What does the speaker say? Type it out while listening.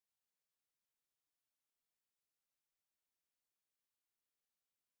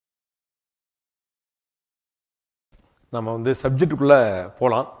நம்ம வந்து சப்ஜெக்டுக்குள்ளே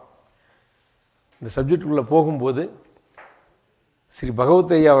போகலாம். இந்த சப்ஜெக்டுக்குள்ளே போகும்போது ஸ்ரீ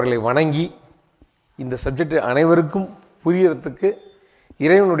பகவத் ஐயா அவர்களை வணங்கி இந்த சப்ஜெக்ட் அனைவருக்கும் புரியறதுக்கு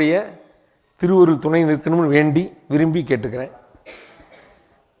இறைவனுடைய திருவருள் துணை நிற்கணும்னு வேண்டி விரும்பி கேட்டுக்கிறேன்.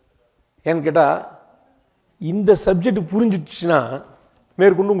 ஏன்னு கேட்டால் இந்த சப்ஜெக்ட் புரிஞ்சிடுச்சுன்னா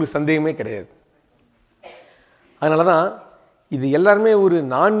மேற்கொண்டு உங்களுக்கு சந்தேகமே கிடையாது. அதனால தான் இது எல்லாருமே ஒரு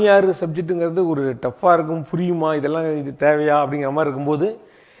நான் யார் சப்ஜெக்ட்டுங்கிறது ஒரு டஃப்பாக இருக்கும், புரியுமா, இதெல்லாம் இது தேவையா அப்படிங்கிற மாதிரி இருக்கும்போது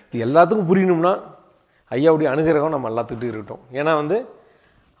இது எல்லாத்துக்கும் புரியணும்னா ஐயாவுடைய அனுகிரகம் நம்ம எல்லாத்துக்கிட்டும் இருக்கட்டும். ஏன்னா வந்து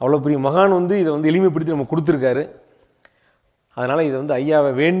அவ்வளோ பெரிய மகான் வந்து இதை வந்து எளிமைப்படுத்தி நம்ம கொடுத்துருக்காரு. அதனால் இதை வந்து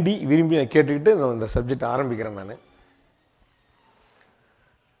ஐயாவை வேண்டி விரும்பி நான் கேட்டுக்கிட்டு இந்த சப்ஜெக்ட் ஆரம்பிக்கிறேன்.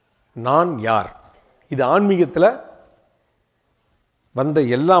 நான் யார்? இது ஆன்மீகத்தில் வந்த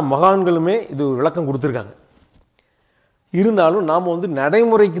எல்லா மகான்களுமே இது ஒரு விளக்கம் கொடுத்துருக்காங்க. இருந்தாலும் நாம் வந்து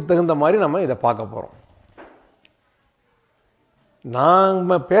நடைமுறைக்கு தகுந்த மாதிரி நம்ம இதை பார்க்க போகிறோம். நாம்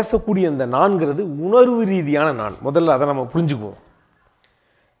பேசக்கூடிய இந்த நான்கிறது உணர்வு ரீதியான நான். முதல்ல அதை நம்ம புரிஞ்சுக்குவோம்.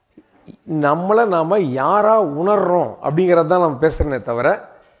 நம்மளை நாம் யாராக உணர்கிறோம் அப்படிங்கிறது தான் நம்ம பேசுகிறனே தவிர,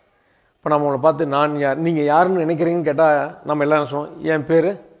 இப்போ நம்மளை பார்த்து நான் யார், நீங்கள் யாருன்னு நினைக்கிறீங்கன்னு கேட்டால் நம்ம எல்லாம் சொல்லுவோம், என் பேர்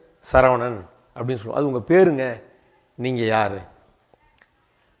சரவணன் அப்படின்னு சொல்லுவோம். அது உங்கள் பேருங்க, நீங்கள் யார்?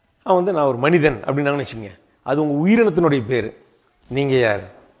 நான் ஒரு மனிதன் அப்படின்னு நினச்சிங்க, அது உங்கள் உயிரினத்தினுடைய பேர். நீங்கள் யார்?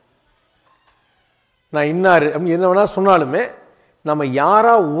 நான் இன்னார் அப்படின்னு என்ன வேணால் சொன்னாலுமே நம்ம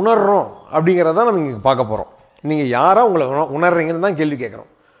யாராக உணர்கிறோம் அப்படிங்கிறதான் நம்ம இங்கே பார்க்க போகிறோம். நீங்கள் யாராக உங்களை உணர்றீங்கன்னு தான் கேள்வி கேட்குறோம்.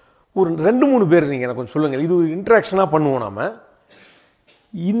 ஒரு 2-3 பேர் நீங்கள் எனக்கு கொஞ்சம் சொல்லுங்கள். இது ஒரு இன்ட்ராக்ஷனாக பண்ணுவோம். நாம்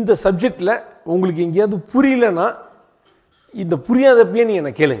இந்த சப்ஜெக்டில் உங்களுக்கு எங்கேயாவது புரியலன்னா இந்த புரியாதப்பயே நீங்கள்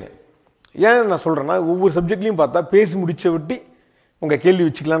என்னை கேளுங்க. ஏன் நான் சொல்கிறேன்னா, ஒவ்வொரு சப்ஜெக்ட்லையும் பார்த்தா பேசி முடிச்ச விட்டு உங்கள் கேள்வி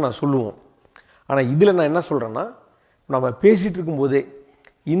வச்சுக்கலாம் நான் சொல்லுவோம். ஆனால் இதில் நான் என்ன சொல்கிறேன்னா, நம்ம பேசிகிட்டு இருக்கும்போதே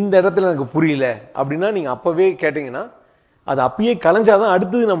இந்த இடத்துல எனக்கு புரியல அப்படின்னா நீங்கள் அப்போவே கேட்டிங்கன்னா அது அப்பயே கலைஞ்சாதான்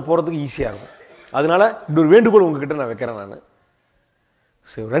அடுத்தது நம்ம போகிறதுக்கு ஈஸியாக இருக்கும். அதனால் இப்படி ஒரு வேண்டுகோள் உங்ககிட்ட நான் வைக்கிறேன். நான்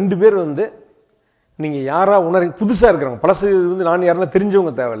சரி, 2 பேர் வந்து நீங்கள் யாராக உணர்றீங்க, புதுசாக இருக்கிறவங்க, பழசு வந்து நான் யாருன்னா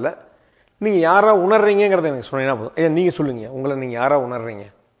தெரிஞ்சவங்க தேவையில்லை, நீங்கள் யாராக உணர்றீங்கிறத எனக்கு சொன்னீங்கன்னா போதும். ஐயா நீங்கள் சொல்லுங்கள், உங்களை நீங்கள் யாராக உணர்றீங்க?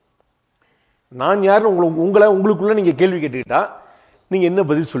 நான் யாருன்னு உங்களுக்குள்ளே நீங்கள் கேள்வி கேட்டுக்கிட்டா நீங்கள் என்ன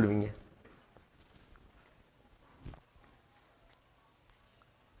பதில் சொல்லுவீங்க?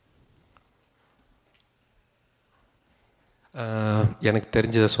 எனக்கு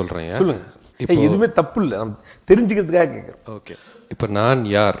தெரிஞ்சதை சொல்கிறேன். சொல்லுங்கள். இப்போ எதுவுமே தப்பு இல்லை, நம்ம தெரிஞ்சுக்கிறதுக்காக கேட்குறோம். ஓகே. இப்போ நான்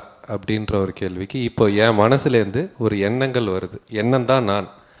யார் அப்படின்ற ஒரு கேள்விக்கு இப்போ என் மனசுலேருந்து ஒரு எண்ணங்கள் வருது. எண்ணம் தான் நான்.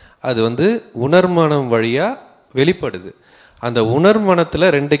 அது வந்து உணர்மனம் வழியாக வெளிப்படுது. அந்த உணர்மனத்தில்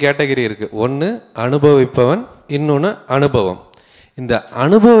 2 கேட்டகரி இருக்குது. ஒன்று அனுபவிப்பவன், இன்னொன்று அனுபவம். இந்த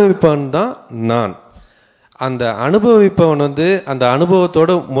அனுபவிப்பவன் தான் நான். அந்த அனுபவிப்பவன் வந்து அந்த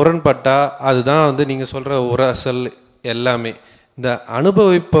அனுபவத்தோடு முரண்பட்டா அதுதான் வந்து நீங்கள் சொல்கிற உரசல் எல்லாமே. இந்த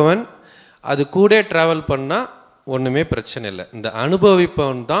அனுபவிப்பவன் அது கூட ட்ராவல் பண்ணால் ஒன்றுமே பிரச்சனை இல்லை. இந்த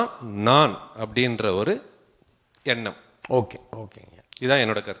அனுபவிப்பவன் தான் நான் அப்படின்ற ஒரு எண்ணம். ஓகே, ஓகேங்க, இதுதான்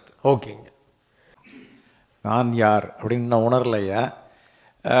என்னோட கருத்து. ஓகேங்க. நான் யார் அப்படின்னு நான் உணரலையா.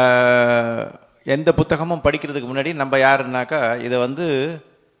 எந்த புத்தகமும் படிக்கிறதுக்கு முன்னாடி நம்ம யாருன்னாக்கா, இதை வந்து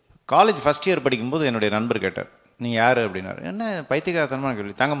காலேஜ் ஃபஸ்ட் இயர் படிக்கும்போது என்னுடைய நண்பர் கேட்டார், நீங்கள் யார் அப்படின்னாரு. என்ன பைத்தியகாரத்தனமான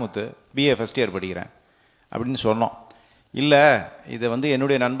கேள்வி, தங்கமுத்து BA ஃபஸ்ட் இயர் படிக்கிறேன் அப்படின்னு சொன்னோம். இல்லை, இதை வந்து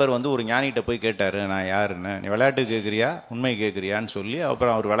என்னுடைய நண்பர் வந்து ஒரு ஞானிகிட்ட போய் கேட்டார் நான் யாருன்னு. நீ விளையாட்டு கேட்குறியா உண்மை கேட்குறியான்னு சொல்லி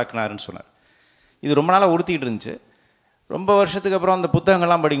அப்புறம் அவர் விளக்குனாருன்னு சொன்னார். இது ரொம்ப நாளாக உறுத்திக்கிட்டு இருந்துச்சு. ரொம்ப வருஷத்துக்கு அப்புறம் அந்த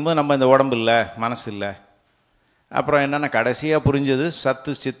புத்தகங்கள்லாம் படிக்கும்போது நம்ம இந்த உடம்பு இல்லை, மனசு இல்லை, அப்புறம் என்னென்ன கடைசியாக புரிஞ்சது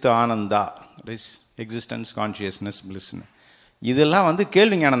சத்து சித்து ஆனந்தா, எக்ஸிஸ்டன்ஸ் கான்ஷியஸ்னஸ் பிளிஸ்ன்னு. இதெல்லாம் வந்து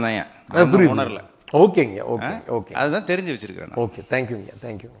கேள்வி ஞானம் தான், உணரல. ஓகேங்க, ஓகே, ஓகே, அதுதான் தெரிஞ்சு வச்சுருக்கிறேன். ஓகே, தேங்க்யூங்க,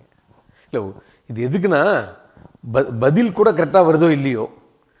 தேங்க்யூங்க. இல்லை, இது எதுக்குன்னா பதில் கூட கரெக்டாக வருதோ இல்லையோ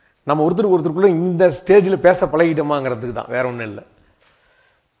நம்ம ஒருத்தருக்குள்ளே இந்த ஸ்டேஜில் பேச பழகிட்டோமாங்கிறதுக்கு தான், வேற ஒன்றும் இல்லை.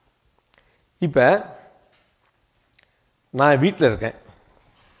 இப்போ நான் வீட்டில் இருக்கேன்,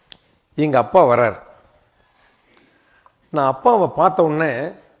 எங்கள் அப்பா வர்றார். நான் அப்பாவை பார்த்த உடனே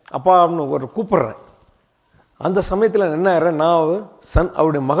அப்பான்னு ஒரு கூப்பிட்றேன். அந்த சமயத்தில் என்ன ஆயிடுறேன், நான் சன்,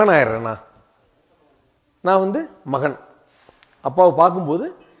 அவருடைய மகன் ஆயிடுறேன். நான் வந்து மகன். அப்பாவை பார்க்கும்போது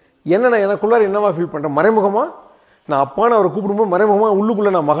என்ன எனக்குள்ளார என்னவா ஃபீல் பண்ணுறேன், மறைமுகமாக நான் அப்பான்னு அவரை கூப்பிடும்போது மறைமுகமாக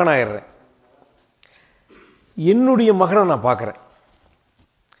உள்ளுக்குள்ளே நான் மகன் ஆயிடுறேன். என்னுடைய மகனை நான் பார்க்குறேன்.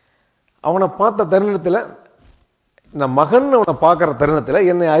 அவனை பார்த்த தருணத்தில், நான் மகன் அவனை பார்க்குற தருணத்தில்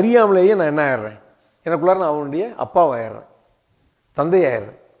என்னை அறியாமலேயே நான் என்ன ஆயிடுறேன், எனக்குள்ளார நான் அவனுடைய அப்பாவாயிடுறேன்,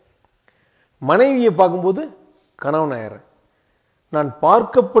 தந்தையாயிடுறேன். மனைவியை பார்க்கும்போது கணவன் ஆயிடுறேன். நான்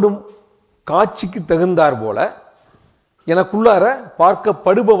பார்க்கப்படும் காட்சிக்கு தகுந்தார் போல எனக்குள்ளார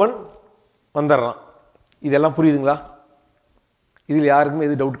பார்க்கப்படுபவன் வந்துடுறான். இதெல்லாம் புரியுதுங்களா? இதில் யாருக்குமே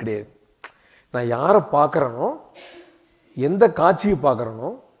எது டவுட் கிடையாது. நான் யாரை பார்க்குறேனோ, எந்த காட்சியை பார்க்குறேனோ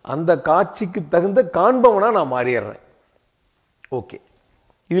அந்த காட்சிக்கு தகுந்த காண்பவனாக நான் மாறிடுறேன். ஓகே,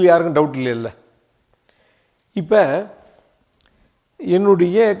 இதில் யாருக்கும் டவுட் இல்லைல்ல. இப்போ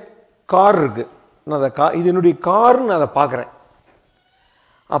என்னுடைய கார் இருக்குது, நான் அதை இது என்னுடைய கார்னு நான் அதை பார்க்குறேன்.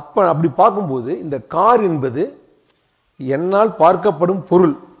 அப்படி பார்க்கும்போது இந்த கார் என்பது என்னால் பார்க்கப்படும்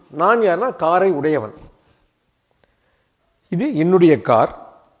பொருள். நான் யாருன்னா காரை உடையவன். இது என்னுடைய கார்,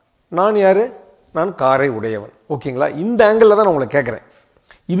 நான் யார்? நான் காரை உடையவன். ஓகேங்களா? இந்த ஆங்கிளில் தான் நான் உங்களை கேட்குறேன்.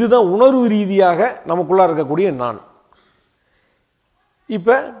 இதுதான் உணர்வு ரீதியாக நமக்குள்ளே இருக்கக்கூடிய நான்.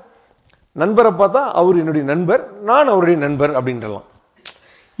 இப்போ நண்பரை பார்த்தா அவர் என்னுடைய நண்பர், நான் அவருடைய நண்பர் அப்படின்றலாம்.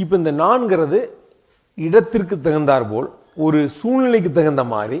 இப்போ இந்த நான்கிறது இடத்திற்கு தகுந்தாற் போல், ஒரு சூழ்நிலைக்கு தகுந்த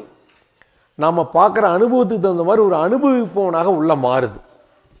மாதிரி, நாம் பார்க்குற அனுபவத்துக்கு தகுந்த மாதிரி ஒரு அனுபவிப்பவனாக உள்ள மாறுது.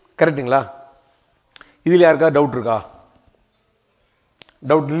 கரெக்டுங்களா? இதில் யாருக்கா டவுட் இருக்கா?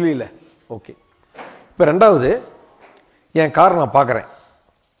 டவுட் இல்லை. ஓகே. இப்போ ரெண்டாவது, என் கார் நான் பார்க்குறேன்,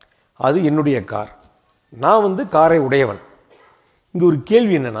 அது என்னுடைய கார், நான் காரை உடையவன். இங்கே ஒரு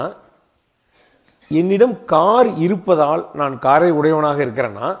கேள்வி என்னென்னா, என்னிடம் கார் இருப்பதால் நான் காரை உடையவனாக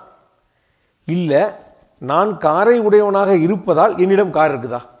இருக்கிறேன்னா, இல்லை நான் காரை உடையவனாக இருப்பதால் என்னிடம் கார்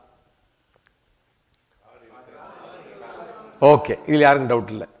இருக்குதா? ஓகே, இதில் யாருக்கும்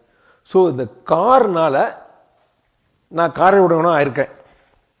டவுட் இல்லை. ஸோ இந்த கார்னால நான் காரை உடையவனாக இருக்கேன்.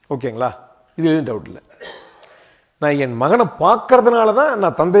 ஓகேங்களா? இது எதுவும் டவுட் இல்லை. நான் என் மகனை பார்க்கறதுனால தான்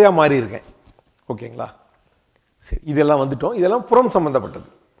நான் தந்தையாக மாறி இருக்கேன். ஓகேங்களா? சரி, இதெல்லாம் வந்துட்டோம். இதெல்லாம் புறம் சம்பந்தப்பட்டது.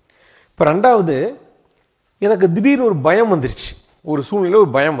 இப்போ ரெண்டாவது, எனக்கு திடீர்னு ஒரு பயம் வந்துருச்சு. ஒரு சூழ்நிலை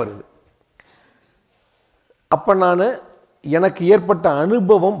ஒரு பயம் வருது. அப்போ எனக்கு ஏற்பட்ட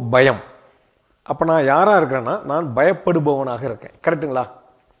அனுபவம் பயம். அப்போ நான் யாராக இருக்கிறேன்னா, நான் பயப்படுபவனாக இருக்கேன். கரெக்டுங்களா?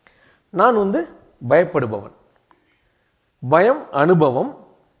 நான் பயப்படுபவன். பயம் அனுபவம்,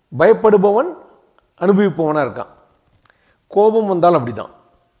 பயப்படுபவன் அனுபவிப்பவனாக இருக்கான். கோபம் வந்தாலும் அப்படி தான்.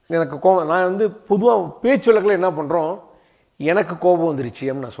 எனக்கு கோபம், நான் பொதுவாக பேச்சு வழக்கில் என்ன பண்ணுறோம், எனக்கு கோபம் வந்துருச்சு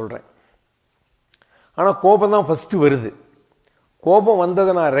அப்படின்னு நான் சொல்கிறேன். ஆனால் கோபம் தான் ஃபஸ்ட்டு வருது. கோபம்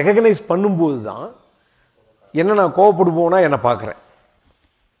வந்ததை நான் ரெகக்னைஸ் பண்ணும்போது தான் என்ன நான் கோபப்படுவோன்னா என்னை பார்க்குறேன்.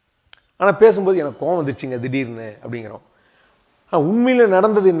 ஆனால் பேசும்போது எனக்கு கோபம் வந்துருச்சுங்க திடீர்னு அப்படிங்கிறோம். ஆனால் உண்மையில்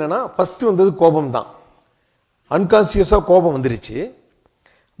நடந்தது என்னென்னா, ஃபஸ்ட்டு வந்தது கோபம் தான். அன்கான்சியஸாக கோபம் வந்துருச்சு.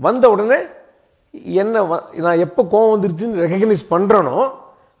 வந்த உடனே நான் எப்போ கோபம் வந்துருச்சுன்னு ரெகக்னைஸ் பண்ணுறேனோ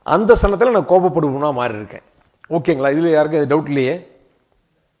அந்த சமயத்தில் நான் கோபப்படுவோம்னா மாறி இருக்கேன். ஓகேங்களா? இதில் யாருக்கும் அது டவுட் இல்லையே?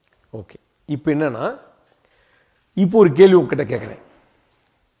 ஓகே. இப்போ என்னென்னா, இப்போ ஒரு கேள்வி உங்ககிட்ட கேட்குறேன்.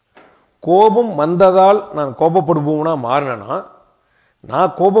 கோபம் வந்ததால் நான் கோபப்படுபவனா மாறினேன்னா,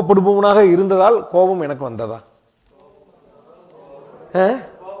 நான் கோபப்படுபவனாக இருந்ததால் கோபம் எனக்கு வந்ததா?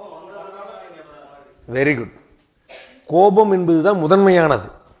 Very good. கோபம் என்பது தான் முதன்மையானது.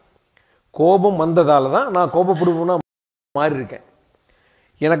 கோபம் வந்ததால தான் நான் கோபப்படுபவனா மாறி இருக்கேன்.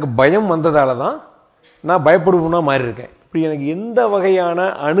 எனக்கு பயம் வந்ததால தான் நான் பயப்படுபவனா மாறி இருக்கேன். இப்படி எனக்கு எந்த வகையான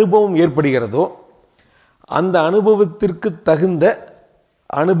அனுபவம் ஏற்படுகிறதோ அந்த அனுபவத்திற்கு தகுந்த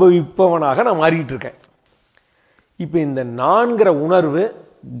அனுபவிப்பவனாக நான் மாறிக்கிட்டு இருக்கேன். இப்போ இந்த நான்கிற உணர்வு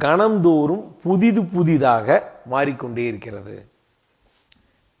கணந்தோறும் புதிதாக மாறிக்கொண்டே இருக்கிறது.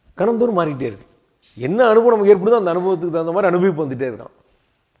 கணந்தோறும் மாறிக்கிட்டே இருக்கு. என்ன அனுபவம் நமக்கு ஏற்படுதோ அந்த அனுபவத்துக்கு தகுந்த மாதிரி அனுபவிப்பு வந்துட்டே இருக்கான்.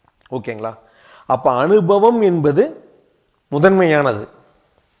 ஓகேங்களா? அப்போ அனுபவம் என்பது முதன்மையானது,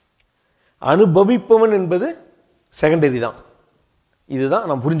 அனுபவிப்பவன் என்பது செகண்டரி தான். இதுதான்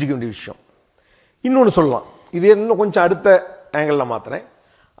நான் புரிஞ்சிக்க வேண்டிய விஷயம். இன்னொன்று சொல்லலாம், இது இன்னும் கொஞ்சம் அடுத்த ஆங்கிளில் மாற்றுறேன்.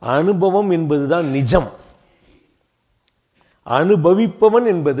 அனுபவம் என்பது தான் நிஜம், அனுபவிப்பவன்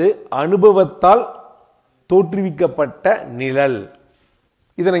என்பது அனுபவத்தால் தோற்றுவிக்கப்பட்ட நிழல்.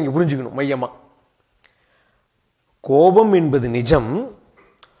 இதை நீங்கள் புரிஞ்சுக்கணும் மையமாக. கோபம் என்பது நிஜம்,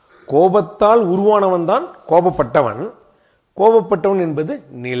 கோபத்தால் உருவானவன் தான் கோபப்பட்டவன், கோபப்பட்டவன் என்பது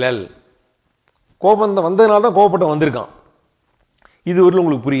நிழல். கோபம் வந்ததுனால தான் கோபப்பட்டவன் வந்திருக்கான். இது ஒரு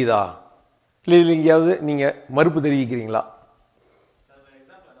உங்களுக்கு புரியுதா? இல்லை இதில் எங்கேயாவது நீங்கள் மறுப்பு தெரிவிக்கிறீங்களா?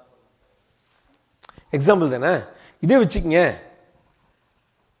 எக்ஸாம்பிள் தானே, இதே வச்சுக்கங்க.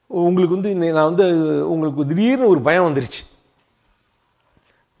 உங்களுக்கு நான் உங்களுக்கு திடீர்னு ஒரு பயம் வந்துருச்சு.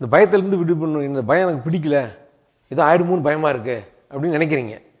 இந்த பயத்திலேருந்து விடுபடணும், இந்த பயம் எனக்கு பிடிக்கல, ஏதோ ஆயிடுமோன்னு பயமாக இருக்கு அப்படின்னு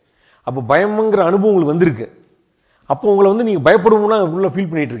நினைக்கிறீங்க. அப்போ பயம்ங்கிற அனுபவம் உங்களுக்கு வந்திருக்கு. அப்போ உங்களை நீங்கள் பயப்படுவோம்னா உள்ள ஃபீல்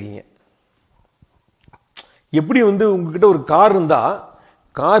பண்ணிகிட்டு இருக்கீங்க. எப்படி உங்ககிட்ட ஒரு கார் இருந்தால்,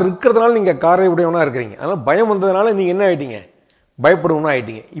 கார் இருக்கிறதுனால நீங்கள் காரை உடையவனாக இருக்கிறீங்க, அதனால் பயம் வந்ததுனால நீங்கள் என்ன ஆகிட்டீங்க, பயப்படுவனா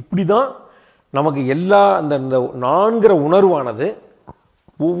ஆகிட்டீங்க. இப்படி தான் நமக்கு எல்லா அந்த நான்கிற உணர்வானது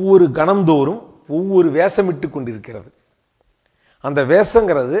ஒவ்வொரு கணந்தோறும் ஒவ்வொரு வேஷமிட்டு கொண்டிருக்கிறது. அந்த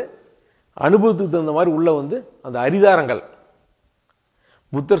வேஷங்கிறது அனுபவத்துக்கு தகுந்த மாதிரி உள்ள அந்த அரிதாரங்கள்,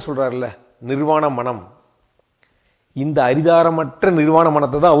 புத்தர் சொல்கிறார்ல, நிர்வாண மனம், இந்த அரிதாரமற்ற நிர்வாண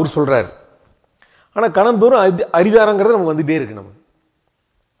மனத்தை தான் அவர் சொல்கிறார். ஆனால் கணந்தோறும் அரிதாரங்கிறது நமக்கு வந்துகிட்டே இருக்குது. நமக்கு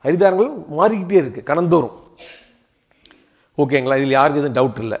அரிதாரங்கள் மாறிக்கிட்டே இருக்குது கணந்தோறும். ஓகேங்களா? இதில் யாருக்கு எதுவும்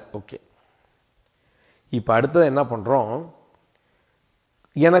டவுட் இல்லை. ஓகே, இப்போ அடுத்தது என்ன பண்ணுறோம்,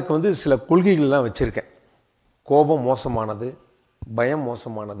 எனக்கு சில கொள்கைகள்லாம் வச்சுருக்கேன். கோபம் மோசமானது, பயம்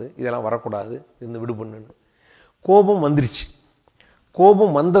மோசமானது, இதெல்லாம் வரக்கூடாது, இருந்து விடுபண்ணுன்னு. கோபம் வந்துருச்சு.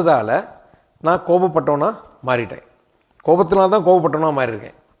 கோபம் வந்ததால் நான் கோபப்பட்டவனா மாறிட்டேன். கோபத்தினால தான் கோபப்பட்டவனா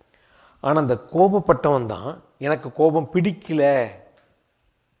மாறியிருக்கேன். ஆனால் அந்த கோபப்பட்டவன் தான் எனக்கு கோபம் பிடிக்கல,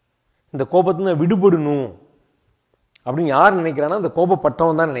 இந்த கோபத்தை நான் விடுபடணும் அப்படின்னு யார் நினைக்கிறான்னா அந்த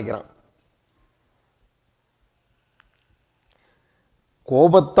கோபப்பட்டவன் தான் நினைக்கிறான்.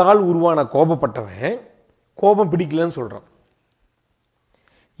 கோபத்தால் உருவான கோபப்பட்டவன் கோபம் பிடிக்கலன்னு சொல்கிறான்.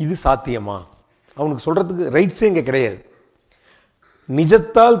 இது சாத்தியமா? அவனுக்கு சொல்கிறதுக்கு ரைட்ஸே இங்கே கிடையாது.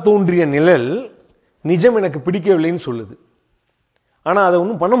 நிஜத்தால் தோன்றிய நிழல் நிஜம் எனக்கு பிடிக்கவில்லைன்னு சொல்லுது. ஆனால் அதை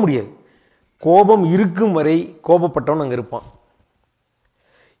ஒன்றும் பண்ண முடியாது. கோபம் இருக்கும் வரை கோபப்பட்டவன் அங்கே இருப்பான்.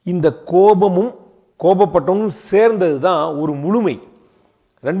 இந்த கோபமும் கோபப்பட்டவனும் சேர்ந்தது தான் ஒரு முழுமை.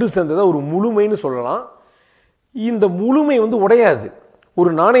 ரெண்டும் சேர்ந்தது ஒரு முழுமைன்னு சொல்லலாம். இந்த முழுமை உடையாது.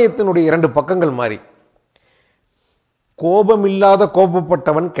 ஒரு நாணயத்தினுடைய இரண்டு பக்கங்கள் மாதிரி. கோபம் இல்லாத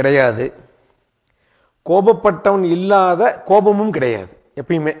கோபப்பட்டவன் கிடையாது, கோபப்பட்டவன் இல்லாத கோபமும் கிடையாது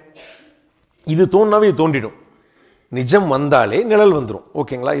எப்பயுமே. இது தோணாவே இது தோண்டிடும். நிஜம் வந்தாலே நிழல் வந்துடும்.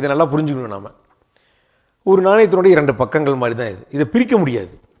 ஓகேங்களா? இதை நல்லா புரிஞ்சுக்கணும். நாம் ஒரு நாணயத்தினுடைய இரண்டு பக்கங்கள் மாதிரி தான் இது. இதை பிரிக்க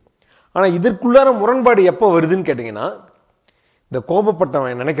முடியாது. ஆனால் இதற்குள்ளார முரண்பாடு எப்போ வருதுன்னு கேட்டிங்கன்னா, இந்த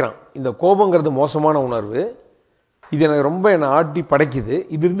கோபப்பட்டவன் நினைக்கிறான் இந்த கோபங்கிறது மோசமான உணர்வு, இது எனக்கு ரொம்ப என்னை ஆட்டி படைக்குது,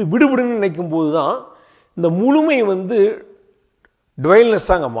 இது இருந்து விடுபடுன்னு நினைக்கும் போது தான் இந்த முழுமை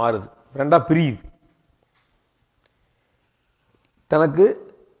டுவைல்னஸ்ஸாக அங்கே மாறுது, ரெண்டாக பிரியுது. தனக்கு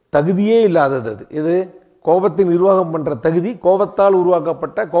தகுதியே இல்லாதது அது. இது கோபத்தை நிர்வாகம் பண்ணுற தகுதி கோபத்தால்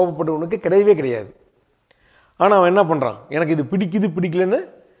உருவாக்கப்பட்ட கோபப்பட்டவனுக்கு கிடையவே கிடையாது. ஆனால் அவன் என்ன பண்ணுறான், எனக்கு இது பிடிக்குது பிடிக்கலன்னு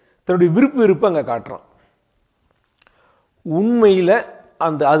தன்னுடைய விருப்பு அங்கே காட்டுறான். உண்மையில்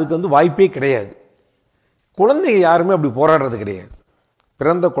அதுக்கு வாய்ப்பே கிடையாது. குழந்தைங்க யாருமே அப்படி போராடுறது கிடையாது.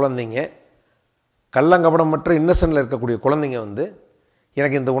 பிறந்த குழந்தைங்க, கள்ளங்கபடமற்ற இன்னசென்ட்டில் இருக்கக்கூடிய குழந்தைங்க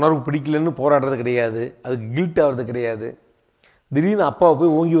எனக்கு இந்த உணர்வு பிடிக்கலன்னு போராடுறது கிடையாது. அதுக்கு கில்ட் ஆகிறது கிடையாது. திடீர்னு அப்பாவை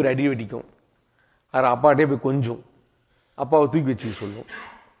போய் ஓங்கி ஒரு அடி வெடிக்கும், அது அப்பாட்டே போய் கொஞ்சம் அப்பாவை தூக்கி வச்சுக்க சொல்லும்.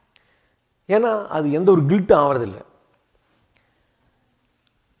 ஏன்னா அது எந்த ஒரு கில்ட்டும் ஆகிறதில்லை.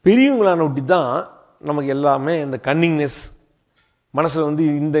 பெரியவங்களான ஒட்டி தான் நமக்கு எல்லாமே இந்த கன்னிங்னஸ் மனசில்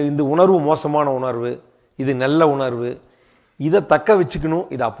இந்த உணர்வு மோசமான உணர்வு, இது நல்ல உணர்வு, இதை தக்க வச்சுக்கணும்,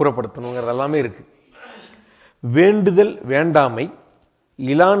 இதை அப்புறப்படுத்தணுங்கிறது எல்லாமே இருக்குது. வேண்டுதல் வேண்டாமை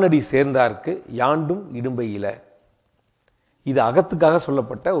இலானடி சேர்ந்தார்க்கு யாண்டும் இடும்பை இல. இது அகத்துக்காக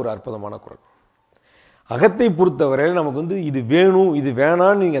சொல்லப்பட்ட ஒரு அற்புதமான குறள். அகத்தை பொறுத்தவரையில் நமக்கு இது வேணும் இது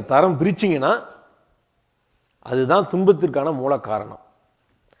வேணான்னு நீங்கள் தரம் பிரிச்சிங்கன்னா அதுதான் துன்பத்திற்கான மூல காரணம்.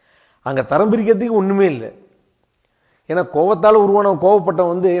 அங்கே தரம் பிரிக்கிறதுக்கு ஒன்றுமே இல்லை. ஏன்னா கோபத்தால் உருவான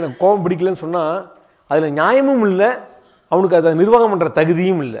கோபப்பட்டவன் எனக்கு கோபம் பிடிக்கலன்னு சொன்னால் அதில் நியாயமும் இல்லை, அவனுக்கு அதை நிர்வாகம் பண்ணுற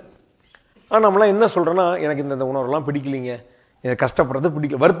தகுதியும் இல்லை. ஆனால் நம்மளாம் என்ன சொல்கிறோன்னா, எனக்கு இந்த உணர்வுலாம் பிடிக்கலிங்க, இதை கஷ்டப்படுறது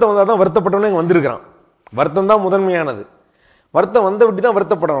பிடிக்கல. வருத்தம் வந்தால் தான் வருத்தப்பட்டவனே இங்கே வந்திருக்கிறான். வருத்தம் தான் முதன்மையானது. வருத்தம் வந்த விட்டு தான்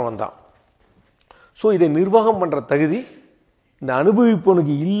வருத்தப்படவன் வந்தான். ஸோ இதை நிர்வாகம் பண்ணுற தகுதி இந்த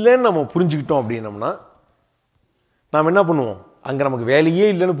அனுபவிப்பவனுக்கு இல்லைன்னு நம்ம புரிஞ்சுக்கிட்டோம் அப்படின்னம்னா நாம் என்ன பண்ணுவோம், அங்கே நமக்கு வேலையே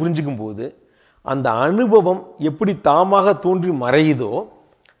இல்லைன்னு புரிஞ்சுக்கும் போது அந்த அனுபவம் எப்படி தாமாக தோன்றி மறையுதோ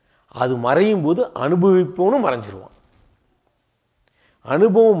அது மறையும் போது அனுபவிப்பவனும் மறைஞ்சிருவான்.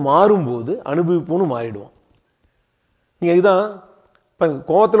 அனுபவம் மாறும்போது அனுபவிப்பவனும் மாறிடுவான். நீங்கள் இதுதான் இப்போ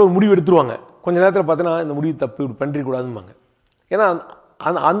கோவத்தில் ஒரு முடிவு எடுத்துருவாங்க, கொஞ்ச நேரத்தில் பார்த்தீங்கன்னா இந்த முடிவு தப்பு, இப்படி பண்ணிடக்கூடாதும்பாங்க. ஏன்னா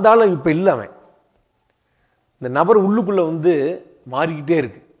அந்த ஆள் இப்போ இல்லை, அவன் இந்த நபர் உள்ளுக்குள்ளே மாறிக்கிட்டே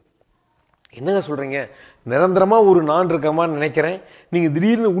இருக்கு. என்னங்க சொல்கிறீங்க, நிரந்தரமாக ஒரு நான் இருக்கிற மாதிரி நினைக்கிறேன், நீங்கள்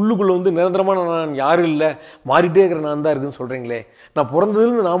திடீர்னு உள்ளுக்குள்ளே நிரந்தரமான நான் யாரும் இல்லை, மாறிட்டே இருக்கிற நான் தான் இருக்குன்னு சொல்கிறீங்களே, நான்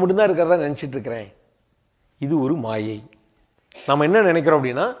பிறந்ததுலேருந்து நான் மட்டும்தான் இருக்கிறதா நினச்சிட்டு இருக்கிறேன். இது ஒரு மாயை. நம்ம என்ன நினைக்கிறோம்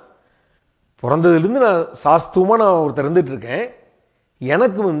அப்படின்னா, பிறந்ததுலேருந்து நான் சாஸ்துவமாக நான் ஒருத்தர் இருந்துகிட்டு இருக்கேன்,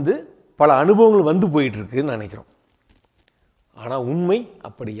 எனக்கு பல அனுபவங்கள் போயிட்டுருக்குன்னு நினைக்கிறோம். ஆனால் உண்மை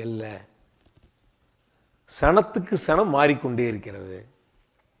அப்படி அல்ல. சனத்துக்கு சனம் மாறிக்கொண்டே இருக்கிறது.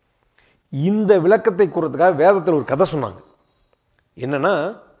 இந்த விளக்கத்தை கூறதுக்காக வேதத்தில் ஒரு கதை சொன்னாங்க. என்னன்னா,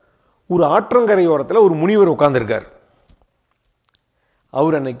 ஒரு ஆற்றங்கரையோரத்தில் ஒரு முனிவர் உட்கார்ந்துருக்கார்.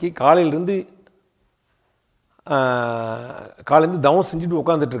 அவர் அன்னைக்கு காலையிலேருந்து தவம் செஞ்சுட்டு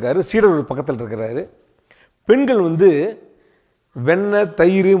உட்காந்துட்டு இருக்காரு. சீடர் பக்கத்தில் இருக்கிறாரு. பெண்கள் வெண்ணெய்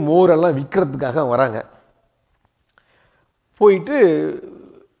தயிர் மோரெல்லாம் விற்கிறதுக்காக வராங்க. போயிட்டு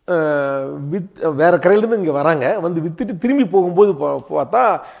வேறு கரையிலேருந்து இங்கே வராங்க. வந்து விற்றுட்டு திரும்பி போகும்போது பார்த்தா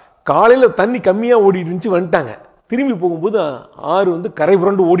காலையில் தண்ணி கம்மியாக ஓடிட்டு இருந்துச்சு, வந்துட்டாங்க. திரும்பி போகும்போது ஆறு வந்து கரை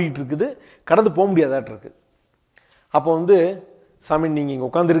புரண்டு ஓடிட்டு இருக்குது, கடந்து போக முடியாதாட்டு இருக்குது. அப்போ வந்து சாமி நீங்கள் இங்கே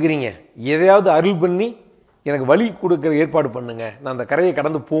உட்காந்துருக்கிறீங்க, எதையாவது அருள் பண்ணி எனக்கு வழி கொடுக்குற ஏற்பாடு பண்ணுங்க, நான் அந்த கரையை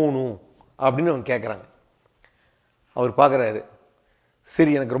கடந்து போகணும் அப்படின்னு அவங்க கேட்குறாங்க. அவர் பார்க்குறாரு,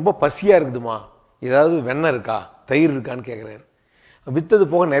 சரி எனக்கு ரொம்ப பசியாக இருக்குதுமா, ஏதாவது வெண்ணெய் இருக்கா, தயிர் இருக்கான்னு கேட்குறாரு. விற்றது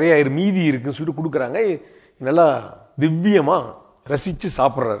போக நிறையா மீதி இருக்குன்னு சொல்லிட்டு கொடுக்குறாங்க. நல்லா திவ்யமாக ரசித்து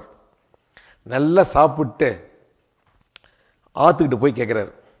சாப்பிட்றாரு. நல்லா சாப்பிட்டு ஆற்றுக்கிட்டு போய்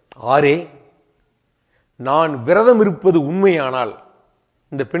கேட்குறாரு, ஆரே நான் விரதம் இருப்பது உண்மையானால்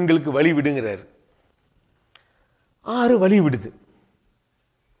இந்த பெண்களுக்கு வழி விடுங்கிறாரு. ஆறு வழி விடுது.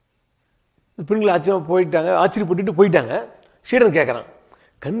 இந்த பெண்கள் ஆச்சரியப்பட்டுட்டு போயிட்டாங்க. சீடன் கேட்குறான்,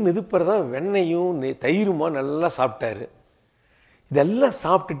 கண் எதிர்ப்பறதா வெண்ணையும் தயிருமா நல்லா சாப்பிட்டாரு. இதெல்லாம்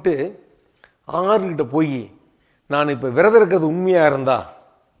சாப்பிட்டுட்டு ஆறுகிட்ட போய் நான் இப்போ விரதம் இருக்கிறது உண்மையாக இருந்தா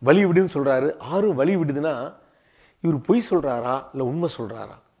வழி விடுன்னு சொல்கிறாரு. ஆறு வழி விடுதுன்னா இவர் பொய் சொல்கிறாரா இல்லை உண்மை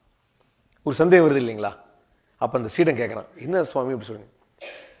சொல்கிறாரா? ஒரு சந்தேகம் வருது இல்லைங்களா? அப்போ அந்த சீடன் கேட்குறான், என்ன சுவாமி அப்படி சொல்லுங்க?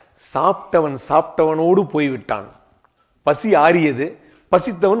 சாப்பிட்டவன் சாப்பிட்டவனோடு போய்விட்டான், பசி ஆறியது,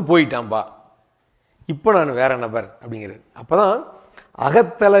 பசித்தவன் போயிட்டான்பா, இப்போ நான் வேற நபர் அப்படிங்கிறது. அப்போ தான்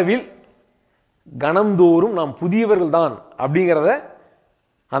அகத்தளவில் கணந்தோறும் நாம் புதியவர்கள் தான் அப்படிங்கிறத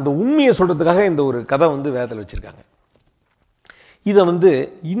அந்த உண்மையை சொல்கிறதுக்காக இந்த ஒரு கதை வந்து வேதத்தில் வச்சுருக்காங்க. இதை வந்து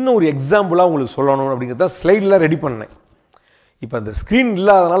இன்னும் ஒரு எக்ஸாம்பிளாக உங்களுக்கு சொல்லணும் அப்படிங்கிறத ஸ்லைடில் ரெடி பண்ணேன். இப்போ அந்த ஸ்க்ரீன்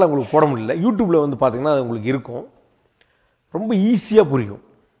இல்லாதனால உங்களுக்கு போட முடியல. யூடியூப்பில் வந்து பார்த்திங்கன்னா அது உங்களுக்கு இருக்கும், ரொம்ப ஈஸியாக புரியும்.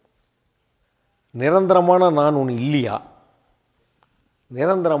 நிரந்தரமான நான் ஒன்று இல்லையா?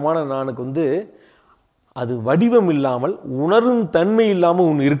 நிரந்தரமான நானுக்கு வந்து அது வடிவம் இல்லாமல் உணரும் தன்மை இல்லாமல்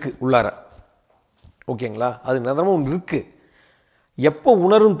ஒன்று இருக்குது உள்ளார. ஓகேங்களா? அது நிரந்தரமாக ஒன்று இருக்குது. எப்போ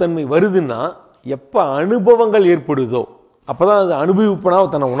உணரும் தன்மை வருதுன்னா எப்போ அனுபவங்கள் ஏற்படுதோ அப்போ தான் அது அனுபவிப்பனாக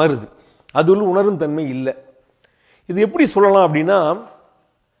தன்னை உணருது. அது உள்ள உணரும் தன்மை இல்லை. இது எப்படி சொல்லலாம் அப்படின்னா,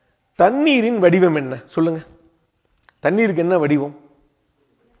 தண்ணீரின் வடிவம் என்ன சொல்லுங்க? தண்ணீருக்கு என்ன வடிவம்?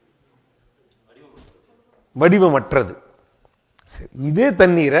 வடிவமற்றது. சரி, இதே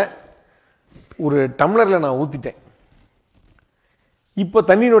தண்ணீரை ஒரு டம்ளரில் நான் ஊற்றிட்டேன். இப்போ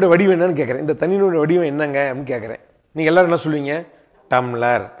தண்ணீரோட வடிவம் என்னன்னு கேட்குறேன். இந்த தண்ணீரோட வடிவம் என்னங்க அப்படின்னு கேட்குறேன். நீங்கள் எல்லோரும் என்ன சொல்லுவீங்க?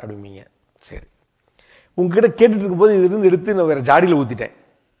 டம்ளர் அப்படிம்பீங்க. சரி, உங்ககிட்ட கேட்டுட்டு இருக்கும்போது இதுலேருந்து எடுத்து நான் வேறு ஜாடியில் ஊற்றிட்டேன்.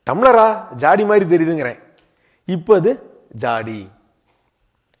 டம்ளரா? ஜாடி மாதிரி தெரியுதுங்கிறேன். இப்போ அது ஜாடி.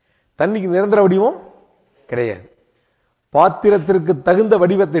 தண்ணிக்கு நிரந்தர வடிவம் கிடையாது. பாத்திரத்திற்கு தகுந்த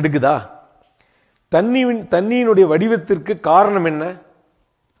வடிவத்தை எடுக்குதா? தண்ணியினுடைய வடிவத்திற்கு காரணம் என்ன?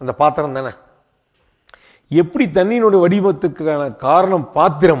 அந்த பாத்திரம் தானே. எப்படி தண்ணியினுடைய வடிவத்துக்கான காரணம்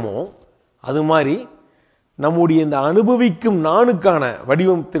பாத்திரமோ அது மாதிரி நம்முடைய இந்த அனுபவிக்கும் நானுக்கான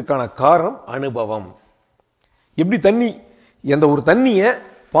வடிவத்திற்கான காரணம் அனுபவம். எப்படி தண்ணி, எந்த ஒரு தண்ணியை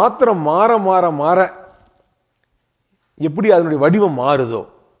பாத்திரம் மாற மாற மாற எப்படி அதனுடைய வடிவம் மாறுதோ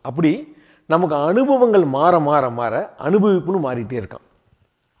அப்படி நமக்கு அனுபவங்கள் மாற மாற மாற அனுபவிப்புன்னு மாறிட்டே இருக்கான்.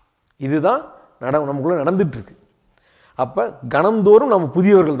 இதுதான் நமக்குள்ள நடந்துட்டு இருக்கு. அப்போ கணந்தோறும் நம்ம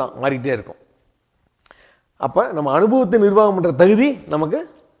புதியவர்கள் தான் மாறிட்டே இருக்கோம். அப்போ நம்ம அனுபவத்தை நிர்வாகம் பண்ணுற தகுதி நமக்கு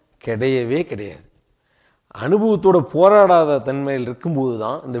கிடையவே கிடையாது. அனுபவத்தோட போராடாத தன்மையில் இருக்கும்போது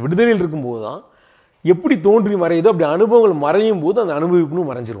தான், இந்த விடுதலையில் இருக்கும்போது தான் எப்படி தோன்றி மறையுதோ அப்படி அனுபவங்கள் மறையும் போது அந்த அனுபவிப்புன்னு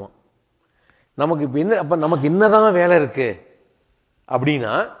மறைஞ்சிருவான். நமக்கு இப்போ என்ன, அப்போ நமக்கு என்னதான் வேலை இருக்குது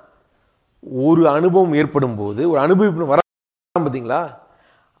அப்படின்னா, ஒரு அனுபவம் ஏற்படும் போது ஒரு அனுபவிப்புன்னு வர பார்த்தீங்களா,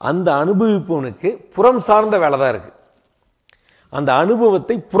 அந்த அனுபவிப்பவனுக்கு புறம் சார்ந்த வேலை தான் இருக்குது. அந்த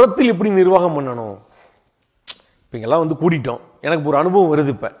அனுபவத்தை புறத்தில் எப்படி நிர்வாகம் பண்ணணும். இப்போ இங்கெல்லாம் வந்து கூட்டிட்டோம், எனக்கு ஒரு அனுபவம்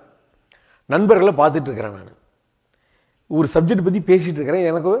வருது. இப்போ நண்பர்களை பார்த்துட்டு இருக்கிறேன், நான் ஒரு சப்ஜெக்ட் பற்றி பேசிகிட்டு இருக்கிறேன்,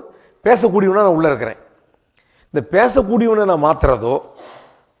 எனக்கு பேசக்கூடியவனா நான் உள்ளே இருக்கிறேன். இந்த பேசக்கூடியவனை நான் மாற்றுறதோ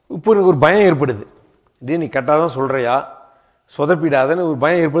இப்போ எனக்கு ஒரு பயம் ஏற்படுது. இதே நீ கரெக்டாக தான் சொல்கிறியா, சொதப்பிடாதன்னு ஒரு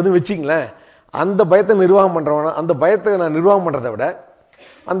பயம் ஏற்படுதுன்னு வச்சிங்களேன். அந்த பயத்தை நிர்வாகம் பண்ணுறவனா, அந்த பயத்தை நான் நிர்வாகம் பண்ணுறதை விட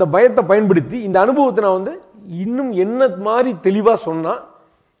அந்த பயத்தை பயன்படுத்தி இந்த அனுபவத்தை நான் வந்து இன்னும் என்ன மாதிரி தெளிவாக சொன்னால்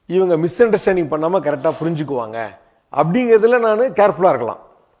இவங்க மிஸ் அண்டர்ஸ்டாண்டிங் பண்ணாமல் கரெக்டாக புரிஞ்சுக்குவாங்க அப்படிங்கிறதுல நான் கேர்ஃபுல்லாக இருக்கலாம்,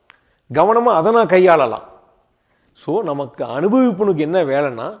 கவனமாக அதை நான் கையாளலாம். ஸோ நமக்கு அனுபவிப்புனுக்கு என்ன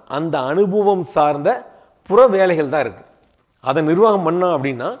வேலைன்னா அந்த அனுபவம் சார்ந்த புற வேலைகள் தான் இருக்குது. அதை நிர்வாகம் பண்ணோம்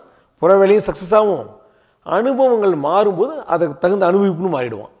அப்படின்னா புற வேலையும் சக்ஸஸ் ஆகும், அனுபவங்கள் மாறும்போது அதுக்கு தகுந்த அனுபவிப்புன்னு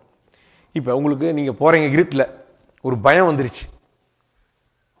மாறிடுவான். இப்போ உங்களுக்கு நீங்கள் போகிறீங்க, இருட்டில் ஒரு பயம் வந்துருச்சு,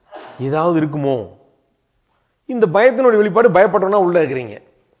 ஏதாவது இருக்குமோ, இந்த பயத்தினுடைய வெளிப்பாடு பயப்பட்டவனா உள்ளே இருக்கிறீங்க.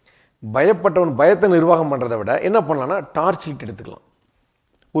 பயப்பட்டவன் பயத்தை நிர்வாகம் பண்ணுறதை விட என்ன பண்ணலான்னா டார்ச் லைட் எடுத்துக்கலாம்,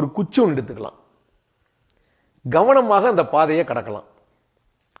 ஒரு குச்சி ஒன்று எடுத்துக்கலாம், கவனமாக அந்த பாதையை கடக்கலாம்.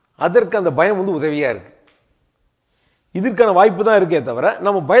 அதற்கு அந்த பயம் வந்து உதவியாக இருக்குது. இதற்கான வாய்ப்பு தான் இருக்கே தவிர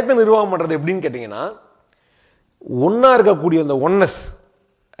நம்ம பயத்தை நிர்வாகம் பண்ணுறது எப்படின்னு கேட்டிங்கன்னா, ஒன்றா இருக்கக்கூடிய அந்த ஒன்னஸ்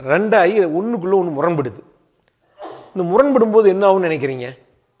ரெண்டாகி ஒன்றுக்குள்ளே ஒன்று முரண்படுது. இந்த முரண்படும் போது என்ன ஆகும்னு நினைக்கிறீங்க?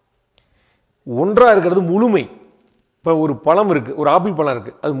 ஒன்றாக இருக்கிறது முழுமை. இப்போ ஒரு பழம் இருக்குது, ஒரு ஆப்பிள் பழம்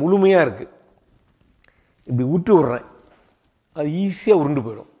இருக்குது, அது முழுமையாக இருக்குது. இப்படி விட்டு விட்றேன், அது ஈஸியாக உருண்டு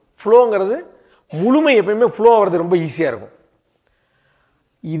போயிடும். ஃப்ளோங்கிறது முழுமை எப்பயுமே ஃப்ளோ ஆகிறது ரொம்ப ஈஸியாக இருக்கும்.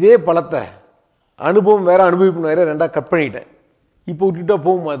 இதே பழத்தை அனுபவம் வேறு அனுபவிப்பு வேறு ரெண்டாக கட் பண்ணிட்டேன், இப்போ விட்டுட்டா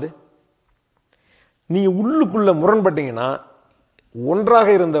போகுமா? அது நீங்கள் உள்ளுக்குள்ளே முரண்பட்டீங்கன்னா ஒன்றாக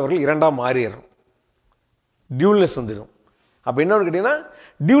இருந்தவர்கள் இரண்டாக மாறிடுறோம், டியூல்னஸ் வந்துடும். அப்போ என்னன்னு கேட்டிங்கன்னா,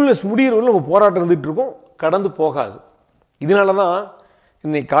 டியூல்னஸ் முடிகிறவர்கள் உங்கள் போராட்டம் இருந்துகிட்டு இருக்கும், கடந்து போகாது. இதனால தான்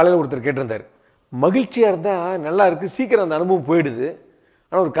இன்னைக்கு காலையில் ஒருத்தர் கேட்டிருந்தார், மகிழ்ச்சியாக இருந்தால் நல்லா இருக்குது, சீக்கிரம் அந்த அனுபவம் போயிடுது,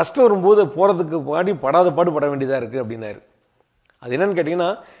 ஆனால் ஒரு கஷ்டம் வரும்போது போகிறதுக்கு படாத பாடுபட வேண்டியதாக இருக்குது அப்படின்னாரு. அது என்னன்னு கேட்டிங்கன்னா,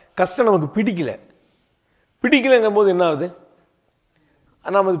 கஷ்டம் நமக்கு பிடிக்கலைங்கும் போது என்ன ஆகுது?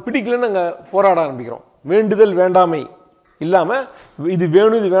 நம்ம அது பிடிக்கலன்னு நாங்கள் போராட ஆரம்பிக்கிறோம். வேண்டுதல் வேண்டாமை இல்லாமல் இது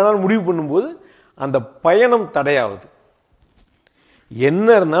வேணும் இது வேணாம்னு முடிவு பண்ணும்போது அந்த பயணம் தடையாகுது. என்ன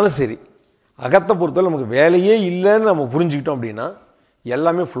இருந்தாலும் சரி, அகத்தை பொறுத்தவரை நமக்கு வேலையே இல்லைன்னு நம்ம புரிஞ்சுக்கிட்டோம் அப்படின்னா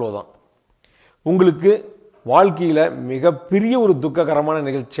எல்லாமே ஃப்ளோ தான். உங்களுக்கு வாழ்க்கையில் மிகப்பெரிய ஒரு துக்ககரமான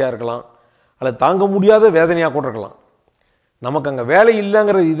நிகழ்ச்சியாக இருக்கலாம், அல்லது தாங்க முடியாத வேதனையாக கூட இருக்கலாம். நமக்கு அங்கே வேலை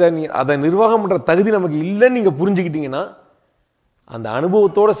இல்லைங்கிற அதை நிர்வாகம் பண்ணுற தகுதி நமக்கு இல்லைன்னு நீங்கள் புரிஞ்சுக்கிட்டீங்கன்னா அந்த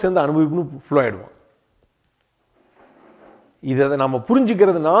அனுபவத்தோடு சேர்ந்து அனுபவிப்புன்னு ஃப்ளோ ஆகிடுவோம். இதை நம்ம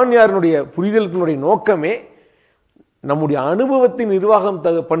புரிஞ்சுக்கிறது நான் யாருனுடைய புரிதலுடைய நோக்கமே நம்முடைய அனுபவத்தை நிர்வாகம்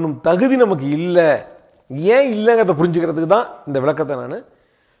பண்ணும் தகுதி நமக்கு இல்லை. ஏன் இல்லைங்கிறத புரிஞ்சுக்கிறதுக்கு தான் இந்த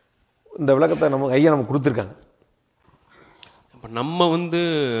விளக்கத்தை நம்ம ஐயா நமக்கு கொடுத்துருக்காங்க. இப்போ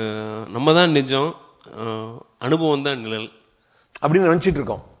நம்ம தான் நிஜம், அனுபவம் தான் நிழல் அப்படின்னு நினச்சிட்டு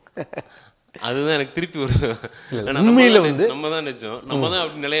இருக்கோம். அதுதான் எனக்கு திருப்பி வருது. உண்மையில் நம்ம தான் நிஜம், நம்ம தான்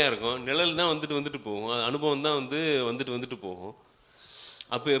அப்படி நிலையா இருக்கும், நிழல் தான் வந்துட்டு போகும், அனுபவம் தான் வந்துட்டு போகும்.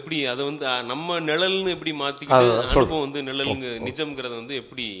 அப்போ எப்படி அதை நம்ம நிழல்னு எப்படி மாற்றிக்கிட்டு அனுபவம் நிழலுங்க நிஜம்ங்கிறத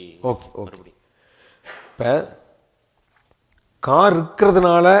எப்படி? ஓகே. இப்போ கார்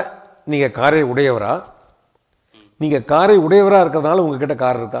இருக்கிறதுனால நீங்கள் காரை உடையவரா, நீங்கள் காரை உடையவராக இருக்கிறதுனால உங்ககிட்ட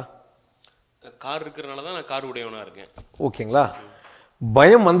கார் இருக்கா? கார் இருக்கிறதுனால தான் நான் கார் உடையவனாக இருக்கேன். ஓகேங்களா?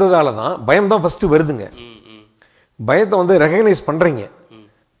 பயம் வந்ததால தான், பயம் தான் ஃபஸ்ட்டு வருதுங்க. பயத்தை ரெகக்னைஸ் பண்ணுறீங்க,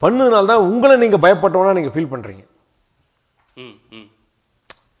 பண்ணதுனால தான் உங்களை நீங்கள் பயப்பட்டவனா நீங்கள் ஃபீல் பண்ணுறீங்க.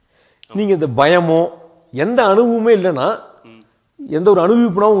 நீங்கள் இந்த பயமோ எந்த அனுபவமே இல்லைன்னா எந்த ஒரு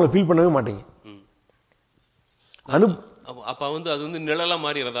அனுபவிப்புனா உங்களை ஃபீல் பண்ணவே மாட்டீங்க. அப்போ அது நிழலாக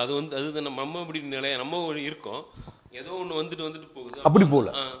மாறிடுறது. அது நம்ம இப்படி நிலையா நம்ம இருக்கோம், ஏதோ ஒன்று வந்துட்டு போகுது, அப்படி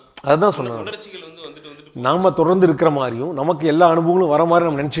போகல. அதுதான் சொன்னேன், உணர்ச்சிகள் வந்துட்டு நாம தொடர்ந்து இருக்கிற மாதிரியும் நமக்கு எல்லா அனுபவங்களும் வர மாதிரி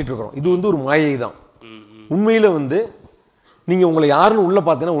நம்ம நினச்சிட்டு இருக்கிறோம். இது ஒரு மாயை தான். உண்மையில் நீங்கள் உங்களை யாருன்னு உள்ளே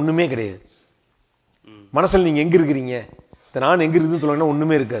பார்த்தீங்கன்னா ஒன்றுமே கிடையாது. மனசில் நீங்கள் எங்கே இருக்கிறீங்க, நான் எங்கே இருக்குதுன்னு சொல்லணும்னா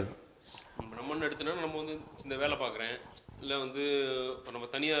ஒன்றுமே இருக்காது. நம்ம எடுத்தோன்னா நம்ம இந்த வேலை பார்க்குறேன், இல்லை நம்ம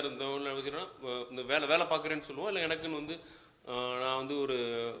தனியாக இருந்தோம், இல்லை இந்த வேலை பார்க்குறேன்னு சொல்லுவோம், இல்லை எனக்குன்னு நான் ஒரு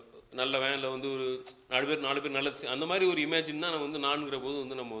நல்ல வேலை ஒரு 4 பேர் நல்ல அந்த மாதிரி ஒரு இமேஜின் தான் நான் நான்கிற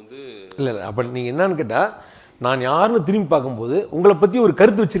போது நம்ம இல்லை அப்போ நீங்கள் என்னன்னு கேட்டால், நான் யாருன்னு திரும்பி பார்க்கும்போது உங்களை பற்றி ஒரு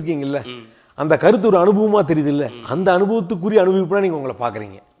கருத்து வச்சுருக்கீங்கல்ல, அந்த கருத்து ஒரு அனுபவமாக தெரியுது இல்லை, அந்த அனுபவத்துக்குரிய அனுபவிப்புனா நீங்கள் உங்களை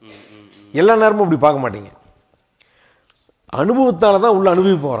பார்க்குறீங்க. எல்லா நேரமும் அப்படி பார்க்க மாட்டீங்க, அனுபவத்தால் தான் உள்ள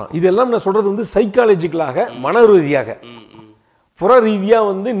அனுபவிப்பு வரோம். இதெல்லாம் நான் சொல்கிறது சைக்காலஜிக்கலாக, மன ரீதியாக, புற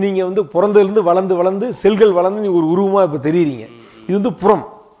ரீதியாக நீங்கள் பிறந்ததுலேருந்து வளர்ந்து செல்கள் வளர்ந்து நீங்கள் ஒரு உருவமாக இப்போ தெரியுறீங்க. இது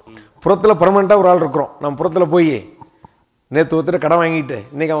புறத்தில் பர்மனெண்ட்டாக ஒரு ஆள் இருக்கிறோம். நம்ம புறத்தில் போய் நேற்று ஒருத்தர் கடன் வாங்கிட்டு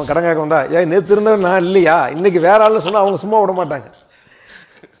இன்றைக்கி அவன் கடன் கேட்க வந்தா, நேற்று இருந்தவன் நான் இல்லையா, இன்றைக்கி வேற ஆள்னு சொன்னால் அவங்க சும்மா விட மாட்டாங்க.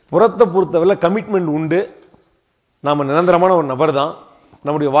 புறத்தை பொறுத்தவரை கமிட்மெண்ட் உண்டு, நாம் நிரந்தரமான ஒரு நபர் தான்,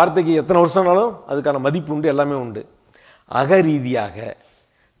 நம்முடைய வார்த்தைக்கு எத்தனை வருஷம்னாலும் அதுக்கான மதிப்பு உண்டு, எல்லாமே உண்டு. அகரீதியாக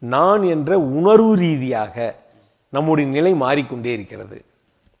நான் என்ற உணர்வு ரீதியாக நம்முடைய நிலை மாறிக்கொண்டே இருக்கிறது.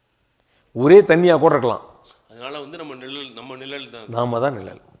 ஒரே தண்ணியாக கூட இருக்கலாம், அதனால நம்ம நிழல் தான், நாம தான்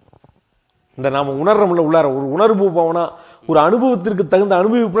நிழல். இந்த நாம் உணர்றோம்ல, உள்ளார ஒரு உணர்வு போவோம்னா, ஒரு அனுபவத்திற்கு தகுந்த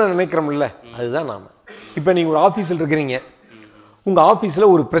அனுபவிப்புன்னு நினைக்கிறோம்ல, அதுதான் நாம். இப்போ நீங்கள் ஒரு ஆஃபீஸில் இருக்கிறீங்க, உங்கள்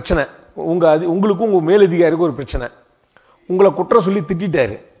ஆஃபீஸில் ஒரு பிரச்சனை, உங்களுக்கும் உங்கள் மேலதிகாரிக்கும் ஒரு பிரச்சனை, உங்களை குற்றம் சொல்லி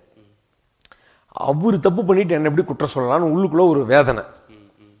திட்டாரு, அவர் தப்பு பண்ணிட்டு என்ன எப்படி குற்றம் சொல்லலாம்னு உள்ளுக்குள்ளே ஒரு வேதனை.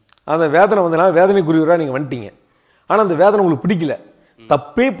 அந்த வேதனை வந்தனால வேதனைக்குரியவராக நீங்கள் வந்துட்டீங்க. ஆனால் அந்த வேதனை உங்களுக்கு பிடிக்கல,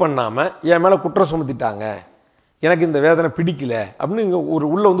 தப்பே பண்ணாமல் என் மேலே குற்றம் சுமத்திட்டாங்க, எனக்கு இந்த வேதனை பிடிக்கல அப்படின்னு நீங்கள்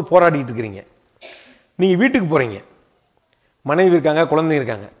உள்ளே போராடிட்டு இருக்கிறீங்க. நீங்கள் வீட்டுக்கு போகிறீங்க, மனைவி இருக்காங்க, குழந்தைங்க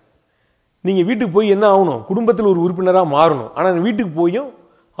இருக்காங்க. நீங்கள் வீட்டுக்கு போய் என்ன ஆகணும், குடும்பத்தில் ஒரு உறுப்பினராக மாறணும். ஆனால் வீட்டுக்கு போயும்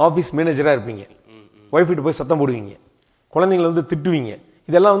ஆஃபீஸ் மேனேஜராக இருப்பீங்க, ஒய்ஃப்கிட்ட போய் சத்தம் போடுவீங்க, குழந்தைங்களை வந்து திட்டுவீங்க.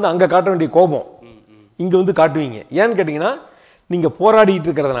 இதெல்லாம் வந்து அங்கே காட்ட வேண்டிய கோபம் இங்கே வந்து காட்டுவீங்க. ஏன்னு கேட்டிங்கன்னா நீங்கள் போராடிட்டு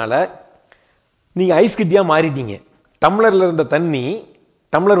இருக்கிறதுனால நீங்கள் ஐஸ் கட்டியாக மாறிட்டீங்க. டம்ளரில் இருந்த தண்ணி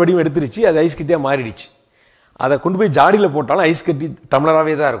டம்ளர் வடிவம் எடுத்துருச்சு, அது ஐஸ் கட்டியாக மாறிடுச்சு. அதை கொண்டு போய் ஜாடியில் போட்டாலும் ஐஸ் கட்டி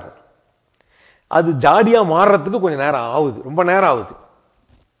டம்ளராகவே தான் இருக்கும். அது ஜாடியாக மாறுறதுக்கு கொஞ்சம் நேரம் ஆகுது, ரொம்ப நேரம் ஆகுது.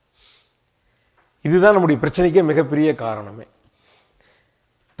 இதுதான் நம்முடைய பிரச்சனைக்கே மிகப்பெரிய காரணமே.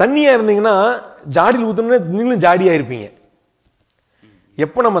 தண்ணியாக இருந்தீங்கன்னா ஜாடியில் ஊற்றணும்னா நீங்களும் ஜாடியாக இருப்பீங்க.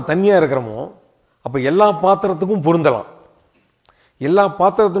 எப்போ நம்ம தண்ணியாக இருக்கிறோமோ அப்போ எல்லா பாத்திரத்துக்கும் பொருந்தலாம், எல்லா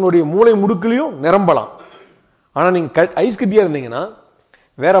பாத்திரத்தினுடைய மூளை முடுக்குலையும் நிரம்பலாம். ஆனால் நீங்கள் ஐஸ் கட்டியாக இருந்தீங்கன்னா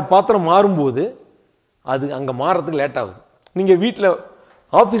வேற பாத்திரம் மாறும்போது அது அங்கே மாறுறதுக்கு லேட் ஆகுது. நீங்கள் வீட்டில்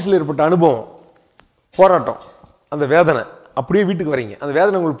ஆஃபீஸில் ஏற்பட்ட அனுபவம், போராட்டம், அந்த வேதனை அப்படியே வீட்டுக்கு வரீங்க, அந்த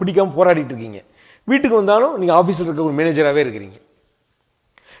வேதனை உங்களுக்கு பிடிக்காமல் போராடிட்டு இருக்கீங்க. வீட்டுக்கு வந்தாலும் நீங்கள் ஆஃபீஸில் இருக்க ஒரு மேனேஜராகவே இருக்கிறீங்க.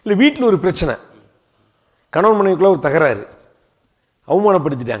 இல்லை வீட்டில் ஒரு பிரச்சனை, கணவன் மனைவிக்குள்ள ஒரு தகராறு,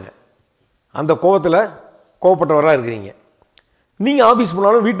 அவமானப்படுத்திட்டாங்க, அந்த கோபத்தில் கோவப்பட்டவராக இருக்கிறீங்க. நீங்கள் ஆஃபீஸ்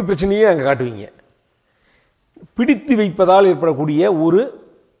போனாலும் வீட்டு பிரச்சனையே அங்கே காட்டுவீங்க. பிடித்து வைப்பதால் ஏற்படக்கூடிய ஒரு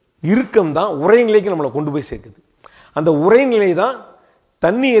இறுக்கம் தான் உரைநிலைக்கு நம்மளை கொண்டு போய் சேர்க்குது. அந்த உரைநிலை தான்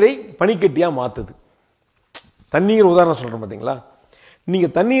தண்ணீரை பனிக்கட்டியாக மாற்றுது. தண்ணீர் உதாரணம் சொல்கிறேன் பார்த்தீங்களா,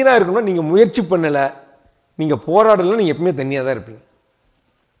 நீங்கள் தண்ணீராக இருக்கணும்னா நீங்கள் முயற்சி பண்ணலை, நீங்கள் போராடலை, நீங்கள் எப்பவுமே தண்ணியாக தான் இருப்பீங்க.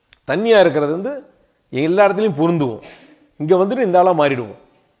 தண்ணியாக இருக்கிறது வந்து எல்லா இடத்துலையும் பொருந்துவோம், இங்கே வந்துட்டு இந்த ஆளாக மாறிடுவோம்,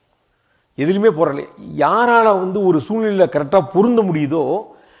 எதுலையுமே போராடலை. யாரால் வந்து ஒரு சூழ்நிலையில் கரெக்டாக பொருந்த முடியுதோ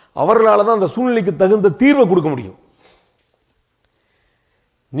அவர்களால் தான் அந்த சூழ்நிலைக்கு தகுந்த தீர்வை கொடுக்க முடியும்.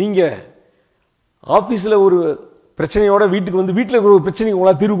 நீங்கள் ஆஃபீஸில் ஒரு பிரச்சனையோட வீட்டுக்கு வந்து வீட்டில் இருக்கிற ஒரு பிரச்சனைக்கு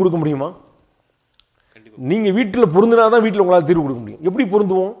உங்களால் தீர்வு கொடுக்க முடியுமா? நீங்கள் வீட்டில் பொருந்தினா தான் வீட்டில் உங்களால் தீர்வு கொடுக்க முடியும். எப்படி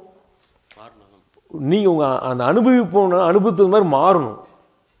பொருந்துவோம்? நீங்கள் உங்கள் அந்த அனுபவத்துக்கு மாதிரி மாறணும்.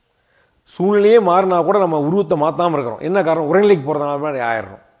 சூழ்நிலையே மாறினா கூட நம்ம உருவத்தை மாற்றாமல் இருக்கிறோம். என்ன காரணம்? உரைநிலைக்கு போகிறதுனால மாதிரி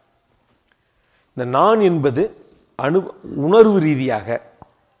ஆயிடுறோம். இந்த நான் என்பது உணர்வு ரீதியாக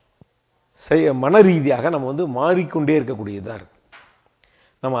மன ரீதியாக நம்ம வந்து மாறிக்கொண்டே இருக்கக்கூடியதாக இருக்குது.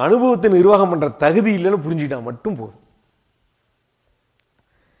 நம்ம அனுபவத்தை நிர்வாகம் பண்ணுற தகுதி இல்லைன்னு புரிஞ்சுக்கிட்டா மட்டும் போதும்.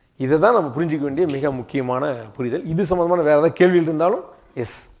 இதை தான் நம்ம புரிஞ்சிக்க வேண்டிய மிக முக்கியமான புரிதல். இது சம்பந்தமான வேறு ஏதாவது கேள்விகள் இருந்தாலும்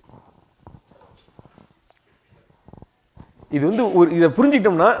எஸ், இது வந்து ஒரு இதை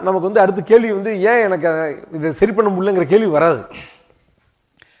புரிஞ்சிக்கிட்டோம்னா நமக்கு வந்து அடுத்த கேள்வி வந்து ஏன் எனக்கு இதை சரி பண்ண முடியலங்கிற கேள்வி வராது.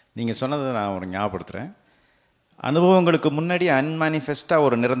 நீங்கள் சொன்னதை நான் ஒரு ஞாபகப்படுத்துகிறேன். அனுபவங்களுக்கு முன்னாடி அன்மேனிஃபெஸ்டாக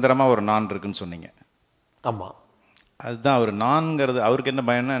ஒரு நிரந்தரமாக ஒரு நான் இருக்குன்னு சொன்னீங்க. ஆமாம், அதுதான் அவர் நான்கிறது. அவருக்கு என்ன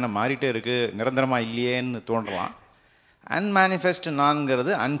பயம்னா என்ன மாறிட்டே இருக்குது, நிரந்தரமாக இல்லையேன்னு தோன்றலாம். அன்மேனிஃபெஸ்ட்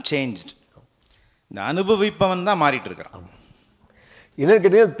நான்கிறது அன்சேஞ்ச்டு. இந்த அனுபவிப்பவன் தான் மாறிட்டு இருக்கிறான். என்னன்னு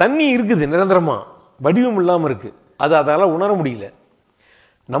கேட்டீங்கன்னா தண்ணி இருக்குது நிரந்தரமாக, வடிவம் இல்லாமல் இருக்குது, அது அதால் உணர முடியல.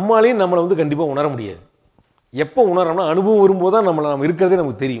 நம்மளாலையும் நம்மளை வந்து கண்டிப்பாக உணர முடியாது. எப்போ உணரோம்னா அனுபவம் வரும்போது தான் நம்ம இருக்கிறதே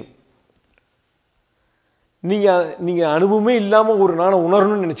நமக்கு தெரியும். நீங்கள் அனுபவமே இல்லாமல் ஒரு நானை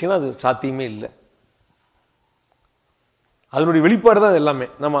உணரணும்னு நினச்சிங்கன்னா அது சாத்தியமே இல்லை. அதனுடைய வெளிப்பாடு தான் எல்லாமே.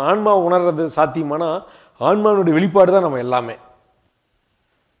 நம்ம ஆன்மாவை உணர்றது சாத்தியமானா ஆன்மாவினுடைய வெளிப்பாடு தான் நம்ம எல்லாமே.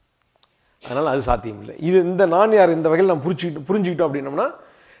 அதனால் அது சாத்தியம் இல்லை. இது இந்த நான் யார் இந்த வகையில் நம்ம புரிஞ்சுக்கிட்டோம் அப்படின்னோம்னா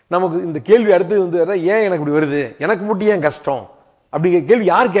நமக்கு இந்த கேள்வி அடுத்தது வந்து ஏன் எனக்கு இப்படி வருது, எனக்கு மட்டும் ஏன் கஷ்டம் அப்படிங்கிற கேள்வி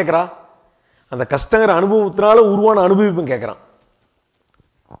யார் கேட்குறா? அந்த கஷ்டங்கிற அனுபவத்தினால உருவான அனுபவிப்பும் கேட்குறான்.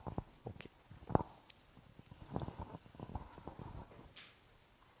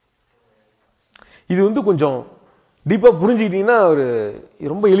 இது வந்து கொஞ்சம் டீப்பாக புரிஞ்சுக்கிட்டீங்கன்னா ஒரு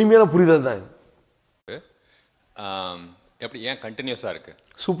ரொம்ப எளிமையான புரிதல் தான் இது. எப்படி ஏன் கண்டினியூஸாக இருக்குது?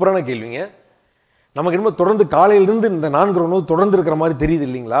 சூப்பரான கேள்விங்க. நமக்கு என்னமோ தொடர்ந்து காலையிலிருந்து இந்த 4 உணவு தொடர்ந்து இருக்கிற மாதிரி தெரியுது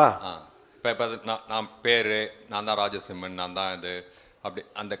இல்லைங்களா? இப்போ நான் பேர், நான் தான் ராஜசிம்மன், நான் தான் இது, அப்படி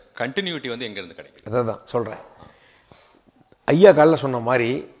அந்த கண்டினியூட்டி வந்து எங்கேருந்து கிடைக்குது? அதை தான் சொல்கிறேன். ஐயா காலைல சொன்ன மாதிரி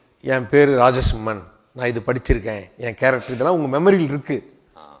என் பேர் ராஜசிம்மன், நான் இது படிச்சிருக்கேன், என் கேரக்டர், இதெல்லாம் உங்கள் மெமரியில் இருக்குது.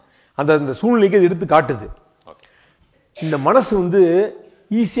 அந்த சூழ்நிலைக்கு அது எடுத்து காட்டுது. இந்த மனசு வந்து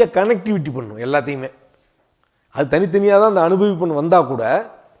ஈஸியாக கனெக்டிவிட்டி பண்ணும் எல்லாத்தையுமே. அது தனித்தனியாக தான் அந்த அனுபவிப்பு வந்தால் கூட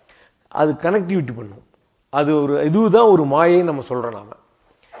அது கனெக்டிவிட்டி பண்ணும். அது ஒரு இதுதான் ஒரு மாயைன்னு நம்ம சொல்கிறோம். நாம்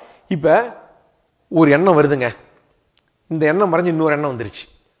இப்போ ஒரு எண்ணம் வருதுங்க, இந்த எண்ணம் மறைஞ்சு இன்னொரு எண்ணம் வந்துருச்சு.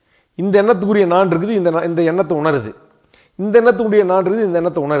 இந்த எண்ணத்துக்குரிய நான் இருக்குது, இந்த எண்ணத்தை உணருது. இந்த எண்ணத்துக்குரிய நான் இருக்குது, இந்த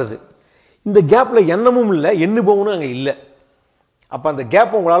எண்ணத்தை உணருது. இந்த கேப்பில் எண்ணமும் இல்லை, எண்ணுபவனும் அங்கே இல்லை. அப்போ அந்த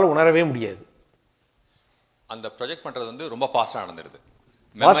கேப்பை உங்களால் உணரவே முடியாது. அந்த ப்ரொஜெக்ட் பண்ணுறது வந்து ரொம்ப ஃபாஸ்ட்டாக நடந்துருது.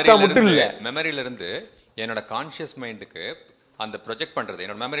 மட்டும் இல்லை, மெமரியிலிருந்து என்னோட கான்ஷியஸ் மைண்டுக்கு அந்த ப்ரொஜெக்ட் பண்ணுறது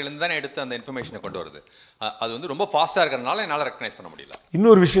என்னோட மெமரியிலேருந்து தானே எடுத்து அந்த இன்ஃபர்மேஷனை கொண்டு வருது. அது வந்து ரொம்ப ஃபாஸ்ட்டாக இருக்கிறதுனால என்னால் ரெக்கக்னைஸ் பண்ண முடியல.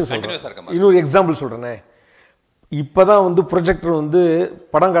 இன்னொரு விஷயம் சொல்கிறேன், இன்னொரு எக்ஸாம்பிள் சொல்கிறேனே. இப்போ தான் வந்து ப்ரொஜெக்டர் வந்து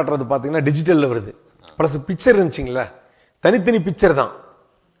படம் காட்டுறது பார்த்தீங்கன்னா டிஜிட்டலில் வருது. ப்ளஸ் பிக்சர் இருந்துச்சிங்களா, தனித்தனி பிக்சர் தான்.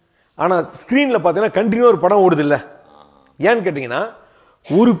 ஆனால் ஸ்க்ரீனில் பார்த்தீங்கன்னா கண்டினியூ ஒரு படம் ஓடுது இல்லை. ஏன்னு கேட்டிங்கன்னா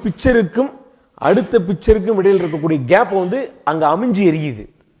ஒரு பிக்சருக்கும் அடுத்த பிக்சருக்கும் இடையில் இருக்கக்கூடிய கேப்பை வந்து அங்கே அமைஞ்சு எரியுது.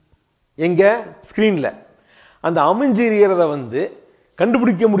 எங்கே? ஸ்க்ரீனில். அந்த அமைஞ்சு எரியறத வந்து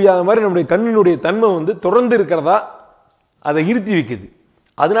கண்டுபிடிக்க முடியாத மாதிரி நம்முடைய கண்ணினுடைய தன்மை வந்து தொடர்ந்து இருக்கிறதா அதை இருத்தி வைக்குது.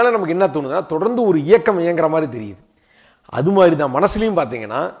 அதனால நமக்கு என்ன தோணுதுன்னா தொடர்ந்து ஒரு இயக்கம் இயங்குற மாதிரி தெரியுது. அது மாதிரி தான் மனசுலையும்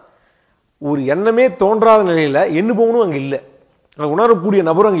பார்த்தீங்கன்னா ஒரு எண்ணமே தோன்றாத நிலையில் எண்ணுபவனும் அங்கே இல்லை, அங்கே உணரக்கூடிய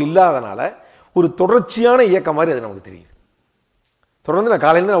நபரும் அங்கே இல்லாதனால ஒரு தொடர்ச்சியான இயக்கம் மாதிரி அது நமக்கு தெரியுது. தொடர்ந்து நான்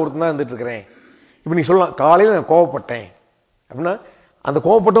காலையில் நான் ஒருத்தன் தான் இருந்துட்டு இருக்கிறேன். இப்போ நீ சொல்லலாம் காலையில் நான் கோவப்பட்டேன் அப்படின்னா அந்த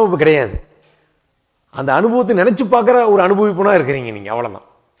கோவப்பட்டவும் இப்போ கிடையாது. அந்த அனுபவத்தை நினச்சி பார்க்குற ஒரு அனுபவிப்புனா இருக்கிறீங்க நீங்கள், அவ்வளோதான்.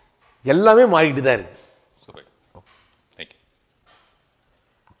 எல்லாமே மாறிக்கிட்டு தான் இருக்கு.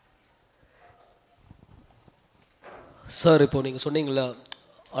 சார் இப்போ நீங்கள் சொன்னீங்களா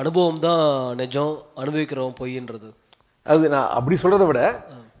அனுபவம் தான் நிஜம், அனுபவிக்கிறோம் பொய்ன்றது. அது நான் அப்படி சொல்கிறத விட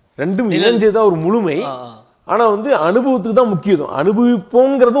ரெண்டும் இணைஞ்சதுதான் ஒரு முழுமை. ஆனால் வந்து அனுபவத்துக்கு தான் முக்கியத்துவம்.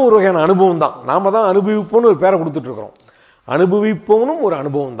 அனுபவிப்போங்கிறதும் ஒரு வகையான அனுபவம் தான். நாம் தான் அனுபவிப்போம்னு ஒரு பேரை கொடுத்துட்ருக்குறோம். அனுபவிப்போனும் ஒரு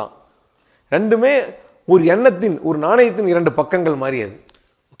அனுபவம் தான். ரெண்டுமே ஒரு எண்ணத்தின் ஒரு நாணயத்தின் இரண்டு பக்கங்கள் மாதிரி. அது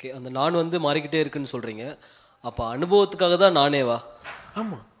ஓகே. அந்த நான் வந்து மாறிக்கிட்டே இருக்குன்னு சொல்கிறீங்க. அப்போ அனுபவத்துக்காக தான் நானேவா?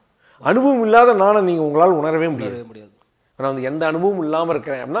 ஆமாம். அனுபவம் இல்லாத நானை நீங்கள் உங்களால் உணரவே முடியாது. நான் வந்து எந்த அனுபவமும் இல்லாமல்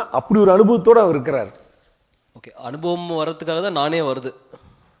இருக்கிறேன் அப்படின்னா அப்படி ஒரு அனுபவத்தோடு அவர் இருக்கிறார். ஓகே. அனுபவம் வர்றதுக்காக தான் நானே வருது.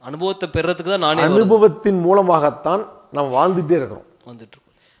 அனுபவத்தை பெறத்துக்கு தான் நானே. அனுபவத்தின் மூலமாகத்தான் நம்ம வாழ்ந்துகிட்டே இருக்கிறோம், வந்துட்டு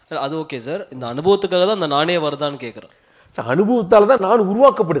இருக்கோம். அது ஓகே சார். இந்த அனுபவத்துக்காக தான் அந்த நானே வருதான்னு கேட்குறேன். அனுபவத்தால் தான் நான்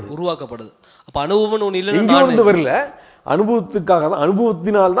உருவாக்கப்படுது. அப்போ அனுபவம்னு ஒன்று இல்லைன்னு வரல, அனுபவத்துக்காக தான்,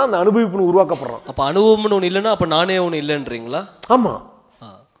 அனுபவத்தினால் தான் அந்த அனுபவிப்பு உருவாக்கப்படுறோம். அப்போ அனுபவம்னு ஒன்று இல்லைன்னா அப்போ நானே ஒன்று இல்லைன்றீங்களா? ஆமாம்,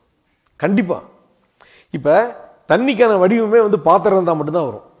 கண்டிப்பாக. இப்போ தண்ணிக்கான வடிவமே வந்து பாத்திரம் இருந்தால் மட்டும்தான்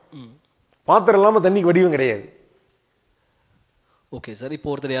வரும். பாத்திரம் இல்லாமல் தண்ணிக்கு வடிவம் கிடையாது. Okay sir. இப்போ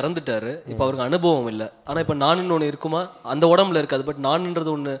ஒருத்தர் இறந்துட்டாரு, இப்போ அவருக்கு அனுபவம் இல்லை. ஆனால் இப்போ நானுன்னு ஒன்று இருக்குமா? அந்த உடம்புல இருக்காது, பட்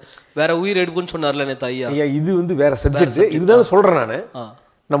நானுன்றது ஒன்று வேற உயிர் எடுக்குன்னு சொன்னார்ல நேற்று ஐயா. ஐயா இது வந்து வேற சப்ஜெக்ட். இதுதான் சொல்கிறேன் நான்.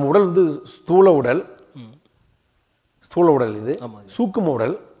 நம்ம உடல் வந்து ஸ்தூல உடல், இது சூக்கும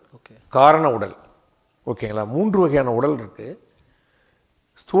உடல், காரண உடல். ஓகேங்களா? 3 வகையான உடல் இருக்கு.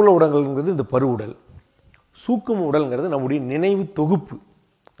 ஸ்தூல உடல்ங்கிறது இந்த பரு உடல், சூக்கும உடல்ங்கிறது நம்முடைய நினைவு தொகுப்பு,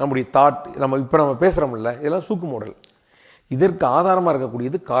 நம்முடைய தாட். இப்போ நம்ம பேசுகிறோம்ல, இதெல்லாம் சூக்கும உடல். இதற்கு ஆதாரமாக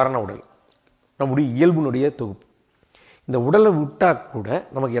இருக்கக்கூடியது காரண உடல், நம்முடைய இயல்புனுடைய தொகுப்பு. இந்த உடலை விட்டால் கூட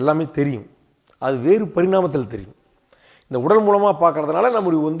நமக்கு எல்லாமே தெரியும், அது வேறு பரிணாமத்தில் தெரியும். இந்த உடல் மூலமாக பார்க்கறதுனால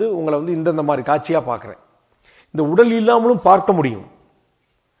நம்முடைய வந்து உங்களை வந்து இந்தந்த மாதிரி காட்சியாக பார்க்குறேன். இந்த உடல் இல்லாமலும் பார்க்க முடியும்,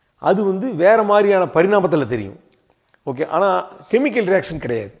 அது வந்து வேறு மாதிரியான பரிணாமத்தில் தெரியும். ஓகே. ஆனால் கெமிக்கல் ரியாக்ஷன்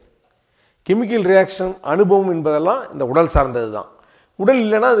கிடையாது. கெமிக்கல் ரியாக்ஷன் அனுபவம் என்பதெல்லாம் இந்த உடல் சார்ந்தது தான். உடல்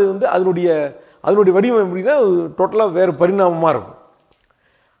இல்லைன்னா அது வந்து அதனுடைய வடிவம் எப்படின்னா டோட்டலாக வேறு பரிணாமமாக இருக்கும்.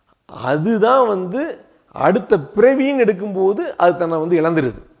 அதுதான் வந்து அடுத்த பிறவின்னு எடுக்கும்போது அது தன்னை வந்து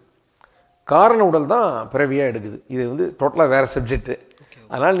இழந்துடுது. காரண உடல் தான் பிறவியாக எடுக்குது. இது வந்து டோட்டலாக வேறு சப்ஜெக்டு.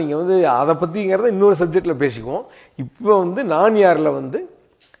 அதனால் நீங்கள் வந்து அதை பற்றிங்கிறத இன்னொரு சப்ஜெக்டில் பேசிக்குவோம். இப்போ வந்து நான் யாரில் வந்து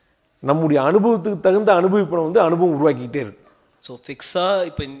நம்முடைய அனுபவத்துக்கு தகுந்த அனுபவிப்பனை வந்து அனுபவம் உருவாக்கிக்கிட்டே இருக்கு. ஸோ ஃபிக்ஸாக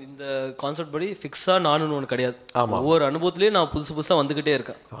இப்போ இந்த கான்செப்ட் படி ஃபிக்ஸாக நானுன்னு ஒன்று கிடையாது. ஆமாம். ஒவ்வொரு அனுபவத்துலேயும் நான் புதுசாக வந்துக்கிட்டே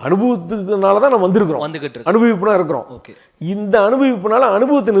இருக்கேன். அனுபவத்துக்குனால தான் நம்ம வந்துக்கிட்டு இருக்கோம், அனுபவிப்புனா இருக்கிறோம். ஓகே. இந்த அனுபவிப்புனால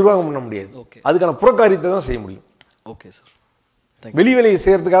அனுபவத்தை நிர்வாகம் பண்ண முடியாது. ஓகே. அதுக்கான புறக்காரியத்தை தான் செய்ய முடியும். Okay sir. வெளி வேலையை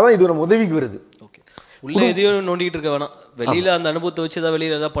செய்யறதுக்காக தான் இது நம்ம உதவிக்கு வருது. ஓகே. உள்ளே எதையும் நோண்டிக்கிட்டு இருக்க வேணாம், வெளியில் அந்த அனுபவத்தை வச்சு ஏதாவது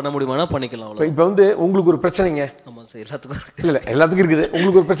வெளியில் ஏதாவது பண்ண முடியுமானா பண்ணிக்கலாம். இப்போ வந்து உங்களுக்கு ஒரு பிரச்சனைங்க. ஆமாம் சார், எல்லாத்துக்கும் இல்லை எல்லாத்துக்கும் இருக்குது.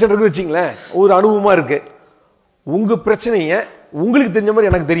 உங்களுக்கு ஒரு பிரச்சனை இருக்குது வச்சிங்களேன், ஒரு அனுபவமாக இருக்குது. உங்கள் பிரச்சனையை உங்களுக்கு தெரிஞ்ச மாதிரி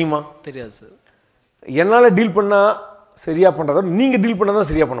எனக்கு தெரியுமா? தெரியாது சார். என்னால் டீல் பண்ணால் சரியாக பண்ணுறதோட நீங்கள் டீல் பண்ணால் தான்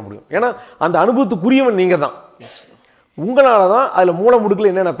சரியாக பண்ண முடியும். ஏன்னா அந்த அனுபவத்துக்குரியவன் நீங்கள் தான். உங்களால் தான் அதில் மூல முடுக்கில்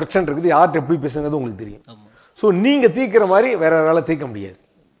என்னென்ன பிரச்சனை இருக்குது, யார்கிட்ட எப்படி பேசுங்கிறது உங்களுக்கு தெரியும். ஸோ நீங்கள் தீர்க்கிற மாதிரி வேற யாரால தீர்க்க முடியாது.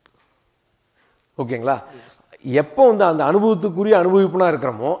 ஓகேங்களா? எப்போ வந்து அந்த அனுபவத்துக்குரிய அனுபவிப்புனா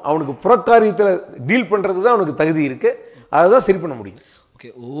இருக்கிறோமோ அவனுக்கு புறக்காரியத்தில் டீல் பண்ணுறது தான் அவனுக்கு தகுதி இருக்குது, அதை தான் சரி பண்ண முடியும். ஓகே.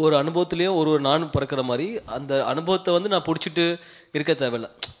 ஒவ்வொரு அனுபவத்துலேயும் ஒரு நான் பிறக்கிற மாதிரி அந்த அனுபவத்தை வந்து நான் பிடிச்சிட்டு இருக்க தேவையில்லை,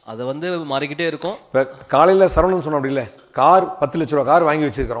 அதை வந்து மாறிக்கிட்டே இருக்கும். இப்போ காலையில் சரவணன் சொன்ன அப்படி இல்லை, கார் 10 லட்ச ரூபா கார் வாங்கி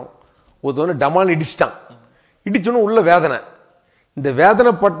வச்சுருக்கிறோம். ஒருத்தவொன்று டமால் இடிச்சிட்டான், இடிச்சோன்னு உள்ள வேதனை. இந்த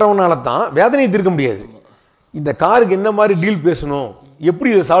வேதனைப்பட்டவனால தான் வேதனையை தீர்க்க முடியாது. இந்த காருக்கு என்ன மாதிரி டீல் பேசணும், எப்படி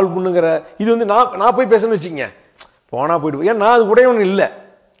இதை சால்வ் பண்ணுங்கிற இது வந்து நான் போய் பேசணும்னு வச்சுக்கங்க, போனால் போய்ட்டு. ஏன் நான் அது உடையவன் இல்லை.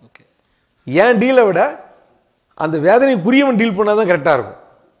 ஓகே. ஏன் டீலை விட அந்த வேதனைக்குரியவன் டீல் பண்ணால் தான் கரெக்டாக இருக்கும்.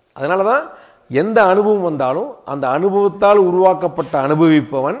 அதனால தான் எந்த அனுபவம் வந்தாலும் அந்த அனுபவத்தால் உருவாக்கப்பட்ட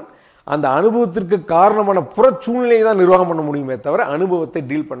அனுபவிப்பவன் அந்த அனுபவத்திற்கு காரணமான புற சூழ்நிலையை தான் நிர்வாகம் பண்ண முடியுமே தவிர அனுபவத்தை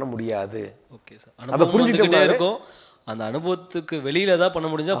டீல் பண்ண முடியாது. Okay sir. அதை புரிஞ்சுக்கிட்டே இருக்கும். அந்த அனுபவத்துக்கு வெளியில தான் பண்ண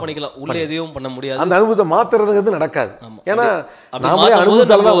முடிஞ்சா பண்ணிக்கலாம், உள்ள எதையும் பண்ண முடியாது. அந்த அனுபவத்தை மாத்துறதுங்கிறது நடக்காது. ஏன்னா நாம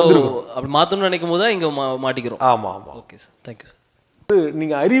அனுபவத்தால தான் வந்திருக்கோம். அப்படி மாத்தணும்னு நினைக்கும் போது தான் இங்க மாட்டிக்கிறோம். ஆமா ஆமா. Okay sir, thank you sir.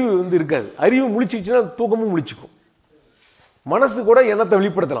 நீங்க அறிவு இருக்காது. அறிவு முழிச்சிச்சுன்னா தூக்கமும் முழிச்சுக்கும். மனசு கூட எண்ணத்தை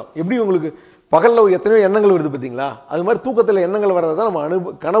வெளிப்படுத்தலாம். எப்படி உங்களுக்கு பகல்ல எத்தனையோ எண்ணங்கள் வருது பார்த்தீங்களா, அது மாதிரி தூக்கத்தில் எண்ணங்கள் வர்றதை தான்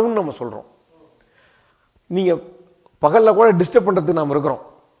நம்ம கனவுன்னு நம்ம சொல்றோம். நீங்க பகல்ல கூட டிஸ்டர்ப் பண்றதுக்கு நாம இருக்கிறோம்.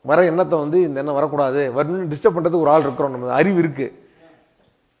 வர எண்ணத்தை இந்த எண்ணம் வரக்கூடாது வரணும்னு டிஸ்டர்ப் பண்றதுக்கு ஒரு ஆள் இருக்கிறோம். நம்ம அறிவு இருக்கு.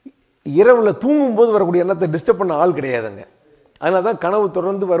 இரவுல தூங்கும் போது வரக்கூடிய எண்ணத்தை டிஸ்டர்ப் பண்ண ஆள் கிடையாதுங்க. அதனால தான் கனவு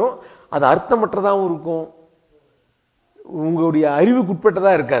தொடர்ந்து வரும். அது அர்த்தமற்றதாகவும் இருக்கும். உங்களுடைய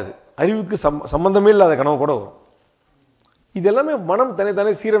அறிவுக்குட்பட்டதாக இருக்காது. அறிவுக்கு சம்பந்தமே இல்லாத கனவு கூட வரும். இது எல்லாமே மனம்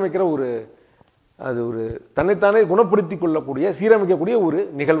தன்னைத்தானே சீரமைக்கிற அது ஒரு தன்னைத்தானே குணப்படுத்தி கொள்ளக்கூடிய சீரமைக்கக்கூடிய ஒரு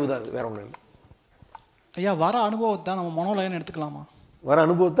நிகழ்வு தான். அது வேற ஒன்றும் இல்லை. ஐயா, வர அனுபவத்தை நம்ம மனோலயம் எடுத்துக்கலாமா? வர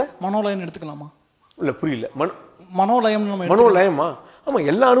அனுபவத்தை மனோலயம் எடுத்துக்கலாமா? இல்லை, புரியல. மனோலயம் மனோலயமா? ஆமாம்,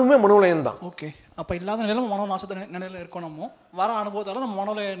 எல்லா அனுபவமே மனோலயம் தான். ஓகே, அப்போ இல்லாத நிலையில மனோநாசத்தை நிலையில் இருக்கோம். நம்ம வர அனுபவத்தால் நம்ம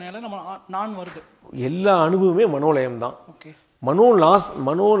மனோலய நிலையில நம்ம நான் வருது. எல்லா அனுபவமே மனோலயம் தான். ஓகே,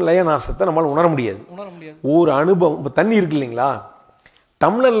 மனோலய நாசத்தை நம்மளால் உணர முடியாது. ஒரு அனுபவம். இப்போ தண்ணி இருக்கு இல்லைங்களா,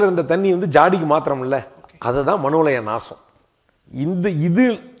 டம்ளர்ல இருந்த தண்ணி ஜாடிக்கு மாத்திரம் இல்லை, அதுதான் மனோலய நாசம். இது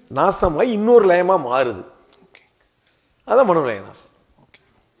நாசமாய் இன்னொரு லயமா மாறுது. அதான் மனோலய நாசம்.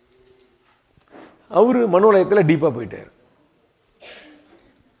 அவரு மனோலயத்தில் டீப்பா போயிட்டாரு.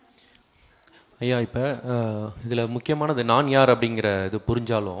 ஐயா, இப்போ இதில் முக்கியமானது நான் யார் அப்படிங்கிற இது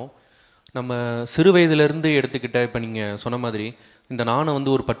புரிஞ்சாலும், நம்ம சிறு வயதுலேருந்து எடுத்துக்கிட்ட, இப்போ நீங்கள் சொன்ன மாதிரி இந்த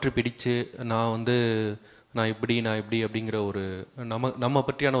நானை ஒரு பற்று பிடிச்சு நான் இப்படி அப்படிங்கிற ஒரு நம்ம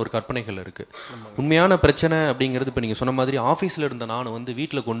பற்றியான ஒரு கற்பனைகள் இருக்குது. உண்மையான பிரச்சனை அப்படிங்கிறது இப்போ நீங்கள் சொன்ன மாதிரி ஆஃபீஸில் இருந்த நான்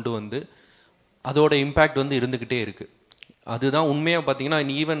வீட்டில் கொண்டு அதோட இம்பேக்ட் இருந்துக்கிட்டே இருக்குது. அதுதான் உண்மையாக பார்த்தீங்கன்னா,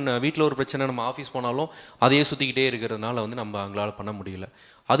 ஈவன் வீட்டில் ஒரு பிரச்சனை நம்ம ஆஃபீஸ் போனாலும் அதையே சுற்றிக்கிட்டே இருக்கிறதுனால நம்ம அவங்களால பண்ண முடியல.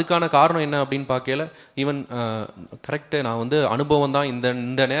 அதுக்கான காரணம் என்ன அப்படின்னு பார்க்கல, ஈவன் கரெக்டு, நான் அனுபவம் தான்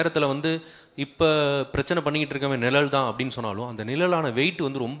இந்த நேரத்தில் இப்போ பிரச்சனை பண்ணிக்கிட்டு இருக்கவன் நிழல் தான் அப்படின்னு சொன்னாலும், அந்த நிழலான வெயிட்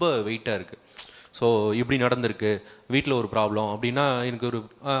ரொம்ப வெயிட்டாக இருக்குது. ஸோ இப்படி நடந்திருக்கு, வீட்டில் ஒரு ப்ராப்ளம் அப்படின்னா எனக்கு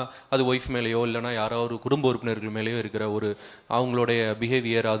அது ஒய்ஃப் மேலேயோ இல்லைனா யாரோ ஒரு குடும்ப உறுப்பினர்கள் மேலேயோ இருக்கிற அவங்களுடைய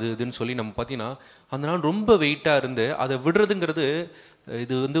பிஹேவியர் அது இதுன்னு சொல்லி நம்ம பார்த்தீங்கன்னா அந்த நாள் ரொம்ப வெயிட்டாக இருந்து அதை விடுறதுங்கிறது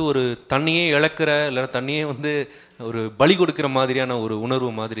இது ஒரு தண்ணியே இழக்கிற இல்லை தண்ணியே ஒரு பலி கொடுக்கிற மாதிரியான ஒரு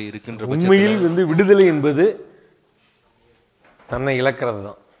உணர்வு மாதிரி இருக்குன்ற உண்மையில் விடுதலை என்பது தன்னை இழக்கிறது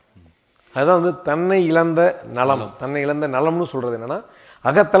தான். அதுதான் தன்னை இழந்த நலம். தன்னை இழந்த நலம்னு சொல்றது என்னன்னா,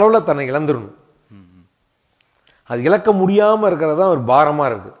 அகத்தளவில் தன்னை இழந்துடணும். அது இழக்க முடியாமல் இருக்கிறது தான் ஒரு பாரமாக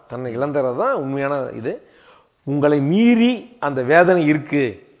இருக்குது. தன்னை இழந்துறது தான் உண்மையான இது. உங்களை மீறி அந்த வேதனை இருக்குது,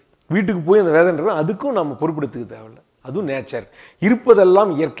 வீட்டுக்கு போய் அந்த வேதனை இருக்கு, அதுக்கும் நம்ம பொறுப்படுத்துக்க தேவையில்லை. அதுவும் நேச்சர்.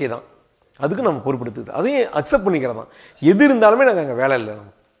 இருப்பதெல்லாம் இயற்கை தான், அதுக்கும் நம்ம பொறுப்படுத்துது. அதையும் அக்செப்ட் பண்ணிக்கிறது தான். எது இருந்தாலுமே நாங்கள் அங்கே வேலை இல்லை.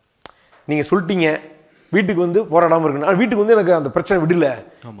 நம்ம நீங்கள் சொல்லிட்டீங்க வீட்டுக்கு போராடாமல் இருக்குன்னு, ஆனால் வீட்டுக்கு எனக்கு அந்த பிரச்சனை விடல,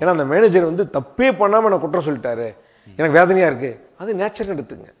 ஏன்னா அந்த மேனேஜர் தப்பே பண்ணாமல் எனக்கு குற்றம் சொல்லிட்டாரு, எனக்கு வேதனையாக இருக்குது, அது நேச்சர்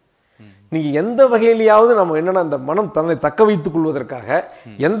எடுத்துங்க. நீங்கள் எந்த வகையிலையாவது நம்ம என்னென்னா அந்த மனம் தன்னை தக்க வைத்துக் கொள்வதற்காக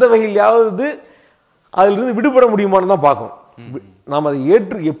எந்த வகையிலையாவது அதிலிருந்து விடுபட முடியுமான்னு தான் பார்க்கும். நாம் அதை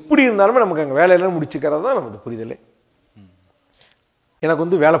எப்படி இருந்தாலுமே நமக்கு அங்கே வேலையெல்லாம் முடிச்சுக்கிறது தான் நமக்கு புரிதலே.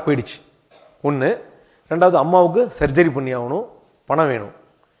 எனக்கு வேலை போயிடுச்சு ஒன்று. ரெண்டாவது, அம்மாவுக்கு சர்ஜரி பண்ணி ஆகணும், பணம் வேணும்.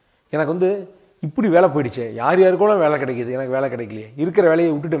 எனக்கு இப்படி வேலை போயிடுச்சு, யாருக்கோ வேலை கிடைக்கிது, எனக்கு வேலை கிடைக்கலையே, இருக்கிற வேலையை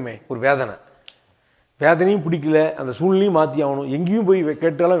விட்டுட்டோமே, ஒரு வேதனை. வேதனையும் பிடிக்கல, அந்த சூழ்நிலையும் மாற்றி ஆகணும், எங்கேயும் போய்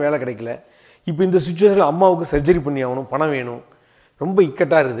கேட்டாலும் வேலை கிடைக்கல. இப்போ இந்த சுச்சுவேஷனில் அம்மாவுக்கு சர்ஜரி பண்ணி ஆகணும், பணம் வேணும், ரொம்ப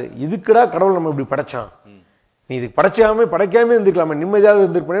இக்கட்டாக இருக்குது. இதுக்குடா கடவுள் நம்ம இப்படி படைச்சான், நீ இதுக்கு படைக்காமே இருந்துக்கலாமே, நிம்மதியாக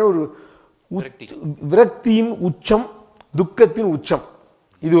இருந்திருப்பேன். ஒரு விரக்தியின் உச்சம், துக்கத்தின் உச்சம்.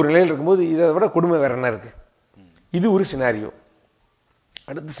 இது ஒரு நிலையில் இருக்கும்போது இதை விட கொடுமை வேற என்ன இருக்குது? இது ஒரு சினாரியோ.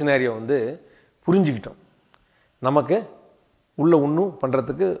 அடுத்த சினாரியோ புரிஞ்சுக்கிட்டோம், நமக்கு உள்ள ஒன்றும்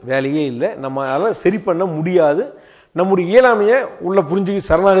பண்ணுறதுக்கு வேலையே இல்லை, நம்மளால் சரி பண்ண முடியாது, நம்முடைய இயலாமையை உள்ள புரிஞ்சு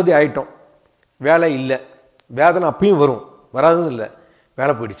சரணாகதி ஆகிட்டோம். வேலை இல்லை, வேதனை அப்பயும் வரும், வராதுன்னு இல்லை,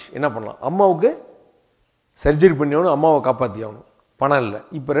 வேலை போயிடுச்சு, என்ன பண்ணலாம்? அம்மாவுக்கு சர்ஜரி பண்ணி ஆகணும், அம்மாவை காப்பாற்றி ஆகணும், பணம் இல்லை.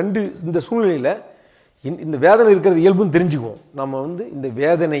 இப்போ இந்த சூழ்நிலையில் இந்த வேதனை இருக்கிறது இயல்புன்னு தெரிஞ்சுக்குவோம். நம்ம இந்த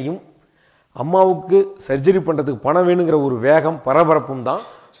வேதனையும் அம்மாவுக்கு சர்ஜரி பண்ணுறதுக்கு பணம் வேணுங்கிற ஒரு வேகம் பரபரப்பும் தான்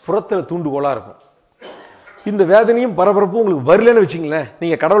புறத்தில் தூண்டுகோலாக இருக்கும். இந்த வேதனையும் பரபரப்பும் உங்களுக்கு வரலன்னு வச்சிங்களேன்,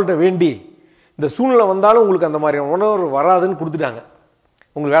 நீங்கள் கடவுள்கிட்ட வேண்டி இந்த சூழ்நிலை வந்தாலும் உங்களுக்கு அந்த மாதிரியான உணர்வு வராதுன்னு கொடுத்துட்டாங்க.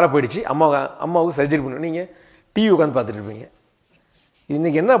 உங்களுக்கு வேலை போயிடுச்சு, அம்மாவுக்கு சர்ஜரி பண்ணணும், நீங்கள் டிவி உட்காந்து பார்த்துட்டு இருப்பீங்க.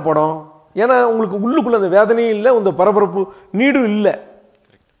 இன்றைக்கி என்ன படம்? ஏன்னா உங்களுக்கு உள்ளுக்குள்ளே அந்த வேதனையும் இல்லை, இந்த பரபரப்பு நீடும் இல்லை.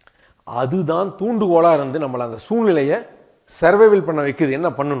 அதுதான் தூண்டுகோலாக இருந்து நம்மளை அந்த சூழ்நிலையை சர்வைவல் பண்ண வைக்குது. என்ன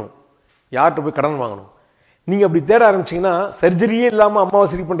பண்ணணும், யார்கிட்ட போய் கடன் வாங்கணும். நீங்கள் அப்படி தேட ஆரம்பிச்சிங்கன்னா சர்ஜரியே இல்லாமல் அம்மாவை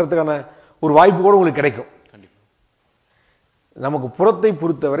சரி பண்ணுறதுக்கான ஒரு வாய்ப்பு கூட உங்களுக்கு கிடைக்கும். நமக்கு புறத்தை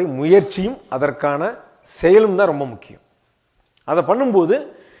பொறுத்தவரை முயற்சியும் அதற்கான செயலும் தான் ரொம்ப முக்கியம். அதை பண்ணும்போது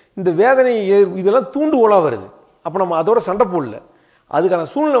இந்த வேதனை இதெல்லாம் தூண்டுகோலாக வருது. அப்போ நம்ம அதோட சண்டை போடல, அதுக்கான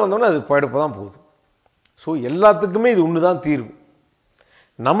சூழ்நிலை வந்தோன்னே அது போயிடப்போ தான் போகுது. ஸோ எல்லாத்துக்குமே இது ஒன்று தான் தீர்வு.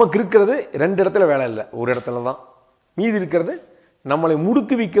 நமக்கு இருக்கிறது 2 இடத்துல வேலை இல்லை, ஒரு இடத்துல தான். மீதி இருக்கிறது நம்மளை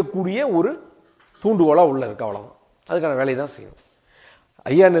முடுக்குவிக்கக்கூடிய ஒரு தூண்டுகோலாக உள்ள இருக்கு, அவ்வளோதான். அதுக்கான வேலையை தான் செய்யணும்.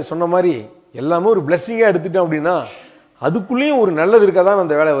 ஐயா சொன்ன மாதிரி எல்லாமே ஒரு பிளெஸ்ஸிங்காக எடுத்துட்டோம் அப்படின்னா அதுக்குள்ளேயும் ஒரு நல்லது இருக்க தான்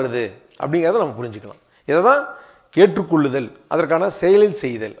அந்த வேலை வருது அப்படிங்கிறத நம்ம புரிஞ்சுக்கலாம். இதை தான் ஏற்றுக்கொள்ளுதல், அதற்கான செயலில்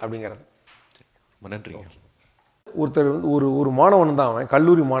செய்தல் அப்படிங்கிறது. நன்றி. ஒருத்தர் வந்து ஒரு மாணவன் தான், அவன்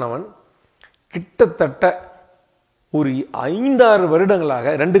கல்லூரி மாணவன். கிட்டத்தட்ட ஒரு 5-6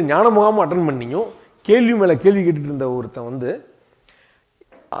 வருடங்களாக 2 ஞான முகாமும் அட்டன் பண்ணியும் கேள்வி மேலே கேள்வி கேட்டுட்டு இருந்த ஒருத்தன் வந்து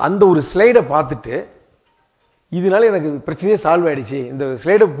அந்த ஒரு ஸ்லைடை பார்த்துட்டு இதனால எனக்கு பிரச்சனையே சால்வ் ஆகிடுச்சு, இந்த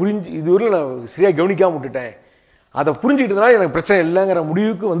ஸ்லைடை புரிஞ்சு இதுவரையும் நான் சரியாக கவனிக்காமல் விட்டுட்டேன், அதை புரிஞ்சுக்கிட்டதுனால எனக்கு பிரச்சனை இல்லைங்கிற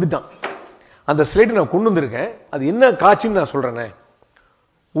முடிவுக்கு வந்துட்டான். அந்த ஸ்லைடை நான் கொண்டு வந்திருக்கேன். அது என்ன காட்சின்னு நான் சொல்கிறேனே.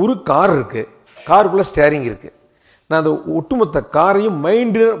 ஒரு கார் இருக்குது, காருக்குள்ளே ஸ்டேரிங் இருக்குது. நான் அந்த ஒட்டுமொத்த காரையும்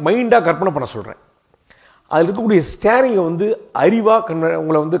மைண்டாக கற்பனை பண்ண சொல்கிறேன். அதில் இருக்கக்கூடிய ஸ்டேரிங்கை வந்து அறிவாக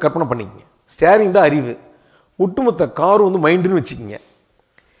உங்களை வந்து கற்பனை பண்ணிக்கங்க. ஸ்டேரிங் தான் அறிவு, ஒட்டுமொத்த காரும் வந்து மைண்டுன்னு வச்சுக்கிங்க.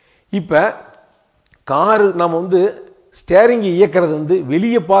 இப்போ காரு நாம் வந்து ஸ்டேரிங்கை இயக்கிறது வந்து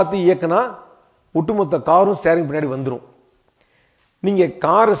வெளியே பார்த்து இயக்கினா ஒட்டுமொத்த காரும் ஸ்டேரிங் பின்னாடி வந்துடும்.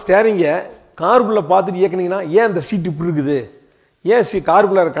 நீங்கள் ஸ்டேரிங்கை காருக்குள்ளே பார்த்துட்டு இயக்குனீங்கன்னா ஏன் அந்த சீட் இப்படி இருக்குது, ஏன்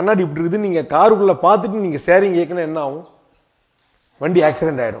காருக்குள்ளே கண்ணாடி இப்படி இருக்குது, நீங்கள் காருக்குள்ளே பார்த்துட்டு நீங்கள் ஸ்டேரிங் இயக்கினா என்ன ஆகும், வண்டி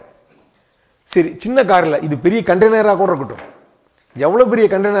ஆக்சிடென்ட் ஆகிடும். சரி, சின்ன காரில் இது பெரிய கண்டெய்னராக கூட இருக்கட்டும், எவ்வளோ பெரிய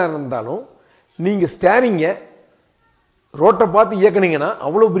கண்டெய்னர் இருந்தாலும் நீங்கள் ஸ்டேரிங்கை ரோட்டை பார்த்து இயக்குனீங்கன்னா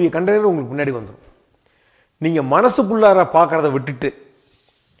அவ்வளோ பெரிய கண்டெய்னர் உங்களுக்கு முன்னாடி வந்துடும். நீங்கள் மனசுக்குள்ளார பார்க்குறத விட்டுட்டு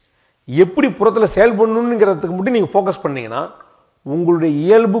எப்படி புறத்தில் செயல்படணுங்கிறதுக்கு மட்டும் நீங்கள் ஃபோக்கஸ் பண்ணீங்கன்னா உங்களுடைய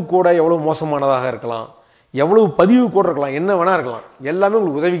இயல்பு கூட எவ்வளோ மோசமானதாக இருக்கலாம், எவ்வளவு பதிவு கூட இருக்கலாம், என்ன வேணா இருக்கலாம், எல்லாமே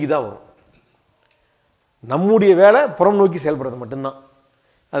உங்களுக்கு உதவிக்கு தான் வரும். நம்முடைய வேலை புறம் நோக்கி செயல்படுறது மட்டும்தான்.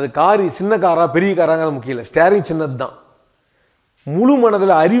 அது காரு சின்ன காரா பெரிய காராங்கிறது முக்கியம் இல்லை, ஸ்டேரிங் சின்னது தான். முழு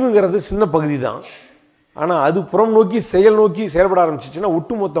மனதில் அறிவுங்கிறது சின்ன பகுதி தான். ஆனால் அது புறம் நோக்கி செயல் நோக்கி செயல்பட ஆரம்பிச்சிச்சுன்னா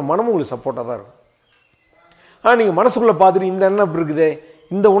ஒட்டுமொத்த மனமும் உங்களுக்கு சப்போர்ட்டாக தான் இருக்கும். ஆனால் நீங்கள் மனசுக்குள்ளே பார்த்துட்டு இந்த எண்ணம் இப்படி இருக்குதே,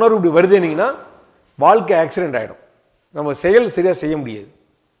 இந்த உணர்வு இப்படி வருதேனீங்கன்னா வாழ்க்கை ஆக்சிடென்ட் ஆகிடும். நம்ம செயல் சரியாக செய்ய முடியாது.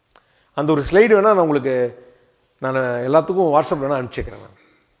 அந்த ஒரு ஸ்லைடு வேணால் நான் உங்களுக்கு எல்லாத்துக்கும் வாட்ஸ்அப் வேணால் அனுப்பிச்சிக்கிறேன். நான்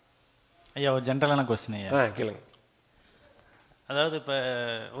ஐயா ஒரு ஜென்ரலான கொஸ்டின் ஐயா. கேளுங்க. அதாவது இப்போ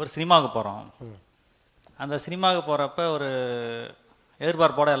ஒரு சினிமாவுக்கு போகிறோம். அந்த சினிமாவுக்கு போகிறப்ப ஒரு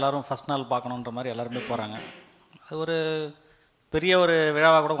எதிர்பார்ப்போட எல்லாரும் ஃபஸ்ட் நாள் பார்க்கணுன்ற மாதிரி எல்லாருமே போகிறாங்க. அது ஒரு பெரிய ஒரு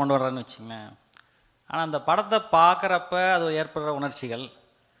விழாவாக கூட கொண்டு வர்றான்னு வச்சுங்களேன். ஆனால் அந்த படத்தை பார்க்குறப்ப அது ஏற்படுற உணர்ச்சிகள்,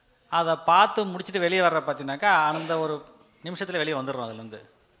 அதை பார்த்து முடிச்சுட்டு வெளியே வர்ற பார்த்தீங்கன்னாக்கா அந்த ஒரு நிமிஷத்தில் வெளியே அதுலேருந்து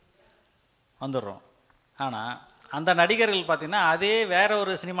வந்துடுறோம். ஆனால் அந்த நடிகர்கள் பார்த்தீங்கன்னா அதே வேற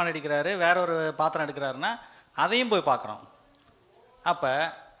ஒரு சினிமா நடிக்கிறாரு, வேற ஒரு பாத்திரம் எடுக்கிறாருன்னா அதையும் போய் பார்க்குறோம். அப்போ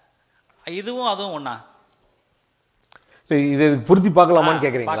இதுவும் அதுவும் ஒன்றா? இதை பொருத்தி பார்க்கலாமான்னு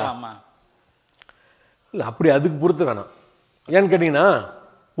கேட்குறீங்களா? பார்க்கலாமா? இல்லை, அப்படி அதுக்கு பொறுத்து வேணாம். ஏன்னு கேட்டிங்கன்னா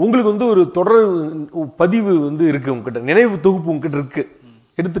உங்களுக்கு வந்து ஒரு தொடர் பதிவு வந்து இருக்குது உங்ககிட்ட, நினைவு தொகுப்பு உங்ககிட்ட இருக்குது,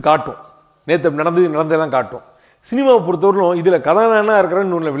 எடுத்து காட்டும், நேற்று நடந்ததெல்லாம் காட்டும். சினிமாவை பொறுத்தவரையிலும் இதில் கதாநாயகனாக இருக்கிற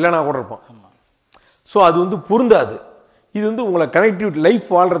இன்னொன்று வில்லனாக கூட இருப்பான். ஸோ அது வந்து பொருந்தாது. இது வந்து உங்களை கனெக்டிவிட்டி, லைஃப்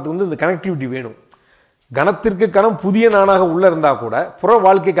வாழ்கிறதுக்கு வந்து இந்த கனெக்டிவிட்டி வேணும். கணத்திற்கு கணம் புதிய நானாக உள்ளே இருந்தால் கூட புற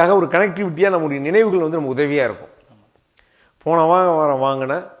வாழ்க்கைக்காக ஒரு கனெக்டிவிட்டியாக நம்முடைய நினைவுகள் வந்து நமக்கு உதவியாக இருக்கும்.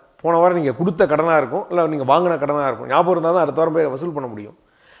 போன வாரம் நீங்கள் கொடுத்த கடனாக இருக்கும், இல்லை நீங்கள் வாங்கின கடனாக இருக்கும், ஞாபகம் இருந்தால் தான் அடுத்த வாரம் போய் வசூல் பண்ண முடியும்.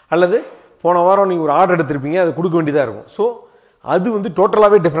 அல்லது போன வாரம் நீங்கள் ஒரு ஆர்டர் எடுத்திருப்பீங்க, அதை கொடுக்க வேண்டியதாக இருக்கும். ஸோ அது வந்து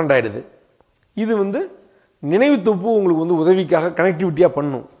டோட்டலாகவே டிஃப்ரெண்ட் ஆகிடுது. இது வந்து நினைவு தொகுப்பு உங்களுக்கு வந்து உதவிக்காக கனெக்டிவிட்டியாக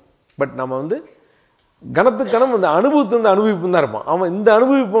பண்ணும். பட் நம்ம வந்து கணத்துக்கணம் அந்த அனுபவத்தை வந்து அனுபவிப்பு தான் இருப்பான். அவன் இந்த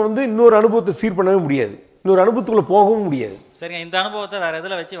அனுபவிப்பை வந்து இன்னொரு அனுபவத்தை சீர் பண்ணவே முடியாது, இன்னொரு அனுபவத்துக்குள்ளே போகவும் முடியாது. சரிங்க, இந்த அனுபவத்தை வேறு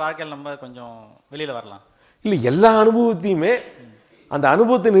எதில் வச்சு வாழ்க்கையில் நம்ம கொஞ்சம் வெளியில் வரலாம்? இல்லை, எல்லா அனுபவத்தையுமே அந்த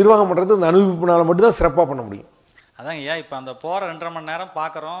அனுபவத்தை நிர்வாகம் பண்ணுறது அந்த அனுபவிப்புனால மட்டும்தான் சிறப்பாக பண்ண முடியும். அதாங்க ஐயா, இப்போ அந்த போகிற 2.5 மணி நேரம்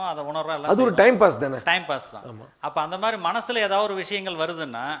பார்க்குறோம், அதை உணர்றோம், எல்லாம் அது ஒரு டைம் பாஸ் தானே? டைம் பாஸ் தான். அப்போ அந்த மாதிரி மனசில் ஏதாவது ஒரு விஷயங்கள்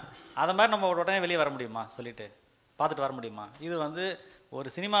வருதுன்னா அதை மாதிரி நம்ம உடனே வெளியே வர முடியுமா, சொல்லிட்டு பார்த்துட்டு வர முடியுமா? இது வந்து ஒரு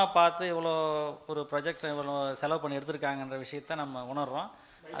சினிமா பார்த்து இவ்வளோ ஒரு ப்ரொஜெக்ட் இவ்வளோ செலவு பண்ணி எடுத்திருக்காங்கன்ற விஷயத்த நம்ம உணர்றோம்.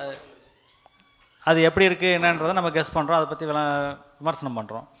 அது எப்படி இருக்குது என்னன்றதை நம்ம கெஸ் பண்ணுறோம், அதை பற்றி விமர்சனம்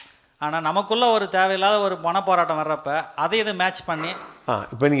பண்ணுறோம். ஆனால் நமக்குள்ளே ஒரு தேவையில்லாத ஒரு மன போராட்டம் வர்றப்ப அதை இதை மேட்ச் பண்ணி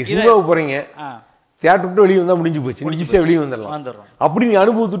இப்போ நீங்கள் சினிமாவுக்கு போகிறீங்க, தியேட்டர் விட்டு வெளியே வந்தால் முடிஞ்சு போச்சு, ஈஸியாக வெளியே வந்துடலாம். அப்படி நீங்கள்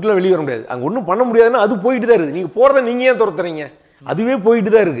அனுபவத்துட்டுலாம் வெளியே வர முடியாது, அங்கே ஒன்றும் பண்ண முடியாதுன்னா அது போயிட்டு தான் இருக்குது. நீங்கள் போகிறத நீங்கள் ஏன் துரத்துறீங்க, அதுவே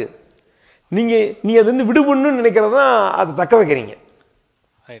போயிட்டு தான் இருக்குது. நீ அது வந்து விடுபடணும்னு நினைக்கிறது தான் அதை தக்க வைக்கிறீங்க.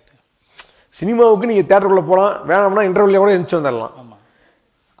 சினிமாவுக்கு நீங்கள் தியேட்டருக்குள்ளே போகலாம், வேணாம்னா இன்டர்வல்ல கூட எந்திரிச்சு வந்துடலாம்.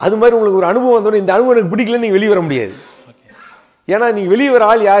 அது மாதிரி உங்களுக்கு ஒரு அனுபவம் வந்தோடனே இந்த அனுபவம் எனக்கு பிடிக்கலன்னு நீங்கள் வெளியே வர முடியாது. ஏன்னா நீங்கள் வெளியே வர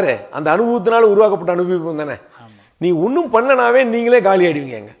ஆள் யார், அந்த அனுபவத்தினால உருவாக்கப்பட்ட அனுபவம் தானே. நீ ஒன்றும் பண்ணனாவே நீங்களே காலி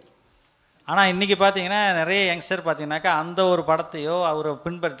ஆயிடுவீங்க. ஆனால் இன்றைக்கி பார்த்தீங்கன்னா நிறைய யங்ஸ்டர் பார்த்தீங்கன்னாக்கா அந்த ஒரு படத்தையோ அவரை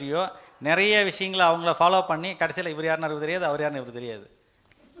பின்பற்றியோ நிறைய விஷயங்களை அவங்கள ஃபாலோ பண்ணி கடைசியில் இவர் யாருன்னு இவருக்கு தெரியாது, அவர் யாருன்னு இவருக்கு தெரியாது,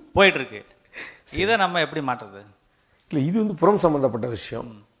 போயிட்டுருக்கு. இதை நம்ம எப்படி மாற்றுறது? இல்லை, இது வந்து புறம் சம்மந்தப்பட்ட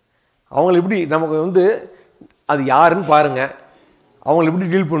விஷயம். அவங்கள எப்படி நமக்கு வந்து அது யாருன்னு பாருங்க, அவங்கள எப்படி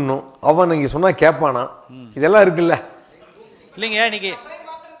டீல் பண்ணணும், அவன் நீங்கள் சொன்னால் கேட்பானா, இதெல்லாம் இருக்குல்ல. இல்லைங்க இன்னைக்கு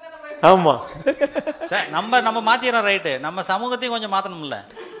ஆமாம் சார், நம்ம மாற்றிடுறோம், ரைட்டு. நம்ம சமூகத்தையும் கொஞ்சம் மாற்றணும்ல.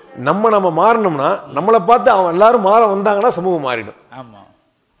 நம்ம மாறணும்னா நம்மளை பார்த்து அவன் எல்லாரும் மாற வந்தாங்கன்னா சமூகம் மாறிடும். ஆமாம்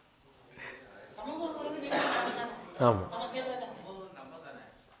ஆமாம்,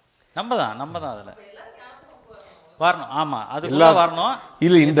 நம்ம தான் அதில் வரணும். ஆமாம், அதுக்குள்ள வரணும்.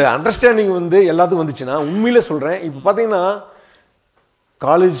 இல்லை, இந்த அண்டர்ஸ்டாண்டிங் வந்து எல்லாத்துக்கும் வந்துச்சுன்னா உண்மையிலே சொல்கிறேன். இப்போ பார்த்தீங்கன்னா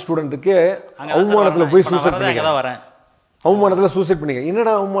காலேஜ் ஸ்டூடெண்ட்டுக்கு அவமானத்தில் போய் சூசைட் பண்ணிக்க வரேன், அவமானத்தில் சூசைட் பண்ணிக்க.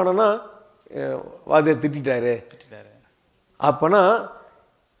 என்னடா அவமானம்னா வாத்தியார் திட்டாரு, அப்போனா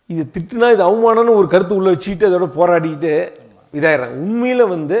இது திட்டுனா இது அவமானம்னு ஒரு கருத்து உள்ள வச்சுக்கிட்டு அதோட போராடிக்கிட்டு இதாயிடுறாங்க.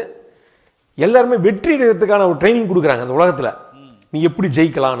 உண்மையில் வந்து எல்லாருமே வெற்றி அடைகிறதுக்கான ஒரு ட்ரைனிங் கொடுக்குறாங்க அந்த உலகத்தில். நீ எப்படி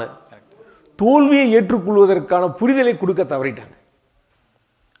ஜெயிக்கலான்னு தோல்வியை ஏற்றுக்கொள்வதற்கான புரிதலை கொடுக்க தவறிட்டாங்க.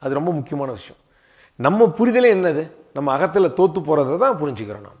 அது ரொம்ப முக்கியமான விஷயம். நம்ம புரிதலே என்னது, நம்ம அகத்தில் தோத்து போகிறத தான்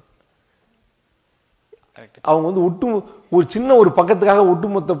புரிஞ்சுக்கிறோம். நாம் அவங்க வந்து ஒரு சின்ன ஒரு பக்கத்துக்காக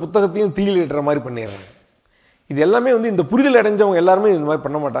ஒட்டுமொத்த புத்தகத்தையும் தீயில் ஏற்றுற மாதிரி பண்ணிடுறாங்க. இது எல்லாமே வந்து இந்த புரிதல் அடைஞ்சவங்க எல்லாருமே இந்த மாதிரி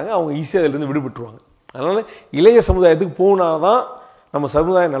பண்ண மாட்டாங்க, அவங்க ஈஸியாக அதிலிருந்து விடுபட்டுருவாங்க. அதனால் இளைய சமுதாயத்துக்கு போனாதான் நம்ம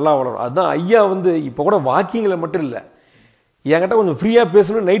சமுதாயம் நல்லா வளரும். அதுதான் ஐயா வந்து இப்போ கூட வாக்கிங்கில் மட்டும் இல்லை, என்கிட்ட கொஞ்சம் ஃப்ரீயாக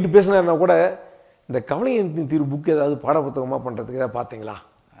பேசணும், நைட்டு பேசினா கூட இந்த கவலையின் தீர்வு புக் ஏதாவது பாட புத்தகமாக பண்ணுறதுக்கு ஏதாவது பார்த்தீங்களா,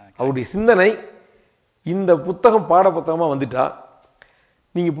 அவருடைய சிந்தனை இந்த புத்தகம் பாட புத்தகமாக வந்துட்டா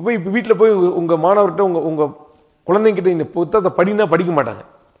நீங்கள் இப்போ வீட்டில் போய் உங்கள் மாணவர்கிட்ட உங்கள் குழந்தைங்கிட்ட இந்த புத்தகத்தை படினா படிக்க மாட்டாங்க.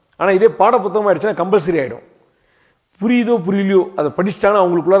 ஆனால் இதே பாட புத்தகமாக ஆகிடுச்சுன்னா கம்பல்சரி ஆகிடும். புரியுதோ புரியலையோ அதை படிச்சுட்டாங்கன்னா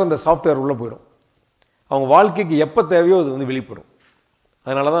அவங்களுக்குள்ளார அந்த சாஃப்ட்வேர் உள்ளே போயிடும். அவங்க வாழ்க்கைக்கு எப்போ தேவையோ அது வந்து வெளிப்படும்.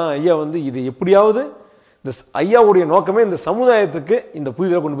 அதனால தான் ஐயா வந்து இது எப்படியாவது இந்த ஐயாவுடைய நோக்கமே இந்த சமுதாயத்துக்கு இந்த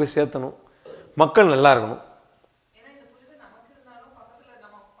புரிதலை கொண்டு போய் சேர்த்தணும், மக்கள் நல்லா இருக்கணும்.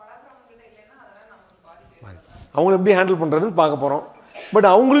 அவங்கள எப்படி ஹேண்டில் பண்ணுறதுன்னு பார்க்க போகிறோம். பட்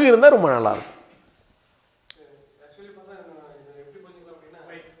அவங்களுக்கு இருந்தால் ரொம்ப நல்லாயிருக்கும்.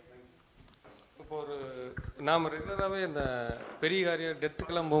 இப்போ ஒரு நாம் ரெகுலராகவே இந்த பெரிய காரியம்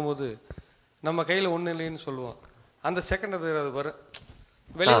டெத்துக்கெல்லாம் போகும்போது நம்ம கையில் ஒன்றும் இல்லைன்னு சொல்லுவோம். அந்த செகண்ட் அது வரும்,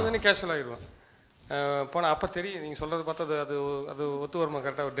 வெளியே வந்து கேஷுவல் ஆகிடுவோம். போனால் அப்போ தெரியும் நீங்கள் சொல்கிறது பார்த்தா அது ஒத்து வருமா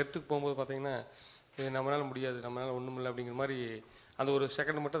கரெக்டாக. ஒரு டெத்துக்கு போகும்போது பார்த்தீங்கன்னா இது நம்மளால முடியாது, நம்மளால ஒன்றும் இல்லை அப்படிங்கிற மாதிரி அந்த ஒரு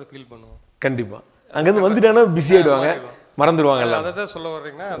செகண்ட் மட்டும் அதை ஃபீல் பண்ணுவோம். கண்டிப்பாக அங்கேருந்து வந்துட்டானா பிஸி ஆகிடுவாங்க, மறந்துடுவாங்கல்ல. அதை தான் சொல்ல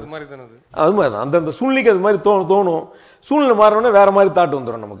வர்றீங்கன்னா அது மாதிரி தானே. அது மாதிரி தான் அந்த சூழ்நிலைக்கு அது மாதிரி தோணும். சூழ்நிலை மாறினோன்னா வேறு மாதிரி தாட்டு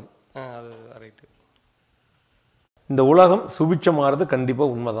வந்துடும் நமக்கு. அது ரைட்டு. இந்த உலகம் சுபிட்சமாகிறது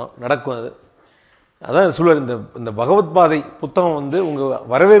கண்டிப்பாக உண்மைதான், நடக்கும். அதான் சொல்லுவார், இந்த பகவத் பாதை புத்தகம் வந்து உங்கள்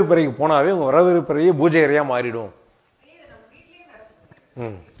வரவேற்பறைக்கு போனாவே உங்கள் வரவேற்பறையே பூஜை அறையாக மாறிடும்.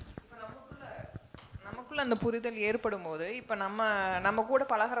 நமக்குள்ள அந்த புரிதல் ஏற்படும் போது இப்போ நம்ம கூட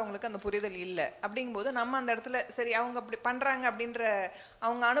பழகிறவங்களுக்கு அந்த புரிதல் இல்லை அப்படிங்கும்போது நம்ம அந்த இடத்துல சரி அவங்க அப்படி பண்ணுறாங்க அப்படின்ற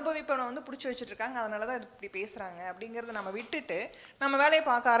அவங்க அனுபவிப்பனை வந்து பிடிச்சி வச்சுட்டு இருக்காங்க, அதனால தான் இப்படி பேசுகிறாங்க அப்படிங்கிறத நம்ம விட்டுட்டு நம்ம வேலையை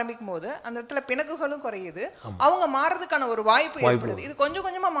பார்க்க ஆரம்பிக்கும் போது அந்த இடத்துல பிணக்குகளும் குறையுது, அவங்க மாறுறதுக்கான ஒரு வாய்ப்பு ஏற்படுது. இது கொஞ்சம்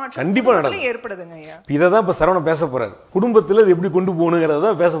கொஞ்சமாக மாற்றம் கண்டிப்பாக ஏற்படுதுங்க ஐயா. இதை தான் இப்போ சரவணன் பேச போகிறார், குடும்பத்தில் இது எப்படி கொண்டு போகணுங்கிறத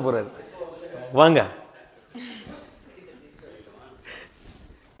தான் பேச போகிறார். வாங்க.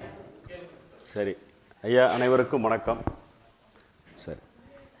 சரி ஐயா, அனைவருக்கும் வணக்கம். சரி,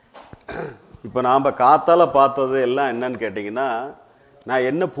 இப்போ நாம் காத்தால பார்த்தது எல்லாம் என்னன்னு கேட்டிங்கன்னா, நான்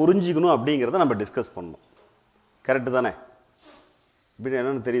என்ன புரிஞ்சிக்கணும் அப்படிங்கிறத நம்ம டிஸ்கஸ் பண்ணணும். கரெக்டு தானே? இப்படி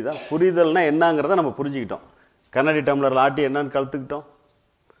என்னென்னு தெரியுதா? புரிதல்னா என்னங்கிறத நம்ம புரிஞ்சுக்கிட்டோம். கண்ணாடி டம்ளரில் ஆட்டி என்னன்னு கற்றுக்கிட்டோம்.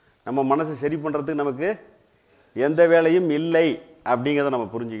 நம்ம மனசை சரி பண்ணுறதுக்கு நமக்கு எந்த வேலையும் இல்லை அப்படிங்கிறத நம்ம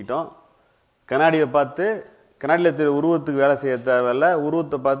புரிஞ்சுக்கிட்டோம். கண்ணாடியை பார்த்து கண்ணாடியில் தெரிய உருவத்துக்கு வேலை செய்ய தேவையில்லை,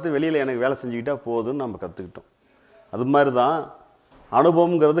 உருவத்தை பார்த்து வெளியில் எனக்கு வேலை செஞ்சுக்கிட்டா போதும்னு நம்ம கற்றுக்கிட்டோம். அது மாதிரி தான்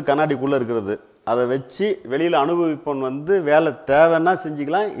அனுபவங்கிறது கண்ணாடிக்குள்ளே இருக்கிறது. அதை வச்சு வெளியில் அனுபவிப்பவன் வந்து வேலை தேவைன்னா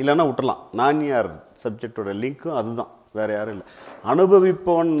செஞ்சுக்கலாம், இல்லைன்னா விட்டுலாம். நான் யார் சப்ஜெக்டோட லிங்க்கும் அதுதான், வேறு யாரும் இல்லை.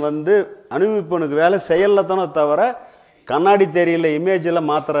 அனுபவிப்பவன் வந்து அனுபவிப்பவனுக்கு வேலை செய்யலை தானே தவிர கண்ணாடி தெரியல இமேஜில்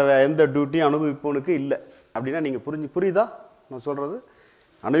மாத்திர எந்த டியூட்டியும் அனுபவிப்பவனுக்கு இல்லை அப்படின்னா நீங்கள் புரியுதா நான் சொல்கிறது?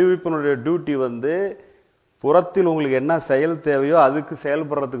 அனுபவிப்பவனுடைய டியூட்டி வந்து புறத்தில் உங்களுக்கு என்ன செயல் தேவையோ அதுக்கு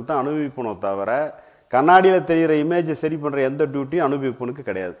செயல்படுறதுக்கு தான் அனுபவிப்பணும் தவிர கண்ணாடியில் தெரிகிற இமேஜை சரி பண்ணுற எந்த டியூட்டியும் அனுபவிப்பனுக்கு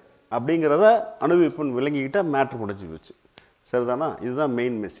கிடையாது. அப்படிங்கிறத அனுபவிப்பன் விளங்கிக்கிட்டால் மேட்ரு முடிஞ்சு போச்சு. சரிதானா? இதுதான்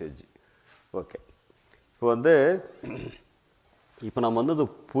மெயின் மெசேஜ். ஓகே, இப்போ வந்து இப்போ நம்ம வந்து இது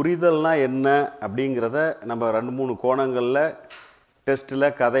புரிதல்னா என்ன அப்படிங்கிறத நம்ம 2-3 கோணங்களில் டெஸ்ட்டில்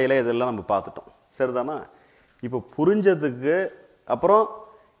கதையில் இதெல்லாம் நம்ம பார்த்துட்டோம். சரிதானா? இப்போ புரிஞ்சதுக்கு அப்புறம்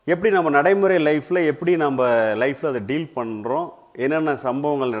எப்படி நம்ம நடைமுறை லைஃப்பில் எப்படி நம்ம லைஃப்பில் அதை டீல் பண்ணுறோம், என்னென்ன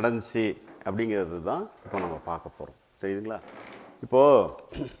சம்பவங்கள் நடந்துச்சு அப்படிங்கிறது தான் இப்போ நம்ம பார்க்க போகிறோம். சரிங்களா?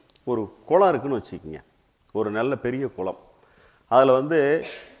 இப்போது ஒரு குளம் இருக்குதுன்னு வச்சுக்கோங்க, ஒரு நல்ல பெரிய குளம். அதில் வந்து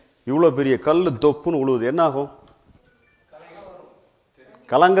இவ்வளோ பெரிய கல் தொப்புன்னு உழுவுது, என்ன ஆகும்?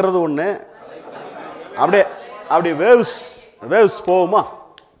 கலங்கிறது ஒன்று, அப்படியே வேவ்ஸ் போகுமா?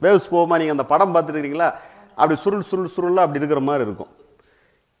 நீங்கள் அந்த படம் பார்த்துருக்கீங்களா? அப்படி சுருளாக அப்படி இருக்கிற மாதிரி இருக்கும்.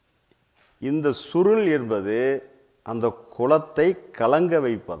 இந்த சுருள் என்பது அந்த குளத்தை கலங்க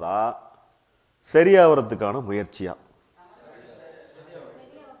வைப்பதா சரியாகிறதுக்கான முயற்சியா?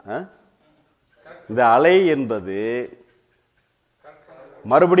 இந்த அலை என்பது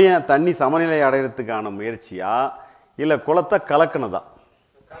மறுபடியும் தண்ணி சமநிலை அடைகிறதுக்கான முயற்சியா இல்லை குளத்தை கலக்கினதா?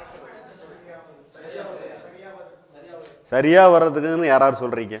 சரியா வர்றதுக்குன்னு யாராவது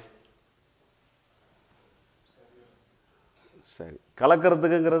சொல்றீங்க? சரி,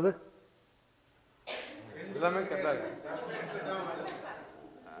 கலக்கிறதுக்குங்கிறது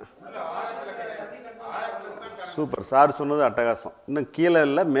சூப்பர். சார் சொன்னது அட்டகாசம். இன்னும் கீழே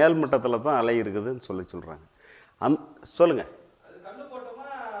இல்லை, மேல் மட்டத்தில் தான் அலை இருக்குதுன்னு சொல்கிறாங்க. சொல்லுங்க.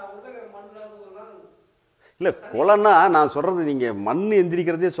 இல்லை, குளம்னா நான் சொல்கிறது நீங்கள் மண்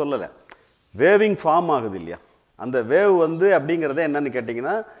எந்திரிக்கிறதே சொல்லலை, வேவிங் ஃபார்ம் ஆகுது இல்லையா? அந்த வேவ் வந்து அப்படிங்கிறத என்னன்னு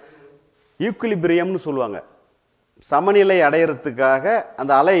கேட்டிங்கன்னா ஈக்குலிபிரியம்னு சொல்லுவாங்க. சமநிலை அடையிறதுக்காக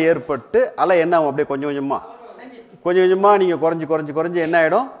அந்த அலை ஏற்பட்டு அலை என்ன ஆகும், அப்படியே கொஞ்சம் கொஞ்சமாக நீங்கள் குறைஞ்சி என்ன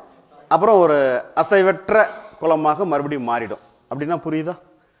ஆகிடும், அப்புறம் ஒரு அசைவற்ற குளமாக மறுபடியும் மாறிடும். அப்படின்னா புரியுதா?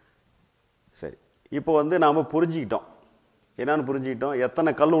 சரி, இப்போ வந்து நாம் புரிஞ்சுக்கிட்டோம். என்னன்னு புரிஞ்சுக்கிட்டோம்? எத்தனை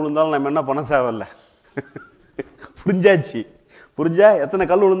கல் விழுந்தாலும் நம்ம என்ன பண்ண தேவையில்லை. புரிஞ்சா எத்தனை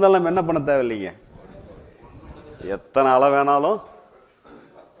கல் விழுந்தாலும் நம்ம என்ன பண்ண தேவையில்லைங்க. எத்தனை அலை வேணாலும்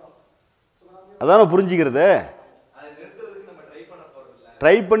அதான புரிஞ்சுக்கிறது.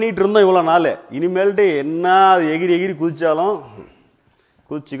 ட்ரை பண்ணிட்டு இருந்தோம் இவ்வளோ நாள். இனிமேல்ட்டு என்ன எகிரி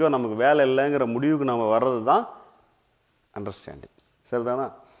குதிச்சிக்கோ, நமக்கு வேலை இல்லைங்கிற முடிவுக்கு நம்ம வர்றது தான் அண்டர்ஸ்டாண்டிங். சரிதானா?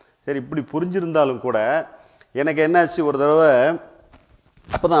 சரி, இப்படி புரிஞ்சிருந்தாலும் கூட எனக்கு என்னாச்சு, ஒரு தடவை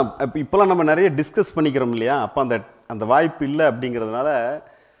அப்போ தான் இப்போலாம் நம்ம நிறைய டிஸ்கஸ் பண்ணிக்கிறோம் இல்லையா? அப்போ அந்த வாய்ப்பு இல்லை. அப்படிங்கிறதுனால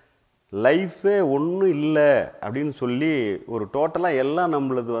லைஃபே ஒன்றும் இல்லை அப்படின்னு சொல்லி ஒரு டோட்டலாக எல்லாம்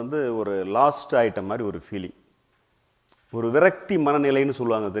நம்மளது வந்து ஒரு லாஸ்ட் ஆகிட்ட மாதிரி ஒரு ஃபீலிங், ஒரு விரக்தி மனநிலைன்னு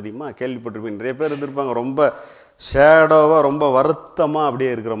சொல்லுவாங்க தெரியுமா? கேள்விப்பட்டிருப்பீங்க. நிறைய பேர் இருந்திருப்பாங்க, ரொம்ப ஷேடோவாக ரொம்ப வருத்தமாக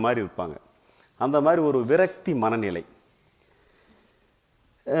அப்படியே இருக்கிற மாதிரி இருப்பாங்க. அந்த மாதிரி ஒரு விரக்தி மனநிலை.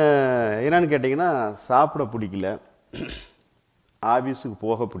 என்னன்னு கேட்டிங்கன்னா, சாப்பிட பிடிக்கல, ஆஃபீஸுக்கு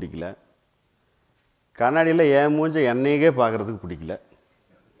போக பிடிக்கல, கண்ணாடியில் என் மூஞ்ச என்னையே பார்க்குறதுக்கு பிடிக்கல.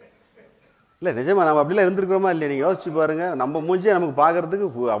 இல்லை நிஜமா நம்ம அப்படிலாம் இருந்திருக்கிறோமா இல்லையா? நீங்கள் யோசிச்சு பாருங்கள். நம்ம மூஞ்சியை நமக்கு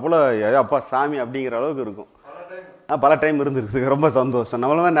பார்க்குறதுக்கு அவ்வளோ அப்பா சாமி அப்படிங்கிற அளவுக்கு இருக்கும். பல டைம் இருந்துருக்கு. ரொம்ப சந்தோஷம்.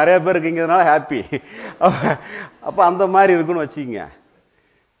 நம்மள மாதிரி நிறைய பேர் இருக்குங்கிறதுனால ஹாப்பி. அப்போ அந்த மாதிரி இருக்குன்னு வச்சுக்கிங்க.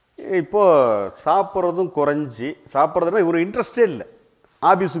 இப்போது சாப்பிட்றதும் குறைஞ்சி, சாப்பிட்றதுனா ஒரு இன்ட்ரெஸ்டே இல்லை.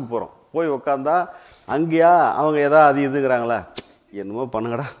 ஆஃபீஸுக்கு போகிறோம், போய் உக்காந்தா அங்கேயா அவங்க ஏதாவது இதுங்கிறாங்களா, என்னமோ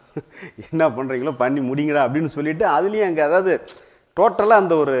பண்ணுங்கடா, என்ன பண்ணுறீங்களோ பண்ணி முடிங்கடா அப்படின்னு சொல்லிட்டு அதுலேயும் அங்கே அதாவது டோட்டலாக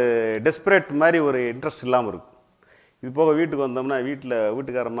அந்த ஒரு டெஸ்பரேட் மாதிரி ஒரு இன்ட்ரெஸ்ட் இல்லாமல் இருக்கும். இது போக வீட்டுக்கு வந்தோம்னா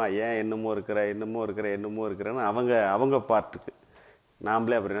வீட்டுக்காரம்மா ஏன் என்னமோ இருக்கிறேன்னு அவங்க பார்ட்டுக்கு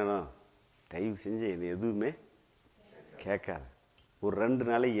நாம்ளே அப்படின்னா தயவு செஞ்சு என்னை எதுவுமே கேட்காது, ஒரு 2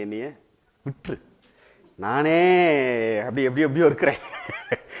 நாளைக்கு என்னைய விட்டுரு, நானே எப்படியோ இருக்கிறேன்,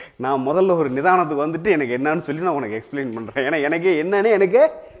 நான் முதல்ல ஒரு நிதானத்துக்கு வந்துட்டு எனக்கு என்னன்னு சொல்லி நான் உனக்கு எக்ஸ்பிளைன் பண்ணுறேன், ஏன்னா எனக்கே என்னன்னு எனக்கே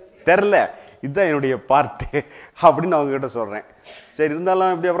தெரில, இதுதான் என்னுடைய பார்ட்டு அப்படின்னு அவங்ககிட்ட சொல்கிறேன். சரி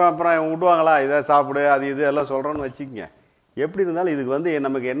இருந்தாலும் இப்படி அப்புறம் விடுவாங்களா, இதை சாப்பிடு அது இது எல்லாம் சொல்கிறோன்னு வச்சுக்கோங்க. எப்படி இருந்தாலும் இதுக்கு வந்து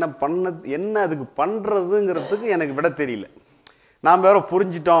நமக்கு என்ன அதுக்கு பண்ணுறதுங்கிறதுக்கு எனக்கு விட தெரியல. நாம் வேற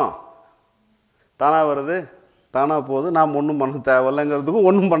புரிஞ்சிட்டோம், தானாக வருது தானாக போகுது, நாம் ஒன்றும் பண்ண தேவையில்லைங்கிறதுக்கும்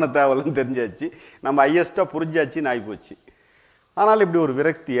ஒன்றும் பண்ண தேவையில்லைன்னு தெரிஞ்சாச்சு, நம்ம ஹையஸ்ட்டாக புரிஞ்சாச்சின்னு ஆகிப்போச்சு. ஆனால் இப்படி ஒரு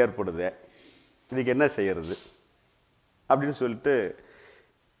விரக்தி ஏற்படுது, இதுக்கு என்ன செய்யறது அப்படின்னு சொல்லிட்டு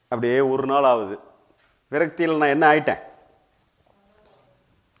அப்படியே ஒரு நாள் ஆகுது. விரக்தியில் நான் என்ன ஆயிட்டேன்?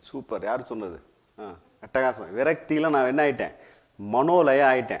 சூப்பர், யார் சொன்னது? அட்டகாசம். விரக்தியில் நான் என்ன ஆயிட்டேன், மனோலயம்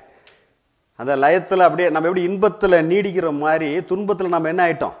ஆயிட்டேன். அந்த லயத்தில் அப்படியே நம்ம எப்படி இன்பத்தில் நீடிக்கிற மாதிரி துன்பத்தில் நம்ம என்ன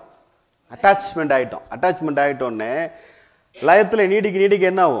ஆயிட்டோம், அட்டாச்மெண்ட் ஆயிட்டோம். அட்டாச்மெண்ட் ஆகிட்டோன்னே லயத்தில் நீடிக்க நீடிக்க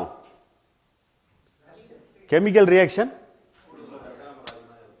என்ன ஆகும், கெமிக்கல் ரியாக்ஷன்.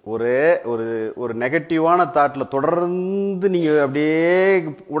 ஒரு ஒரு ஒரு நெகட்டிவான தாட்டில் தொடர்ந்து நீங்கள் அப்படியே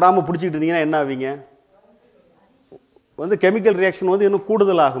விடாமல் பிடிச்சிக்கிட்டு இருந்தீங்கன்னா என்ன ஆவீங்க, வந்து கெமிக்கல் ரியாக்ஷன் வந்து இன்னும்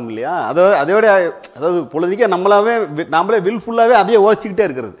கூடுதல் ஆகும் இல்லையா. அதோட அதாவது பொழுதுக்கே நம்மளே வில்ஃபுல்லாகவே அதையே யோசிச்சுக்கிட்டே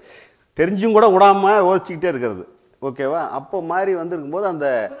இருக்கிறது, தெரிஞ்சும் கூட விடாமல் யோசிச்சுக்கிட்டே இருக்கிறது. ஓகேவா. அப்போ மாதிரி வந்துருக்கும்போது அந்த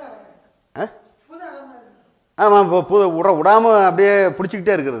ஆமாம் விடாமல் அப்படியே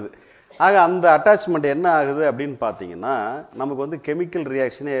பிடிச்சிக்கிட்டே இருக்கிறது. ஆக அந்த அட்டாச்மெண்ட் என்ன ஆகுது அப்படின்னு பார்த்தீங்கன்னா நமக்கு வந்து கெமிக்கல்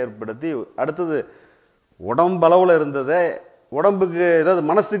ரியாக்ஷனை ஏற்படுத்தி அடுத்தது உடம்பளவில் இருந்ததை உடம்புக்கு ஏதாவது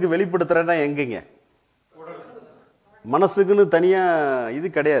மனசுக்கு வெளிப்படுத்துகிறேன்னா எங்கேங்க, மனசுக்குன்னு தனியாக இது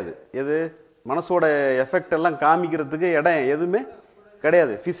கிடையாது. எது மனசோட எஃபெக்ட் எல்லாம் காமிக்கிறதுக்கு இடம் எதுவுமே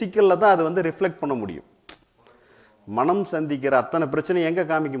கிடையாது. ஃபிசிக்கலில் தான் அது வந்து ரிஃப்ளெக்ட் பண்ண முடியும். மனம் சந்திக்கிற அத்தனை பிரச்சனை எங்கே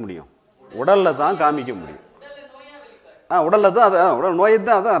காமிக்க முடியும், உடலில் தான் காமிக்க முடியும். உடலில் தான் அது உடல் நோய்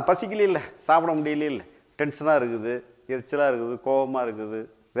தான். அதான் பசிக்கல இல்லை, சாப்பிட முடியல இல்லை, டென்ஷனாக இருக்குது, எரிச்சலாக இருக்குது, கோபமாக இருக்குது,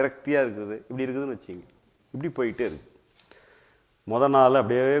 விரக்தியாக இருக்குது, இப்படி இருக்குதுன்னு வச்சிங்க. இப்படி போயிட்டே இருக்குது. முதல் நாள்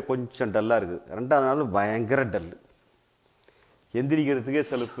அப்படியே கொஞ்சம் டல்லாக இருக்குது, ரெண்டாவது நாள் பயங்கர டல்லு, எந்திரிக்கிறதுக்கே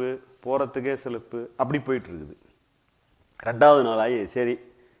செலுப்பு, போகிறதுக்கே செலுப்பு, அப்படி போயிட்டு இருக்குது. ரெண்டாவது நாள் ஆகி சரி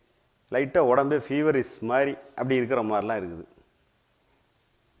லைட்டாக உடம்பே ஃபீவரிஸ் மாதிரி அப்படி இருக்கிற மாதிரிலாம் இருக்குது.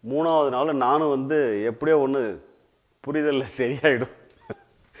 மூணாவது நாள் நானும் வந்து எப்படியோ ஒன்று புரிதலில் சரியாயிடும்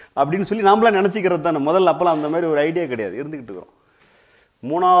அப்படின்னு சொல்லி நாமளாம் நினச்சிக்கிறது தானே. முதல்ல அப்போலாம் அந்த மாதிரி ஒரு ஐடியா கிடையாது, இருந்துக்கிட்டு இருக்கிறோம்.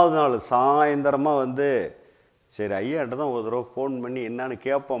 மூணாவது நாள் சாயந்தரமாக வந்து சரி ஐயாட்ட தான் ஒரு தடவை ஃபோன் பண்ணி என்னான்னு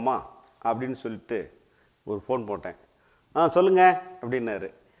கேட்போமா அப்படின்னு சொல்லிட்டு ஒரு ஃபோன் போட்டேன். சொல்லுங்க அப்படின்னாரு.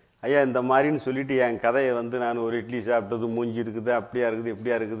 ஐயா இந்த மாதிரின்னு சொல்லிட்டு என் கதையை வந்து நான் ஒரு இட்லி சாப்பிட்டது மூஞ்சி இருக்குது, அப்படியா இருக்குது,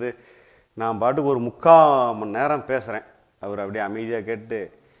 இப்படியா இருக்குது, நான் பாட்டுக்கு ஒரு 3/4 மணி நேரம் பேசுகிறேன். அவர் அப்படியே அமைதியாக கேட்டு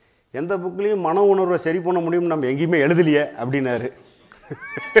எந்த புக்லேயும் மன உணர்வை சரி பண்ண முடியும்னு நம்ம எங்கேயுமே எழுதலையே அப்படின்னாரு.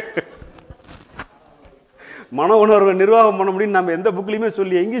 மன உணர்வை நிர்வாகம் பண்ண முடியும் நம்ம எந்த புக்லேயுமே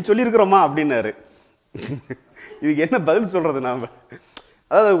எங்கேயும் சொல்லியிருக்கிறோமா அப்படின்னாரு. இதுக்கு என்ன பதில் சொல்கிறது நாம்?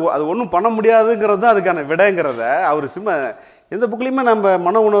 அதாவது அது ஒன்றும் பண்ண முடியாதுங்கிறது தான் அதுக்கான விடைங்கிறத அவர் சும்மா எந்த புக்லேயுமே நம்ம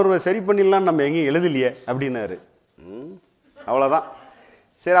மன உணர்வை சரி பண்ணிடலாம் நம்ம எங்கேயும் எழுதலையே அப்படின்னாரு. அவ்வளோதான்.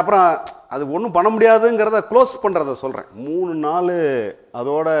 சரி அப்புறம் அது ஒன்றும் பண்ண முடியாதுங்கிறத க்ளோஸ் பண்ணுறத சொல்கிறேன். 3 நாள்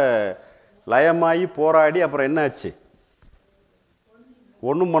அதோட லயமாகி போராடி அப்புறம் என்ன ஆச்சு,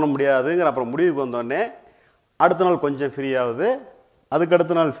 ஒன்றும் பண்ண முடியாதுங்கிற அப்புறம் முடிவுக்கு வந்தோடனே அடுத்த நாள் கொஞ்சம் ஃப்ரீ ஆகுது, அதுக்கு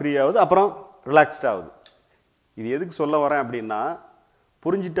அடுத்த நாள் ஃப்ரீ ஆகுது, அப்புறம் ரிலாக்ஸ்ட் ஆகுது. இது எதுக்கு சொல்ல வரேன் அப்படின்னா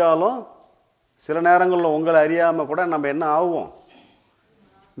புரிஞ்சிட்டாலும் சில நேரங்களில் உங்களை அறியாமல் கூட நம்ம என்ன ஆகுவோம்,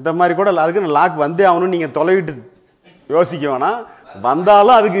 இந்த மாதிரி கூட அதுக்கு லாக் வந்தே ஆகணும்னு நீங்கள் தொலைவிட்டு யோசிக்க வேணாம்.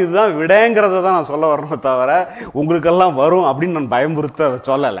 வந்தாலும் அதுக்கு இதுதான் விடைங்கிறத தான் நான் சொல்ல வரணும் தவிர உங்களுக்கெல்லாம் வரும் அப்படின்னு நான் பயமுறுத்த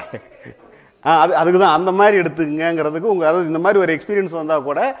சொல்லலை. அதுக்கு தான் அந்த மாதிரி எடுத்துக்கங்கிறதுக்கு அதாவது இந்த மாதிரி ஒரு எக்ஸ்பீரியன்ஸ் வந்தால்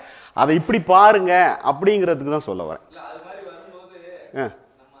கூட அதை இப்படி பாருங்க அப்படிங்கிறதுக்கு தான் சொல்ல வரேன்.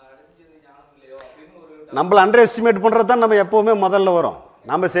 நம்மளை அண்டர் எஸ்டிமேட் பண்ணுறது தான் நம்ம எப்போவுமே முதல்ல வரும்.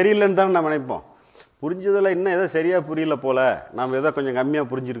 நம்ம சரியில்லைன்னு தானே நம்ம நினைப்போம். புரிஞ்சதில் இன்னும் ஏதோ சரியாக புரியல போல, நம்ம ஏதோ கொஞ்சம் கம்மியாக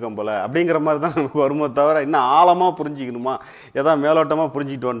புரிஞ்சிருக்கோம் போல அப்படிங்கிற மாதிரி தான் நமக்கு வருமோ தவிர இன்னும் ஆழமாக புரிஞ்சிக்கணுமா, ஏதோ மேலோட்டமாக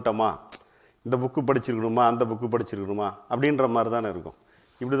புரிஞ்சிக்கிட்டு வந்துட்டோமா, இந்த புக்கு படிச்சிருக்கணுமா, அந்த புக்கு படிச்சிருக்கணுமா அப்படின்ற மாதிரி தானே இருக்கும்.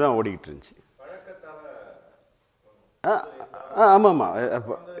 இப்படி தான் ஓடிக்கிட்டு இருந்துச்சு. ஆமாம்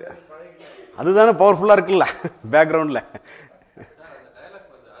அதுதானே பவர்ஃபுல்லாக இருக்குல்ல பேக்ரவுண்டில்.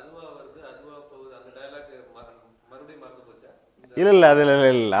 இல்லை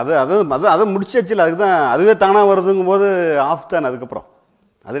அது முடிச்சாச்சு. அதுக்கு தான் அதுவே தானாக வருதுங்கும் போது ஆஃப் தானே. அதுக்கப்புறம்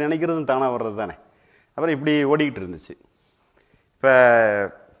அது நினைக்கிறதும் தானாக வர்றது தானே. அப்புறம் இப்படி ஓடிக்கிட்டு இருந்துச்சு. இப்போ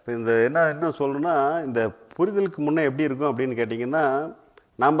இந்த என்ன சொல்லணும்னா இந்த புரிதலுக்கு முன்னே எப்படி இருக்கும் அப்படின்னு கேட்டிங்கன்னா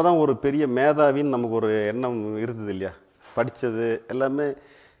நாம் தான் ஒரு பெரிய மேதாவின்னு நமக்கு ஒரு எண்ணம் இருந்தது இல்லையா. படித்தது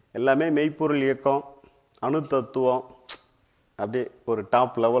எல்லாமே மெய்ப்பொருள் இயக்கம், அணு தத்துவம், அப்படியே ஒரு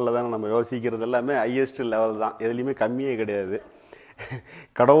டாப் லெவலில் தானே நம்ம யோசிக்கிறது. எல்லாமே ஹையஸ்ட் லெவல் தான், எதுலேயுமே கம்மியே கிடையாது.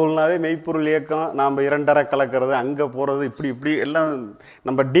 கடவுள்னாவே மெய்ப்பொருள் இயக்கம், நாம் 2.5 கலக்கிறது, அங்கே போகிறது, இப்படி எல்லாம்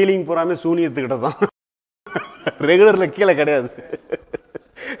நம்ம டீலிங் பூராமே சூனியத்துக்கிட்ட தான். ரெகுலரில் கீழே கிடையாது.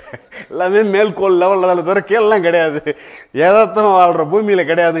 எல்லாமே மேல்கோள் லெவலில் தான் தவிர கீழெல்லாம் கிடையாது. ஏதாத்தமாக வாழ்கிற பூமியில்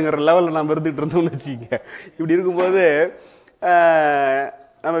கிடையாதுங்கிற லெவலில் நம்ம இருந்துகிட்டு இருந்தோம்னு வச்சுக்கோங்க. இப்படி இருக்கும்போது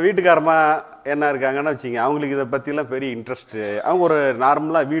நம்ம வீட்டுக்காரமா என்ன இருக்காங்கன்னு வச்சுங்க, அவங்களுக்கு இதை பற்றிலாம் பெரிய இன்ட்ரெஸ்ட்டு. அவங்க ஒரு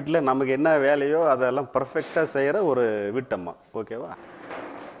நார்மலாக வீட்டில் நமக்கு என்ன வேலையோ அதெல்லாம் பர்ஃபெக்டாக செய்கிற ஒரு வீட்டம்மா. ஓகேவா,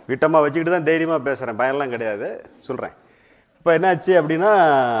 வீட்டம்மா வச்சுக்கிட்டு தான் தைரியமாக பேசுகிறேன், பயம்லாம் கிடையாது சொல்கிறேன். இப்போ என்னாச்சு அப்படின்னா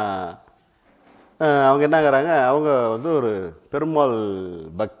அவங்க என்னங்கிறாங்க, அவங்க வந்து ஒரு பெருமாள்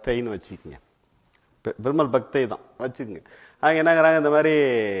பக்தைன்னு வச்சுக்கோங்க, பெருமாள் பக்தை தான் வச்சுக்கோங்க. அவங்க என்னங்கிறாங்க, இந்த மாதிரி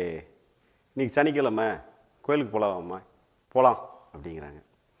இன்னைக்கு சனிக்கிழமை கோயிலுக்கு போகலாமா, போகலாம் அப்படிங்கிறாங்க.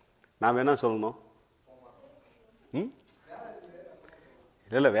 நாம் என்ன சொல்லணும்?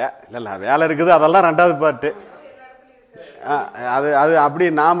 இல்லை இல்லை வேலை இருக்குது, அதெல்லாம் ரெண்டாவது பாட்டு. அது அது அப்படி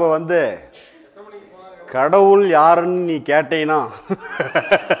நாம் வந்து கடவுள் யாருன்னு நீ கேட்டேனா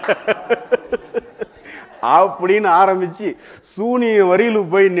அப்படின்னு ஆரம்பிச்சு சூனிய வரியில்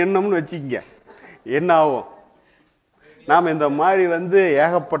போய் நின்னோம்னு வச்சுக்கங்க, என்ன ஆகும்? நாம் இந்த மாதிரி வந்து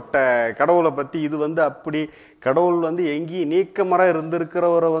ஏகப்பட்ட கடவுளை பற்றி இது வந்து அப்படி கடவுள் வந்து எங்கேயும் நீக்கமர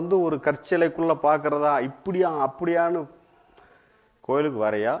இருந்திருக்கிறவரை வந்து ஒரு கற்சிலைக்குள்ளே பார்க்குறதா, இப்படியா அப்படியான்னு கோயிலுக்கு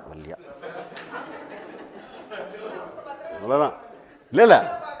வரையா வரலையா? அவ்வளோதான். இல்லை இல்லை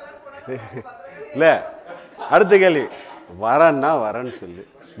இல்லை அடுத்த கேள்வி, வரேன்னா வரேன்னு சொல்லு,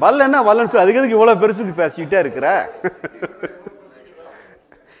 வரலன்னா வரலன்னு சொல்லு. அதுக்கு எதுக்கு இவ்வளோ பெருசுக்கு பேசிக்கிட்டே இருக்கிற?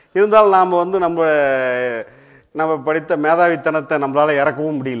 இருந்தாலும் நாம் வந்து நம்ம படித்த மேதாவித்தனத்தை நம்மளால்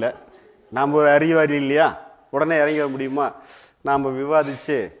இறக்கவும் முடியல. நாம் ஒரு அறிவாளி இல்லையா, உடனே இறங்கிட முடியுமா? நாம்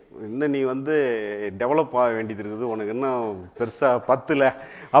விவாதித்து இன்னும் நீ வந்து டெவலப் ஆக வேண்டியது இருக்குது, உனக்கு இன்னும் பெருசாக பத்தலை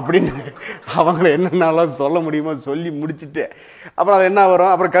அப்படின்னு அவங்கள என்னென்னாலும் சொல்ல முடியுமோ சொல்லி முடிச்சுட்டு அப்புறம் அது என்ன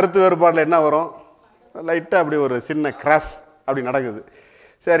வரும், அப்புறம் கருத்து வேறுபாடில் என்ன வரும், லைட்டாக அப்படி ஒரு சின்ன கிராஸ் அப்படி நடக்குது.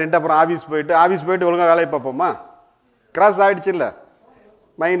 சரின்ட்டு அப்புறம் ஆஃபீஸ் போயிட்டு ஒழுங்காக வேலையை பார்ப்போமா? கிராஸ் ஆகிடுச்சு இல்லை,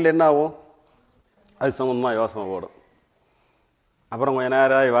 மைண்டில் என்ன ஆகும்? அது சம்மந்தமாக யோசனை ஓடும். அப்புறம் கொஞ்ச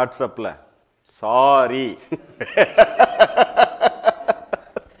நேரம் வாட்ஸ்அப்பில் சாரி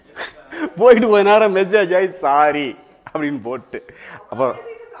போயிட்டு கொஞ்ச நேரம் மெசேஜ் ஆகி சாரி அப்படின்னு போட்டு அப்புறம்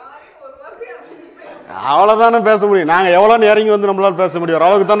அவ்வளோதானே பேச முடியும். நாங்கள் எவ்வளோன்னு இறங்கி வந்து நம்மளால பேச முடியும்,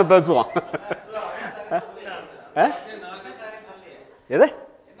 அளவுக்கு தானே பேசுவோம். எது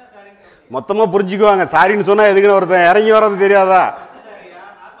மொத்தமாக புரிஞ்சுக்குவாங்க. சாரின்னு சொன்னால் எதுக்குன்னு ஒருத்தன் இறங்கி வர்றது தெரியாதா?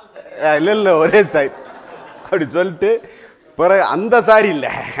 இல்லை இல்லை ஒரே சாரி அப்படி சொல்லிட்டு பிறகு அந்த சாரி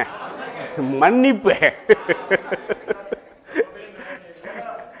இல்லை மன்னிப்பு.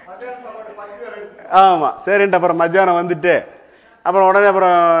 ஆமாம் சரின்ட்டு அப்புறம் மத்தியானம் வந்துட்டு அப்புறம் உடனே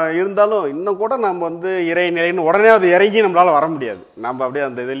அப்புறம் இருந்தாலும் இன்னும் கூட நம்ம வந்து இறை நிலைன்னு உடனே அது இறங்கி நம்மளால் வர முடியாது. நம்ம அப்படியே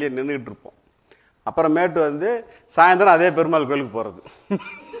அந்த இதுலேயே நின்றுக்கிட்டு இருப்போம். அப்புறமேட்டு வந்து சாயந்தரம் அதே பெருமாள் கோயிலுக்கு போகிறது,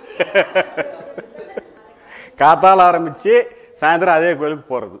 காத்தால் ஆரம்பித்து சாயந்தரம் அதே கோயிலுக்கு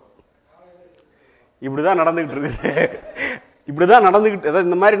போகிறது. இப்படி தான் நடந்துக்கிட்டு இருக்குது. இப்படி தான் நடந்துக்கிட்டு அதாவது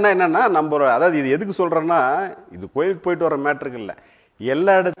இந்த மாதிரினா என்னென்னா நம்ம அதாவது இது எதுக்கு சொல்கிறேன்னா, இது கோயிலுக்கு போயிட்டு வர மேட்ருக்கு இல்லை,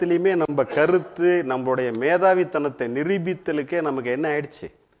 எல்லா இடத்துலையுமே நம்ம கருத்து நம்மளுடைய மேதாவித்தனத்தை நிரூபித்தலுக்கே நமக்கு என்ன ஆயிடுச்சு,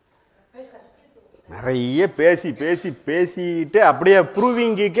 நிறைய பேசிட்டு அப்படியே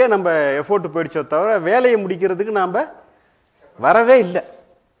ப்ரூவிங்குக்கே நம்ம எஃபோர்ட் போயிடுச்சோ தவிர வேலையை முடிக்கிறதுக்கு நாம் வரவே இல்லை.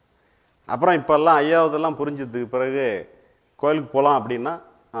 அப்புறம் இப்போல்லாம் ஐயாவதெல்லாம் புரிஞ்சதுக்கு பிறகு கோயிலுக்கு போகலாம் அப்படின்னா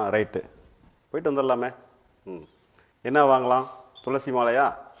ரைட்டு போயிட்டு வந்துடலாமே. என்ன வாங்கலாம், துளசி மாலையா,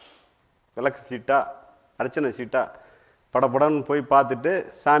 விளக்கு சீட்டா, அர்ச்சனை சீட்டா, படப்படன்னு போய் பார்த்துட்டு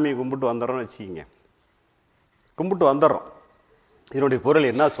சாமி கும்பிட்டு வந்துடுறோம்னு வச்சுக்கிங்க. கும்பிட்டு வந்துடுறோம். இதனுடைய பொருள்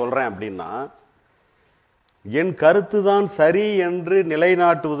என்ன சொல்கிறேன் அப்படின்னா, என் கருத்து தான் சரி என்று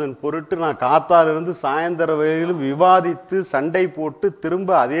நிலைநாட்டுவதன் பொருட்டு நான் காத்தாலிருந்து சாயந்தர வேளையிலும் விவாதித்து சண்டை போட்டு திரும்ப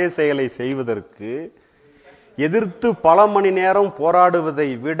அதே செயலை செய்வதற்கு எதிர்த்து பல மணி நேரம் போராடுவதை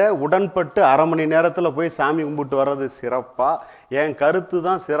விட உடன்பட்டு அரை மணி நேரத்தில் போய் சாமி கும்பிட்டு வர்றது சிறப்பா, என் கருத்து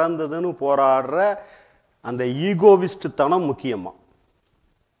தான் சிறந்ததுன்னு போராடுற அந்த ஈகோவிஸ்ட் தனம் முக்கியமா?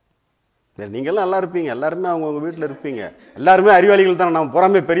 நீங்கள்லாம் நல்லா இருப்பீங்க, எல்லாருமே அவங்கவுங்க வீட்டில் இருப்பீங்க, எல்லாருமே அறிவாளிகள் தானே, நம்ம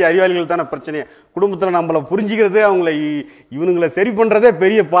புறமே பெரிய அறிவாளிகள் தானே. பிரச்சனையே குடும்பத்தில் நம்மளை புரிஞ்சுக்கிறதே, இவனுங்களை சரி பண்ணுறதே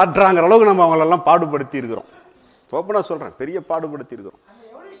பெரிய பாட்டுறாங்கிற அளவுக்கு நம்ம அவங்களெல்லாம் பாடுபடுத்தி இருக்கிறோம். ஓப்பனாக சொல்கிறேன், பெரிய பாடுபடுத்தி இருக்கிறோம்.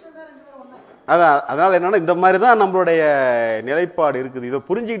 அதனால் என்னென்னா இந்த மாதிரி தான் நம்மளுடைய நிலைப்பாடு இருக்குது. இதை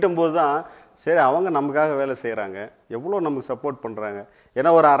புரிஞ்சுக்கிட்ட போது தான் சரி அவங்க நமக்காக வேலை செய்கிறாங்க, எவ்வளோ நமக்கு சப்போர்ட் பண்ணுறாங்க.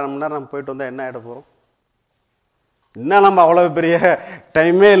 ஏன்னா ஒரு அரை மணி நேரம் நம்ம போயிட்டு வந்தால் என்ன ஆகிட போகிறோம்? இன்னும் நம்ம அவ்வளோ பெரிய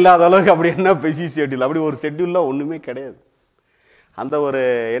டைமே இல்லாத அளவுக்கு அப்படி என்ன பிஸி ஷெட்யூல், அப்படி ஒரு ஷெட்யூல்லாம் ஒன்றுமே கிடையாது. அந்த ஒரு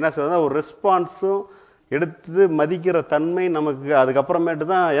என்ன சொல்றது, ஒரு ரெஸ்பான்ஸும் எடுத்து மதிக்கிற தன்மை நமக்கு அதுக்கப்புறமேட்டு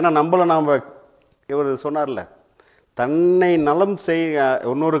தான். ஏன்னா நம்மளை நாம் இவர் சொன்னார்ல, தன்னை நலம்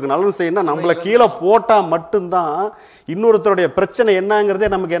இன்னொருக்கு நலம் செய்யணும், நம்மளை கீழே போட்டால் மட்டும்தான் இன்னொருத்தருடைய பிரச்சனை என்னங்கிறதே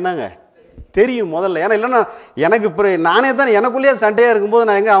நமக்கு என்னங்க தெரியும் முதல்ல. ஏன்னா இல்லைன்னா எனக்கு நானே தான் எனக்குள்ளேயே சண்டையாக இருக்கும்போது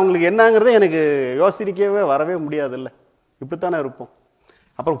நான் எங்கே அவங்களுக்கு என்னங்கிறதே எனக்கு யோசிக்கவே வரவே முடியாதுல்ல. இப்படித்தானே இருப்போம்.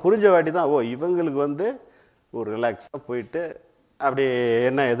 அப்புறம் புரிஞ்ச வாட்டி தான் இவங்களுக்கு வந்து ஒரு ரிலாக்ஸாக போயிட்டு அப்படி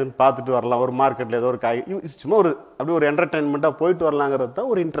என்ன எதுன்னு பார்த்துட்டு வரலாம், ஒரு மார்க்கெட்டில் ஏதோ ஒரு காய் சும்மா ஒரு அப்படி ஒரு என்டர்டெயின்மெண்ட்டாக போயிட்டு வரலாங்கிறது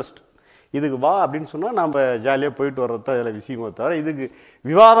தான் ஒரு இன்ட்ரெஸ்ட். இதுக்கு வா அப்படின்னு சொன்னால் நம்ம ஜாலியாக போயிட்டு வர்றது தான் இதில் விஷயமோ தவிர இதுக்கு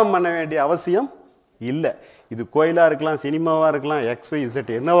விவாதம் பண்ண வேண்டிய அவசியம் இல்லை. இது கோயிலாக இருக்கலாம், சினிமாவாக இருக்கலாம், XYZ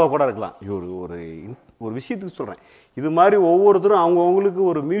என்னவா கூட இருக்கலாம். இது ஒரு ஒரு விஷயத்துக்கு சொல்கிறேன். இது மாதிரி ஒவ்வொருத்தரும் அவங்கவுங்களுக்கு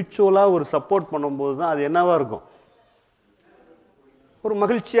ஒரு மியூச்சுவலாக ஒரு சப்போர்ட் பண்ணும்போது தான் அது என்னவா இருக்கும், ஒரு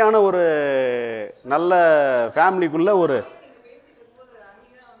மகிழ்ச்சியான ஒரு நல்ல ஃபேமிலிக்குள்ள ஒரு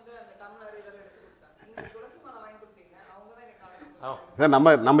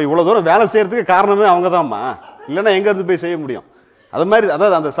நம்ம இவ்வளோ தூரம் வேலை செய்யறதுக்கு காரணமே அவங்க தான்மா. இல்லைன்னா எங்கேருந்து போய் செய்ய முடியும்? அது மாதிரி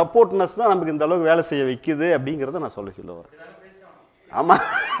அதாவது அந்த சப்போர்ட்னஸ் தான் நமக்கு இந்த அளவுக்கு வேலை செய்ய வைக்குது அப்படிங்கிறத நான் சொல்ல வரேன். ஆமாம்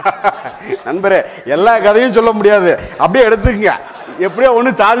நண்பரே, எல்லா கதையும் சொல்ல முடியாது, அப்படியே எடுத்துக்கங்க. எப்படியோ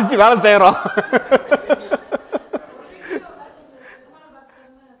ஒன்று சாதிச்சு வேலை செய்கிறோம்.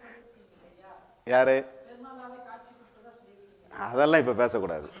 யாரு? அதெல்லாம் இப்போ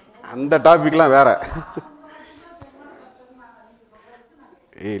பேசக்கூடாது, அந்த டாபிக்லாம் வேற.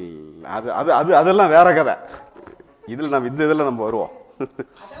 இல்லை அது அது அது அதெல்லாம் வேற கதை. இதில் நம்ம இந்த இதில் நம்ம வருவோம்.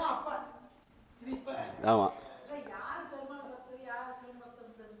 ஆமாம்.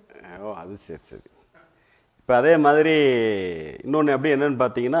 ஓ அது சரி சரி. இப்போ அதே மாதிரி இன்னொன்று எப்படி என்னன்னு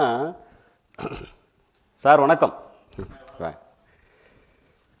பார்த்தீங்கன்னா, சார் வணக்கம்.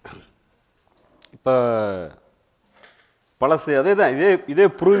 இப்போ பழசு அதே தான், இதே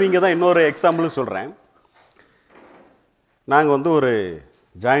ப்ரூவிங்க தான். இன்னொரு எக்ஸாம்பிளும் சொல்கிறேன். நாங்கள் வந்து ஒரு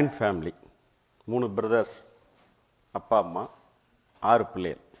ஜாயிண்ட் ஃபேமிலி, 3 பிரதர்ஸ், அப்பா அம்மா, 6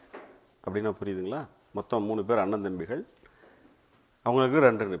 பிள்ளைகள் அப்படின்னா புரியுதுங்களா? மொத்தம் 3 பேர் அண்ணன் தம்பிகள், அவங்களுக்கு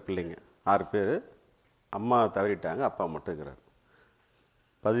 2 பிள்ளைங்க, 6 பேர். அம்மா தவறிட்டாங்க, அப்பா மட்டும் இருக்கிறார்.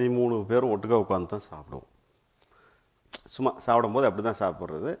 13 பேரும் ஒட்டுக்கா உட்காந்து தான் சாப்பிடுவோம். சும்மா சாப்பிடும்போது அப்படி தான்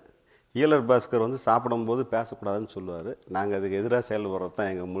சாப்பிட்றது. ஈழர் பாஸ்கர் வந்து சாப்பிடும்போது பேசக்கூடாதுன்னு சொல்லுவார். நாங்கள் அதுக்கு எதிராக செயல்படுறது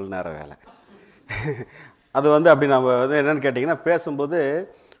தான் எங்கள் முழு நேர வேலை. அது வந்து அப்படி நம்ம வந்து என்னென்னு கேட்டிங்கன்னா, பேசும்போது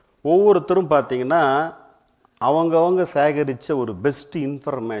ஒவ்வொருத்தரும் பார்த்திங்கன்னா அவங்கவங்க சேகரித்த ஒரு பெஸ்ட்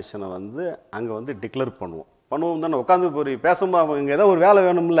இன்ஃபர்மேஷனை வந்து அங்கே வந்து டிக்ளேர் பண்ணுவோம் தானே. உட்காந்து பேசும்போது அவங்க ஏதோ ஒரு வேலை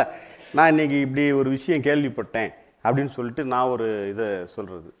வேணும்ல, நான் இன்றைக்கி இப்படி ஒரு விஷயம் கேள்விப்பட்டேன் அப்படின்னு சொல்லிட்டு நான் ஒரு இதை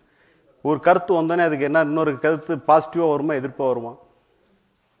சொல்கிறது. ஒரு கருத்து வந்தோடனே அதுக்கு என்ன இன்னொரு கருத்து பாசிட்டிவாக வருமா எதிர்ப்பாக வருமா?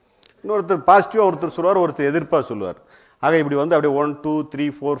 இன்னொருத்தர் பாசிட்டிவாக ஒருத்தர் சொல்லுவார், ஒருத்தர் எதிர்ப்பாக சொல்லுவார். ஆக இப்படி வந்து அப்படியே 1 2 3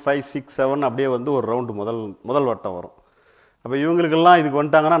 4 5 6 7 அப்படியே வந்து ஒரு ரவுண்டு முதல் வட்டம் வரும். அப்போ இவங்களுக்கெல்லாம் இதுக்கு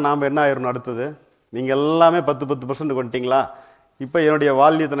வந்துட்டாங்கன்னா நாம் என்ன ஆயிரும் அடுத்தது? நீங்கள் எல்லாமே 10% வந்துட்டிங்களா? இப்போ என்னுடைய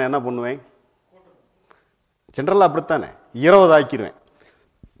வால்யத்தை நான் என்ன பண்ணுவேன்? ஜென்ரலாக அப்படித்தானே 20 ஆக்கிடுவேன்.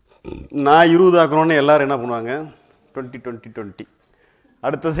 நான் 20 ஆக்கணும்னு எல்லோரும் என்ன பண்ணுவாங்க? 20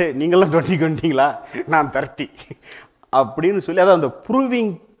 அடுத்தது நீங்களாம் 20 நான் 30 அப்படின்னு சொல்லி, அதாவது அந்த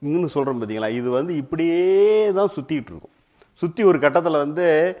ப்ரூவிங்னு சொல்கிறோம் பார்த்தீங்களா, இது வந்து இப்படியே தான் சுற்றிக்கிட்டு இருக்கும். சுற்றி ஒரு கட்டத்தில் வந்து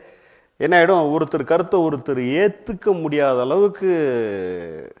என்ன ஆகிடும், ஒருத்தர் கருத்தை ஒருத்தர் ஏற்றுக்க முடியாத அளவுக்கு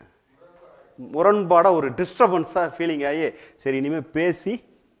முரண்பாடாக ஒரு டிஸ்டர்பன்ஸாக ஃபீலிங் ஆகி, சரி இனிமேல் பேசி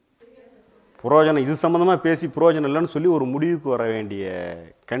புரோஜனம், இது சம்மந்தமாக பேசி புரோஜனம் இல்லைன்னு சொல்லி ஒரு முடிவுக்கு வர வேண்டிய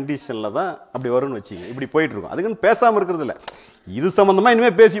கண்டிஷனில் தான் அப்படி வரும்னு வச்சுங்க. இப்படி போயிட்டுருக்கோம். அதுக்குன்னு பேசாமல் இருக்கிறது இல்லை, இது சம்மந்தமாக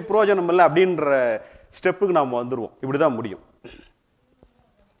இனிமேல் பேசி புரோஜனம் இல்லை அப்படின்ற ஸ்டெப்புக்கு நாம் வந்துடுவோம். இப்படி தான் முடியும்.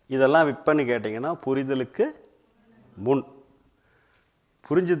 இதெல்லாம் இப்போன்னு கேட்டிங்கன்னா புரிதலுக்கு முன்.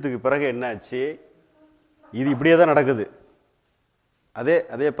 புரிஞ்சதுக்கு பிறகு என்னாச்சு, இது இப்படியே தான் நடக்குது. அதே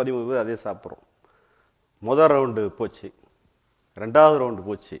 13 பேர் அதே சாப்பிட்றோம். முதல் ரவுண்டு போச்சு, 2வது ரவுண்டு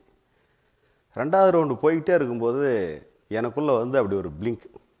போச்சு. 2வது ரவுண்டு போய்கிட்டே இருக்கும்போது எனக்குள்ளே வந்து அப்படி ஒரு பிளிங்க்,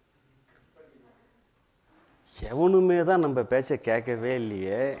 எவனுமே தான் நம்ம பேச்சை கேட்கவே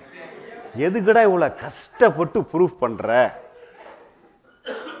இல்லையே, எதுக்கடா இவ்வளோ கஷ்டப்பட்டு ப்ரூஃப் பண்ணுற?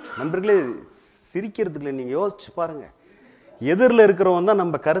 நண்பர்களே சிரிக்கிறதுக்குல நீங்கள் யோசிச்சு பாருங்க. எதிரில் இருக்கிறவன் தான்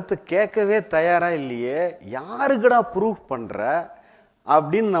நம்ம கருத்தை கேட்கவே தயாராக இல்லையே, யாருக்கடா ப்ரூஃப் பண்ணுற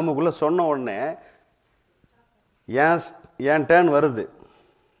அப்படின்னு நமக்குள்ளே சொன்ன உடனே என் டேர்ன் வருது.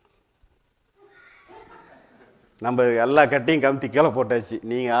 நம்ம எல்லா கட்டையும் கமுத்தி கீழே போட்டாச்சு,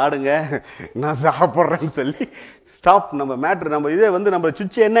 நீங்கள் ஆடுங்க நான் சாப்பிட்றேன்னு சொல்லி ஸ்டாப். நம்ம மேட்ரு நம்ம இதே வந்து நம்ம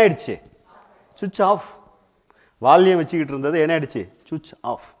சுவிட்ச் என்ன ஆயிடுச்சு, சுவிட்ச் ஆஃப். வால்யூம் வச்சுக்கிட்டு இருந்தது என்ன ஆயிடுச்சு, சுவிட்ச்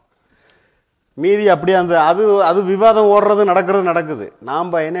ஆஃப். மீதி அப்படியே அந்த அது விவாதம் ஓடுறது நடக்குது.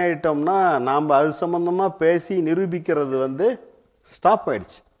 நாம் என்ன ஆகிட்டோம்னா நாம் அது சம்மந்தமாக பேசி நிரூபிக்கிறது வந்து ஸ்டாப்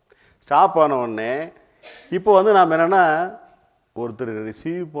ஆயிடுச்சு. ஸ்டாப் ஆன உடனே இப்போ வந்து நாம் என்னென்னா, ஒருத்தர்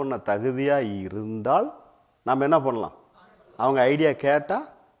ரிசீவ் பண்ண தகுதியாக இருந்தால் நாம் என்ன பண்ணலாம், அவங்க ஐடியா கேட்டால்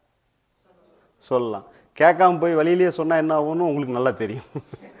சொல்லலாம். கேட்காம போய் வழியிலேயே சொன்னால் என்ன ஆகும்னு உங்களுக்கு நல்லா தெரியும்.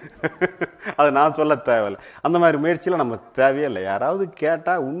 அது நான் சொல்ல தேவையில்லை. அந்த மாதிரி முயற்சியில் நம்ம தேவையே இல்லை. யாராவது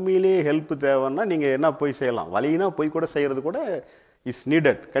கேட்டால் உண்மையிலேயே ஹெல்ப் தேவைன்னா நீங்கள் என்ன போய் செய்யலாம், வழியினா போய் கூட செய்கிறது கூட இஸ்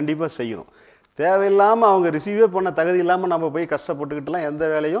நீடட், கண்டிப்பாக செய்யணும். தேவையில்லாமல் அவங்க ரிசீவே பண்ண தகுதி இல்லாமல் நம்ம போய் கஷ்டப்பட்டுக்கிட்டுலாம் எந்த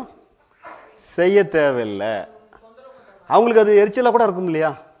வேலையும் செய்ய தேவையில்லை. அவங்களுக்கு அது எரிச்சலாக கூட இருக்கும்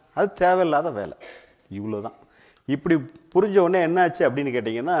இல்லையா, அது தேவையில்லாத வேலை. இவ்வளோதான். இப்படி புரிஞ்ச உடனே என்னாச்சு அப்படின்னு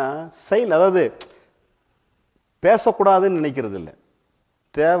கேட்டிங்கன்னா, அதாவது பேசக்கூடாதுன்னு நினைக்கிறது இல்லை,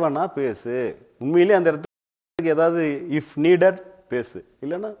 தேவைன்னா பேசு. உண்மையிலே அந்த இடத்துக்கு ஏதாவது இஃப் நீடட் பேசு,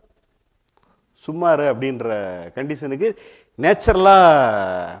 இல்லைன்னா சும்மாரு அப்படின்ற கண்டிஷனுக்கு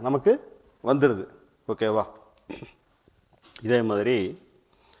நேச்சுரலாக நமக்கு வந்துடுது. ஓகேவா? இதே மாதிரி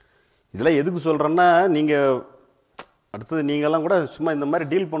இதெல்லாம் எதுக்கு சொல்கிறேன்னா, நீங்கள் அடுத்தது நீங்கள்லாம் கூட சும்மா இந்த மாதிரி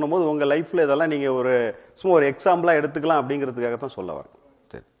டீல் பண்ணும்போது உங்கள் லைஃப்பில் இதெல்லாம் நீங்கள் சும்மா ஒரு எக்ஸாம்பிளாக எடுத்துக்கலாம் அப்படிங்கிறதுக்காக தான் சொல்ல வரேன்.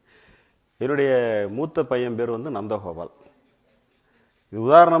 சரி, என்னுடைய மூத்த பையன் பேர் வந்து நந்தகோபால். இது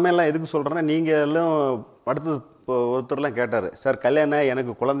உதாரணமே எல்லாம் எதுக்கு சொல்கிறேன்னா, நீங்கள் எல்லாம் அடுத்தது இப்போ ஒருத்தர்லாம் கேட்டார், சார் கல்யாணம்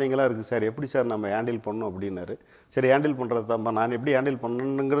எனக்கு குழந்தைங்களாம் இருக்குது சார், எப்படி சார் நம்ம ஹேண்டில் பண்ணணும் அப்படின்னாரு. சரி, ஹேண்டில் பண்ணுறது தான்ப்பா, நான் எப்படி ஹேண்டில்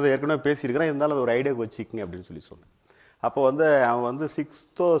பண்ணணுங்கிறத ஏற்கனவே பேசியிருக்கிறேன், இருந்தாலும் அது ஒரு ஐடியாவுக்கு வச்சுக்கிங்க அப்படின்னு சொன்னேன். அப்போ வந்து அவன் வந்து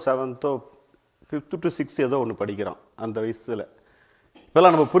 6th 7th 5th to 6th ஏதோ ஒன்று படிக்கிறான் அந்த வயசில்.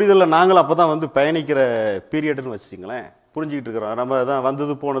 இப்போல்லாம் நம்ம புரிதலில் நாங்களும் அப்போ தான் வந்து பயணிக்கிற பீரியடுன்னு வச்சுக்கிங்களேன், புரிஞ்சிக்கிட்டு இருக்கிறோம். நம்ம தான்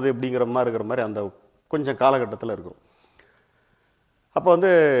வந்தது போனது இப்படிங்கிற மாதிரி இருக்கிற மாதிரி அந்த கொஞ்சம் காலகட்டத்தில் இருக்கிறோம். அப்போ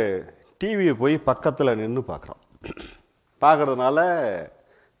வந்து டிவியை போய் பக்கத்தில் நின்று பார்க்குறோம். பார்க்குறதுனால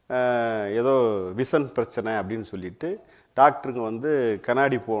ஏதோ விஷன் பிரச்சனை அப்படின்னு சொல்லிட்டு டாக்டருங்க வந்து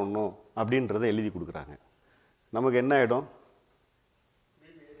கண்ணாடி போடணும் அப்படின்றத எழுதி கொடுக்குறாங்க. நமக்கு என்ன ஆகிடும்?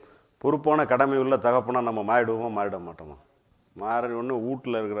 பொறுப்பான கடமை உள்ள தகப்பனா நம்ம மாறிடுவோமா மாறிட மாட்டோமா? மாறி ஒன்று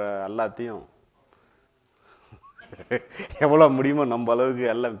வீட்டில் இருக்கிற எல்லாத்தையும் எவ்வளோ முடியுமோ நம்ம அளவுக்கு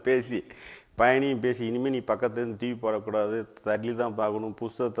எல்லாம் பேசி பையனையும் பேசி, இனிமேல் நீ பக்கத்துலேருந்து டிவி போடக்கூடாது, தள்ளி தான் பார்க்கணும்,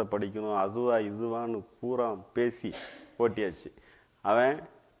 புஸ்தகத்தை படிக்கணும், அதுவா இதுவான்னு பூரா பேசி ஓட்டியாச்சு. அவன்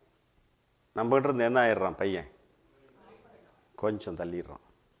நம்மகிட்ட இருந்து என்ன ஆயிடுறான்? பையன் கொஞ்சம் தள்ளிடுறான்.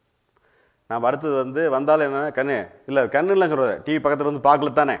 நான் அடுத்தது வந்து வந்தாலும் என்னென்னா, கண்ணு இல்லை கண்ணுலாம் சொல்கிறேன், டிவி பக்கத்தில் வந்து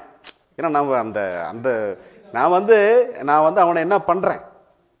பார்க்கல தானே. ஏன்னா நம்ம அந்த அந்த நான் வந்து அவனை என்ன பண்ணுறேன்,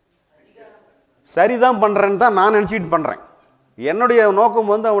 சரிதான் பண்ணுறேன்னு தான் நான் நினச்சிக்கிட்டு பண்ணுறேன். என்னுடைய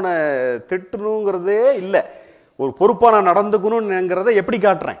நோக்கம் வந்து அவனை திட்டணுங்கிறதே இல்லை, ஒரு பொறுப்பாக நான் நடந்துக்கணுங்கிறத எப்படி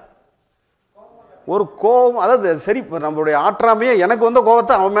காட்டுறேன்? ஒரு கோபம், அதாவது சரி நம்மளுடைய ஆற்றாமையே எனக்கு வந்த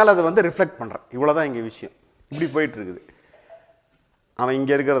கோபத்தை அவன் மேலே அதை வந்து ரிஃப்ளெக்ட் பண்ணுறேன். இவ்வளோதான் இங்கே விஷயம். இப்படி போயிட்டு இருக்குது. அவன்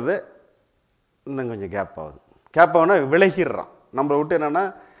இங்கே இருக்கிறது இன்னும் கொஞ்சம் கேப் ஆகுது. கேப் ஆகுனா விலகிடுறான் நம்மளை விட்டு. என்னென்னா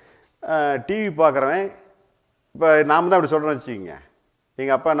டிவி பார்க்குறவன், இப்போ நாம் தான் அப்படி சொல்கிறேன்னு வச்சுக்கிங்க,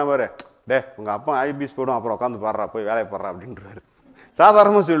 எங்கள் அப்பா என்ன பாரு, டே உங்கள் அப்பா ஐபிஎஸ் போய்டும், அப்புறம் உட்காந்து பாடுறா, போய் வேலையை பாடுறா அப்படின்றாரு.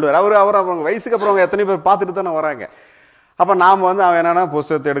 சாதாரணமாக சொல்லிடுவார். அவர் அவங்க வயசுக்கு அப்புறம் அவங்க எத்தனை பேர் பார்த்துட்டு தானே வராங்க. அப்போ நாம் வந்து அவன் என்னென்னா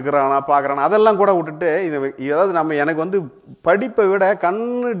புஸ்தகத்தை எடுக்கிறானா பார்க்குறானா அதெல்லாம் கூட விட்டுட்டு, அதாவது நம்ம எனக்கு வந்து படிப்பை விட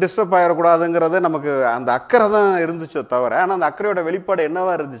கண்ணு டிஸ்டர்ப் ஆகிடக்கூடாதுங்கிறத நமக்கு அந்த அக்கறை தான் இருந்துச்சோ தவிர, ஆனால் அந்த அக்கறையோட வெளிப்பாடு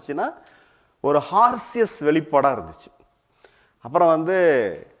என்னவா இருந்துச்சுன்னா ஒரு ஹார்சியஸ் வெளிப்பாடாக இருந்துச்சு. அப்புறம் வந்து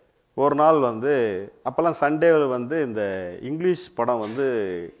ஒரு நாள் வந்து அப்போல்லாம் சண்டேவில் வந்து இந்த இங்கிலீஷ் படம் வந்து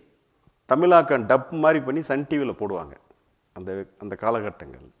தமிழாக்கம் டப் மாதிரி பண்ணி சன் டிவியில் போடுவாங்க. அந்த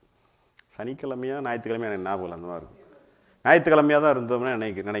காலகட்டங்கள் சனிக்கிழமையாக ஞாயிற்றுக்கிழமையாக எனக்கு ஞாபகம் அந்த மாதிரி இருக்கும். ஞாயிற்றுக்கிழமையாக தான் இருந்தோம்னு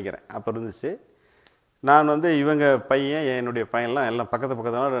நினைக்கிறேன். அப்போ இருந்துச்சு. நான் வந்து இவங்க பையன், என்னுடைய பையன்லாம் எல்லாம் பக்கத்தில்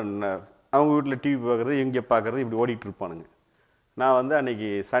அவங்க வீட்டில் டிவி பார்க்குறது, இங்கே பார்க்குறது, இப்படி ஓடிட்டு இருப்பானுங்க. நான் வந்து அன்றைக்கி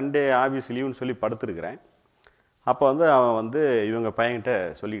சண்டே ஆஃபீஸ் லீவுன்னு சொல்லி படுத்துருக்கிறேன். அப்போ வந்து அவன் வந்து இவங்க பையன்கிட்ட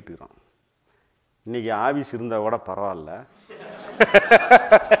சொல்லிகிட்டு இருக்கிறான், இன்றைக்கி ஆஃபீஸ் இருந்தால் கூட பரவாயில்ல,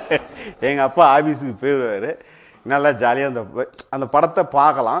 எங்கள் அப்பா ஆஃபீஸுக்கு போயிடுவார், நல்லா ஜாலியாக அந்த படத்தை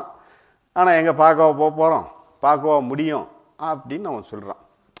பார்க்கலாம், ஆனால் எங்கே பார்க்கவா போகிறோம், பார்க்கவா முடியும் அப்படின்னு அவன் சொல்கிறான்.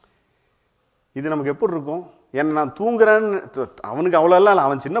 இது நமக்கு எப்படி இருக்கும்? ஏன்னா நான் தூங்குறேன்னு அவனுக்கு அவ்வளோலாம் இல்லை,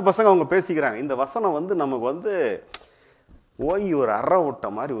 அவன் சின்ன பசங்க அவங்க பேசிக்கிறாங்க. இந்த வசனம் வந்து நமக்கு வந்து ஓங்கி ஒரு அற விட்ட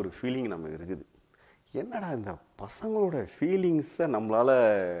மாதிரி ஒரு ஃபீலிங் நமக்கு இருக்குது. என்னடா இந்த பசங்களோட ஃபீலிங்ஸை நம்மளால்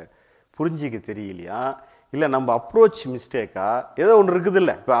புரிஞ்சிக்க தெரியலையா, இல்லை நம்ம அப்ரோச் மிஸ்டேக்கா, ஏதோ ஒன்று இருக்குது.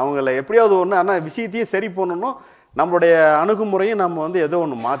 இல்லை இப்போ அவங்கள எப்படியாவது ஒன்று, ஆனால் விஷயத்தையும் சரி பண்ணணும், நம்மளுடைய அணுகுமுறையும் நம்ம வந்து ஏதோ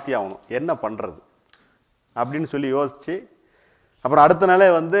ஒன்று மாற்றி ஆகணும், என்ன பண்ணுறது அப்படின்னு சொல்லி யோசித்து, அப்புறம் அடுத்த நாளே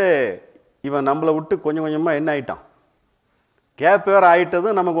வந்து இவன் நம்மளை விட்டு கொஞ்சம் கொஞ்சமாக என்ன ஆகிட்டான், கேப் வேறு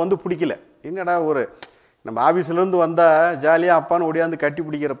ஆகிட்டதும் நமக்கு வந்து பிடிக்கல. என்னடா ஒரு நம்ம ஆஃபீஸ்லேருந்து வந்தால் ஜாலியாக அப்பான்னு ஓடியாந்து கட்டி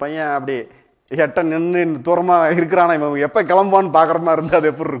பிடிக்கிற பையன் அப்படி எட்ட நின்று தூரமாக இருக்கிறானா, இவன் எப்போ கிளம்பான்னு பார்க்குற மாதிரி இருந்தால் அது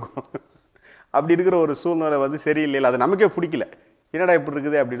எப்படி இருக்கும்? அப்படி இருக்கிற ஒரு சூழ்நிலை வந்து சரியில்லை, அது நமக்கே பிடிக்கல. என்னடா இப்படி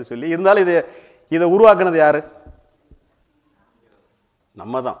இருக்குது அப்படின்னு சொல்லி. இருந்தாலும் இதை உருவாக்குனது யார்?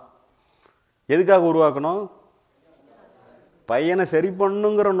 நம்ம தான். எதுக்காக உருவாக்கணும்? பையனை சரி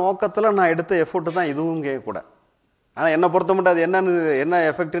பண்ணுங்கிற நோக்கத்தில் நான் எடுத்த எஃபோர்ட்டு தான் இதுவும் கேட்கக்கூட. ஆனால் என்னை பொறுத்த மட்டும் அது என்ன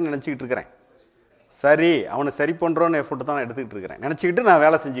எஃபெக்ட்னு நினச்சிக்கிட்டு இருக்கிறேன். சரி அவனை சரி பண்ணுறோன்னு எஃபோர்ட்டு தான் நான் எடுத்துக்கிட்டு இருக்கிறேன், நினச்சிக்கிட்டு நான்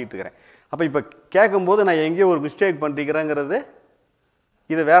வேலை செஞ்சுக்கிட்டு இருக்கிறேன். அப்போ இப்போ கேட்கும்போது நான் எங்கேயோ ஒரு மிஸ்டேக் பண்ணிக்கிறேங்கிறது,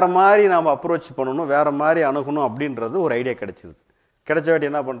 இதை வேறு மாதிரி நாம் அப்ரோச் பண்ணணும், வேறு மாதிரி அணுகணும் அப்படின்றது ஒரு ஐடியா கிடச்சிது. கிடைச்ச வாட்டி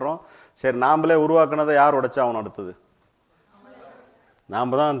என்ன பண்ணுறோம், சரி நாம்ளே உருவாக்குனதை யார் உடைச்சா அவன் அடுத்தது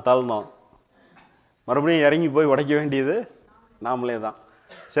நாம் தான் தள்ளணும், மறுபடியும் இறங்கி போய் உடைக்க வேண்டியது நாமளே தான்.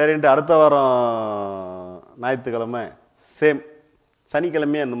 சரின்ட்டு அடுத்த வாரம் ஞாயிற்றுக்கிழமை சேம்,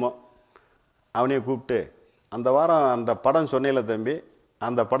 சனிக்கிழமையே என்னமோ அவனையே கூப்பிட்டு அந்த வாரம் அந்த படம் சொன்னேல தம்பி,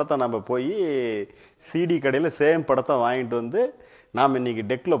 அந்த படத்தை நம்ம போய் சிடி கடையில் சேம் படத்தை வாங்கிட்டு வந்து நாம் இன்றைக்கி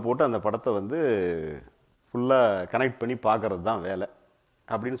டெக்கில் போட்டு அந்த படத்தை வந்து ஃபுல்லாக கனெக்ட் பண்ணி பார்க்கறது தான் வேலை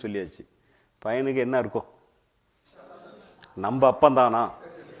அப்படின்னு சொல்லியாச்சு. பையனுக்கு என்ன இருக்கும், நம்ம அப்பந்தானா,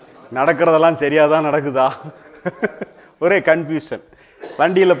 நடக்கிறதெல்லாம் சரியாக தான் நடக்குதா, ஒரே கன்ஃபியூஷன்.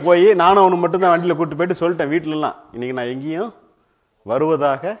 வண்டியில் போய் நானும் அவனு மட்டும்தான் வண்டியில் கூப்பிட்டு போயிட்டு சொல்லிட்டேன் வீட்டிலலாம், இன்றைக்கி நான் எங்கேயும்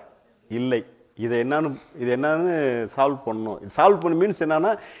வருவதாக இல்லை, இது என்னன்னு சால்வ் பண்ணணும். இது சால்வ் பண்ண மீன்ஸ்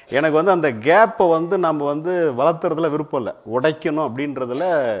என்னன்னா, எனக்கு வந்து அந்த கேப்பை வந்து நம்ம வந்து வளர்த்துறதுல விருப்பம் இல்லை, உடைக்கணும் அப்படின்றதுல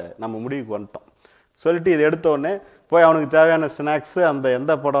நம்ம முடிவுக்கு வந்துட்டோம். சொல்லிட்டு இதை எடுத்தோடனே போய் அவனுக்கு தேவையான ஸ்நாக்ஸு, அந்த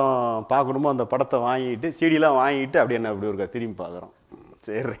எந்த படம் பார்க்கணுமோ அந்த படத்தை வாங்கிட்டு சீடிலாம் வாங்கிட்டு அப்படி என்ன அப்படி ஒரு திரும்பி பார்க்குறோம்.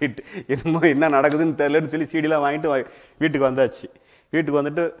 சரி ரைட்டு, என்னமோ என்ன நடக்குதுன்னு தெரியலன்னு சொல்லி சீடிலாம் வாங்கிட்டு வீட்டுக்கு வந்தாச்சு. வீட்டுக்கு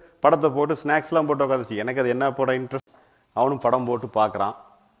வந்துட்டு படத்தை போட்டு ஸ்நாக்ஸ்லாம் போட்டு உட்காந்துச்சு. எனக்கு அது என்ன படம் இன்ட்ரெஸ்ட், அவனும் படம் போட்டு பார்க்குறான்.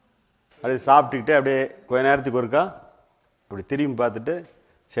 அப்படியே சாப்பிட்டுக்கிட்டே அப்படியே கொஞ்ச நேரத்துக்கு ஒருக்கா அப்படி திரும்பி பார்த்துட்டு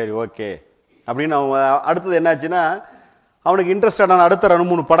சரி ஓகே அப்படின்னு அவங்க அடுத்தது என்னாச்சுன்னா, அவனுக்கு இன்ட்ரெஸ்டடான அடுத்த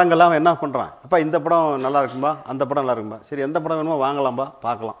 2-3 படங்கள்லாம் அவன் என்ன பண்ணுறான், அப்பா இந்த படம் நல்லா இருக்கும்பா, அந்த படம் நல்லா இருக்கும்பா, சரி எந்த படம் வேணுமோ வாங்கலாம்பா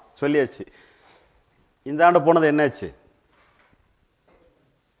பார்க்கலாம் சொல்லியாச்சு. இந்த ஆண்டு போனது என்னாச்சு,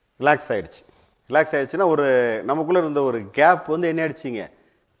 ரிலாக்ஸ் ஆகிடுச்சுன்னா ஒரு நமக்குள்ளே இருந்த ஒரு கேப் வந்து என்ன ஆயிடுச்சிங்க,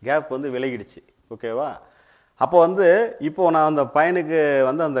 கேப் வந்து விலகிடுச்சு. ஓகேவா? அப்போ வந்து இப்போ நான் அந்த பையனுக்கு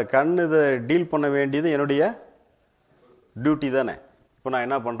வந்து அந்த கண்ணு இதை டீல் பண்ண வேண்டியது என்னுடைய டியூட்டி தானே. இப்போ நான்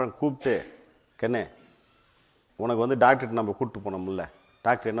என்ன பண்ணுறேன், கூப்பிட்டு கண்ணே உனக்கு வந்து டாக்டர்கிட்ட நம்ம கூப்பிட்டு போனோம்ல,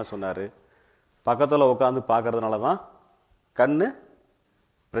 டாக்டர் என்ன சொன்னார், பக்கத்தில் உட்காந்து பார்க்கறதுனால தான் கண்ணு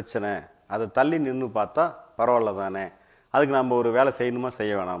பிரச்சனை, அதை தள்ளி நின்று பார்த்தா பரவாயில்ல தானே, அதுக்கு நம்ம ஒரு வேலை செய்யணுமா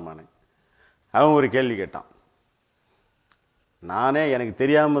செய்ய வேணாமான்னு அவன் ஒரு கேள்வி கேட்டான். நானே எனக்கு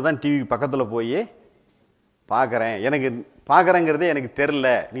தெரியாமல் தான் டிவி பக்கத்தில் போய் பார்க்குறேன், எனக்கு பார்க்குறேங்கிறதே எனக்கு தெரில,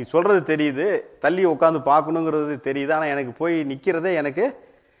 நீ சொல்கிறது தெரியுது, தள்ளி உட்காந்து பார்க்கணுங்கிறது தெரியுது, ஆனால் எனக்கு போய் நிற்கிறதே எனக்கு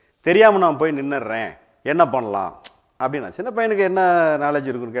தெரியாமல் நான் போய் நின்றுடுறேன், என்ன பண்ணலாம் அப்படின்னா. சின்ன பையனுக்கு என்ன நாலேஜ்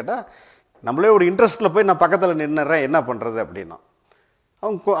இருக்குன்னு கேட்டால், நம்மளே ஒரு இன்ட்ரெஸ்ட்டில் போய் நான் பக்கத்தில் நின்றுறேன் என்ன பண்ணுறது அப்படின்னா.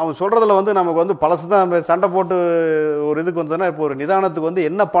 அவன் சொல்கிறதுல வந்து நமக்கு வந்து பழசு தான், நம்ம சண்டை போட்டு ஒரு இதுக்கு வந்தோன்னா இப்போ ஒரு நிதானத்துக்கு வந்து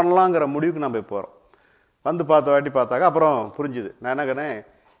என்ன பண்ணலாங்கிற முடிவுக்கு நம்ம போகிறோம். வந்து பார்த்தாக்கா அப்புறம் புரிஞ்சுது. நான் என்ன கண்ணே,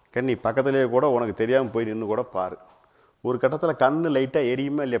 கண்ணி பக்கத்துலேயே கூட உனக்கு தெரியாமல் போய் நின்று கூட பாரு, ஒரு கட்டத்தில் கண்ணு லைட்டாக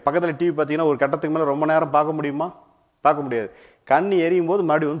எரியுமா இல்லையா, பக்கத்தில் டிவி பார்த்தீங்கன்னா ஒரு கட்டத்துக்கு மேலே ரொம்ப நேரம் பார்க்க முடியுமா, பார்க்க முடியாது, கண் எரியும் போது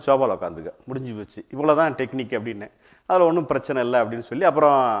மறுபடியும் வந்து சோபாவில் உட்காந்துக்க, முடிஞ்சு போச்சு, இவ்வளோ தான் டெக்னிக் அப்படின்னு. அதில் ஒன்றும் பிரச்சனை இல்லை அப்படின்னு சொல்லி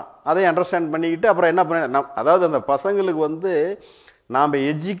அப்புறம் அதையும் அண்டர்ஸ்டாண்ட் பண்ணிக்கிட்டு அப்புறம் என்ன பண்ண, அதாவது அந்த பசங்களுக்கு வந்து நாம்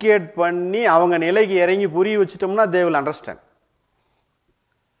எஜுகேட் பண்ணி அவங்க நிலைக்கு இறங்கி புரிய வச்சுட்டோம்னா தே வில் அண்டர்ஸ்டாண்ட்.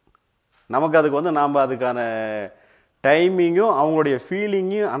 நமக்கு அதுக்கு வந்து நாம் அதுக்கான டைமிங்கும் அவங்களுடைய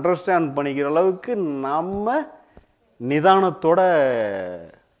ஃபீலிங்கையும் அண்டர்ஸ்டாண்ட் பண்ணிக்கிற அளவுக்கு நம்ம நிதானத்தோட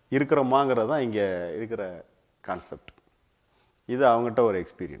இருக்கிறோமாங்கிறது தான் இங்கே இருக்கிற கான்செப்ட். இது அவங்ககிட்ட ஒரு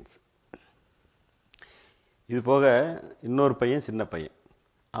எக்ஸ்பீரியன்ஸ். இது போக இன்னொரு பையன், சின்ன பையன்,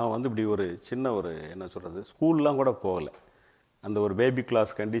 அவன் வந்து இப்படி ஒரு சின்ன ஒரு என்ன சொல்கிறது, ஸ்கூல்லாம் கூட போகலை, அந்த ஒரு பேபி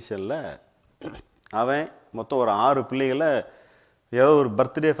கிளாஸ் கண்டிஷனில் அவன் மொத்தம் ஒரு 6 பிள்ளைகளை ஏதோ ஒரு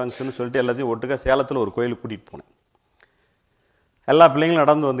பர்த்டே ஃபங்க்ஷன் சொல்லிட்டு எல்லாத்தையும் ஒட்டுக்கா சேலத்தில் ஒரு கோயிலுக்கு கூட்டிகிட்டு போனேன். எல்லா பிள்ளைங்களும்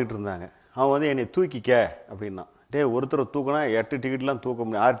நடந்து வந்துட்டு இருந்தாங்க. அவன் வந்து என்னை தூக்கிக்க அப்படின்னா. ஒருத்தரை தூக்கினா 8 டிக்கெட்லாம் தூக்க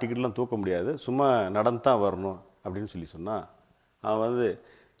முடியாது, 6 டிக்கெட்லாம் தூக்க முடியாது, சும்மா நடந்து தான் வரணும் அப்படின்னு சொல்லி சொன்னான். அவன் வந்து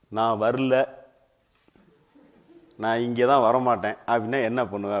நான் வரல, நான் இங்கே தான் வரமாட்டேன் அப்படின்னா என்ன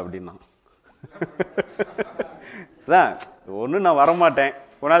பண்ணுவேன் அப்படின்னா. தான் ஒன்று நான் வரமாட்டேன்,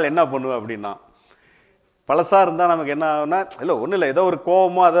 ஒரு நாள் என்ன பண்ணுவேன் அப்படின்னா. பழசாக இருந்தால் நமக்கு என்ன ஆகுனா, இல்லை ஒன்றும் இல்லை, ஏதோ ஒரு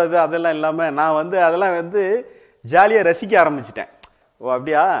கோவமோ அதெல்லாம் இல்லாமல் நான் வந்து அதெல்லாம் வந்து ஜாலியாக ரசிக்க ஆரம்பிச்சிட்டேன். ஓ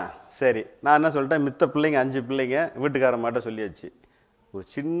அப்படியா, சரி. நான் என்ன சொல்லிட்டேன், மித்த பிள்ளைங்க 5 பிள்ளைங்க வீட்டுக்கார மாட்ட சொல்லியாச்சு, ஒரு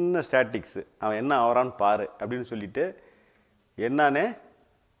சின்ன ஸ்டாட்டிக்ஸு, அவன் என்ன ஆகிறான்னு பாரு அப்படின்னு சொல்லிட்டு என்னானே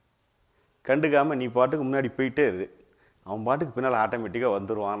கண்டுக்காமல் நீ பாட்டுக்கு முன்னாடி போயிட்டே இரு, அவன் பாட்டுக்கு பின்னால் ஆட்டோமேட்டிக்காக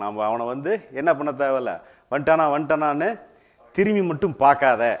வந்துடுவான், நம்ம அவனை வந்து என்ன பண்ண தேவையில்ல, வந்துட்டானான்னு திரும்பி மட்டும்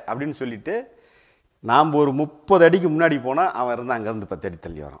பார்க்காத அப்படின்னு சொல்லிட்டு நாம் ஒரு 30 அடிக்கு முன்னாடி போனால் அவன் இருந்தால் அங்கேருந்து 10 அடி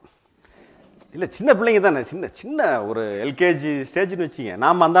தள்ளி வரான். இல்லை சின்ன பிள்ளைங்க தானே, சின்ன ஒரு எல்கேஜி ஸ்டேஜ்னு வச்சிங்க.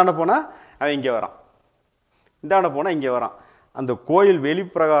 நாம் அந்தாண்ட போனால் அவன் இங்கே வரான், இந்தாண்ட போனால் இங்கே வரான். அந்த கோயில்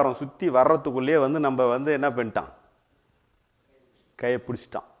வெளிப்பிரகாரம் சுற்றி வர்றதுக்குள்ளேயே வந்து நம்ம வந்து என்ன பண்ணிட்டான், கையை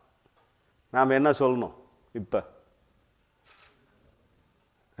பிடிச்சிட்டான். நாம் என்ன சொல்லணும்,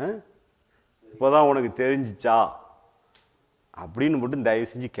 இப்போதான் உனக்கு தெரிஞ்சிச்சா அப்படின்னு மட்டும் தயவு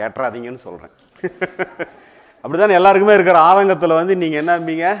செஞ்சு கேட்டுறாதீங்கன்னு சொல்கிறேன். அப்படி தானே எல்லாருக்குமே இருக்கிற ஆதங்கத்தில் வந்து நீங்கள்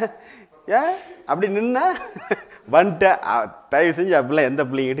என்னம்பீங்க, ஏன் அப்படி நின்ன வந்துட்ட, தயவு செஞ்சு அப்படிலாம் எந்த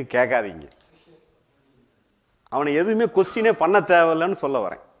பிள்ளைங்கிட்ட கேட்காதீங்க. அவனை எதுவுமே கொஸ்டினே பண்ண தேவையில்லைன்னு சொல்ல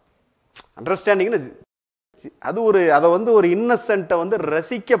வரேன். அண்டர்ஸ்டாண்டிங்னு அது அதை வந்து ஒரு இன்னசென்ட்டை வந்து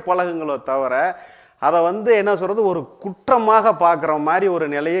ரசிக்க பழகுங்களோ தவிர அதை வந்து என்ன சொல்கிறது ஒரு குற்றமாக பார்க்குற மாதிரி ஒரு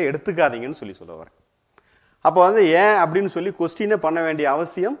நிலையை எடுத்துக்காதீங்கன்னு சொல்ல வரேன். அப்போ வந்து ஏன் அப்படின்னு சொல்லி கொஸ்டினே பண்ண வேண்டிய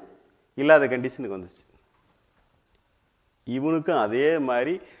அவசியம் இல்லாத கண்டிஷனுக்கு வந்துச்சு. இவனுக்கும் அதே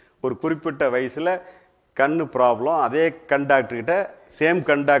மாதிரி ஒரு குறிப்பிட்ட வயசில் கண்ணு ப்ராப்ளம், அதே கண்டாக்டர்கிட்ட சேம்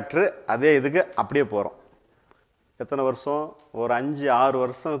கண்டாக்டர் அதே இதுக்கு அப்படியே போகிறோம். எத்தனை வருஷம், ஒரு 5-6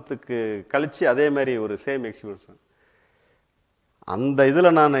 வருஷத்துக்கு கழித்து அதே மாதிரி ஒரு சேம் எக்ஸ்பீரியன்ஸ். அந்த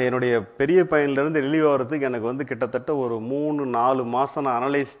இதில் நான் என்னுடைய பெரிய பையன்லேருந்து ரிலீவ் ஆகிறதுக்கு எனக்கு வந்து கிட்டத்தட்ட ஒரு 3-4 மாதம் நான்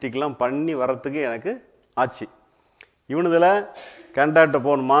அனலைஸ்டிக்லாம் பண்ணி வரத்துக்கு எனக்கு ஆச்சு. இவனுதில் கண்டாக்டர்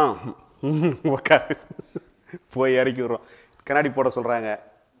போகணுமா, உட்காரு போய் இறக்கி விடுறோம். கண்ணாடி போட சொல்கிறாங்க,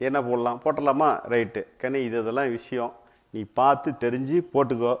 என்ன போடலாம், போட்டலாமா, ரைட்டு கண்ணே இதெல்லாம் விஷயம் நீ பார்த்து தெரிஞ்சு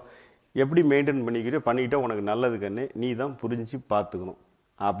போட்டுக்கோ, எப்படி மெயின்டைன் பண்ணிக்கிட்டே உனக்கு நல்லது கண்ணு, நீ தான் புரிஞ்சு பார்த்துக்கணும்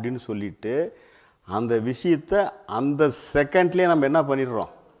அப்படின்னு சொல்லிட்டு அந்த விஷயத்தை அந்த செகண்ட்லேயே நம்ம என்ன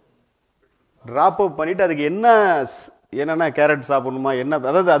பண்ணிடுறோம், ட்ராப் அப் பண்ணிவிட்டு அதுக்கு என்னென்ன கேரட் சாப்பிடணுமா என்ன,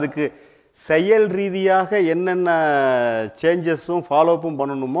 அதாவது அதுக்கு செயல் ரீதியாக என்னென்ன சேஞ்சஸும் ஃபாலோஅப்பும்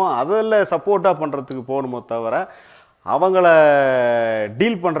பண்ணணுமோ அதில் சப்போர்ட்டாக பண்ணுறதுக்கு போகணுமோ தவிர அவங்கள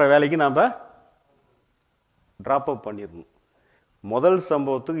டீல் பண்ணுற வேலைக்கு நாம் ட்ராப் அப் பண்ணிடணும். முதல்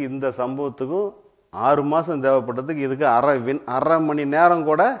சம்பவத்துக்கு இந்த சம்பவத்துக்கும் 6 மாதம் தேவைப்பட்டதுக்கு இதுக்கு அரை மணி நேரம்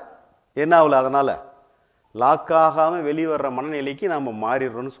கூட என்ன ஆகல. அதனால் லாக் ஆகாமல் வெளியே வர்ற மனநிலைக்கு நாம்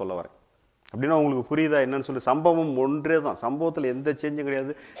மாறிடுறோன்னு சொல்ல வரேன். அப்படின்னா உங்களுக்கு புரியுதா என்னன்னு சொல்லி, சம்பவம் ஒன்றே தான், சம்பவத்தில் எந்த சேஞ்சும்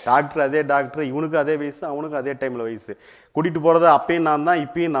கிடையாது. டாக்டர் அதே டாக்டர், இவனுக்கு அதே வயசு, அவனுக்கு அதே டைமில் வயசு, கூட்டிகிட்டு போகிறது அப்பயும் நான் தான்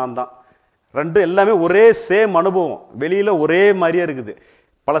இப்பயும் நான் தான், ரெண்டும் எல்லாமே ஒரே சேம் அனுபவம், வெளியில் ஒரே மாதிரியே இருக்குது.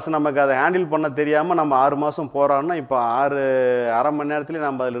 பழசு நமக்கு அதை ஹேண்டில் பண்ண தெரியாமல் நம்ம 6 மாதம் போகிறோன்னா இப்போ அரை மணி நேரத்துலேயே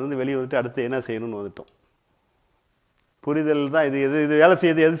நம்ம அதிலிருந்து வெளியே வந்துட்டு அடுத்து என்ன செய்யணும்னு வந்துட்டோம். புரிதல் தான் இது. இது வேலை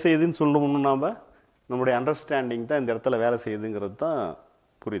செய்யுது, எது செய்யுதுன்னு சொல்லணும்னு நாம் நம்முடைய அண்டர்ஸ்டாண்டிங் தான் இந்த இடத்துல வேலை செய்யுதுங்கிறது தான்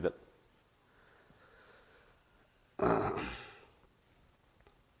புரிதல்.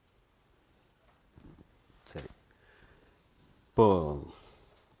 சரி, இப்போ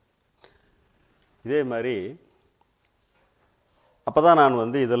இதே மாதிரி அப்போ தான் நான்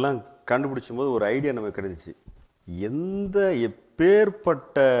வந்து இதெல்லாம் கண்டுபிடிச்சும் போது ஒரு ஐடியா நமக்கு கிடைச்சிச்சு.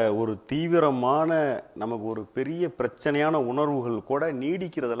 எப்பேற்பட்ட ஒரு தீவிரமான நமக்கு ஒரு பெரிய பிரச்சனையான உணர்வுகள் கூட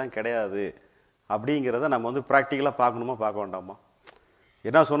நீடிக்கிறதெல்லாம் கிடையாது அப்படிங்கிறத நம்ம வந்து ப்ராக்டிக்கலாக பார்க்கணுமா பார்க்க வேண்டாமா,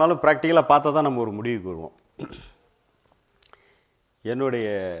 என்ன சொன்னாலும் ப்ராக்டிக்கலாக பார்த்தா தான் நம்ம ஒரு முடிவுக்கு வருவோம். என்னுடைய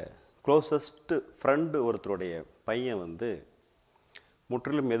க்ளோசஸ்ட்டு ஃப்ரெண்டு ஒருத்தருடைய பையன் வந்து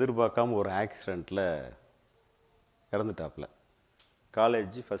முற்றிலும் எதிர்பார்க்காம ஒரு ஆக்சிடெண்ட்டில் இறந்துட்டாப்புல.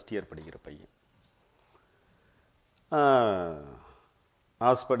 காலேஜ் ஃபஸ்ட் இயர் படிக்கிற பையன்.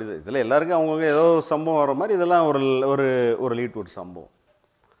 ஹாஸ்பிட்டல் இதில் எல்லாருக்கும் அவங்கவுங்க ஏதோ சம்பவம் வர மாதிரி இதெல்லாம் ஒரு லீட் ஒரு சம்பவம்.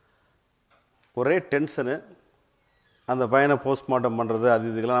 ஒரே டென்ஷனு. அந்த பையனை போஸ்ட்மார்ட்டம் பண்ணுறது அது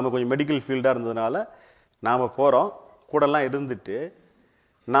இதுக்கெல்லாம் நம்ம கொஞ்சம் மெடிக்கல் ஃபீல்டாக இருந்ததுனால நாம் போகிறோம், கூடலாம் இருந்துட்டு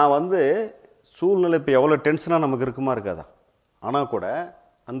நான் வந்து சூழ்நிலை இப்போ எவ்வளோ டென்ஷனாக நமக்கு இருக்குமா இருக்காதா, ஆனால் கூட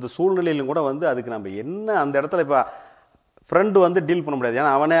அந்த சூழ்நிலையிலும் கூட வந்து அதுக்கு நம்ம என்ன அந்த இடத்துல இப்போ ஃப்ரெண்டு வந்து டீல் பண்ண முடியாது.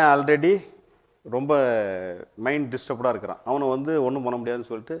 ஏன்னா அவனே ஆல்ரெடி ரொம்ப மைண்ட் டிஸ்டர்ப்டாக இருக்கிறான். அவனை வந்து ஒன்றும் பண்ண முடியாதுன்னு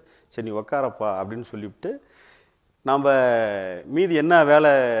சொல்லிட்டு சரி நீ உக்காரப்பா அப்படின்னு சொல்லிவிட்டு நம்ம மீதி என்ன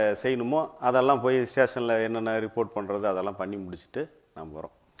வேலை செய்யணுமோ அதெல்லாம் போய் ஸ்டேஷனில் என்னென்ன ரிப்போர்ட் பண்ணுறது அதெல்லாம் பண்ணி முடிச்சுட்டு நம்ம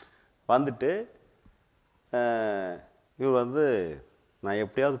வரோம். வந்துட்டு இவர் வந்து நான்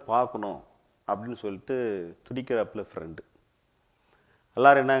எப்படியாவது பார்க்கணும் அப்படின்னு சொல்லிட்டு துடிக்கிறப்பில் ஃப்ரெண்டு.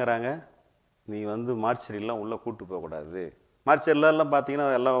 எல்லோரும் என்னங்கிறாங்க, நீ வந்து மார்ச்சரிலாம் உள்ளே கூப்பிட்டு போகக்கூடாது, மார்ச்சரிலாம் பார்த்தீங்கன்னா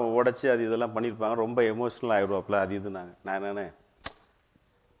எல்லாம் உடச்சி அது இதெல்லாம் பண்ணியிருப்பாங்க, ரொம்ப எமோஷ்னல் ஆகிடுவாப்பில் அது இதுனாங்க. நான் என்னென்ன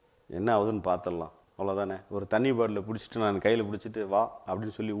என்ன ஆகுதுன்னு பார்த்துடலாம் அவ்வளோதானே, ஒரு தண்ணி பாட்டில் பிடிச்சிட்டு நான் கையில் பிடிச்சிட்டு வா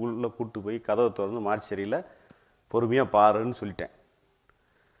அப்படின்னு சொல்லி உள்ளே கூப்பிட்டு போய் கதவை திறந்து மார்ச்சரியில் பொறுமையாக பாருன்னு சொல்லிட்டேன்.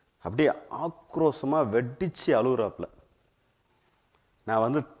 அப்படியே ஆக்ரோஷமாக வெட்டிச்சு அழுகுறாப்புல. நான்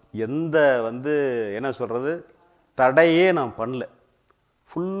வந்து எந்த வந்து என்ன சொல்கிறது தடையே நான் பண்ணல,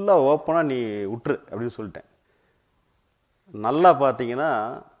 ஃபுல்லாக ஓப்பனாக நீ விட்டுரு அப்படின்னு சொல்லிட்டேன். நல்லா பார்த்தீங்கன்னா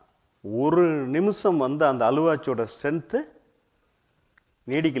ஒரு நிமிஷம் வந்து அந்த அழுவாச்சியோட ஸ்ட்ரென்த்து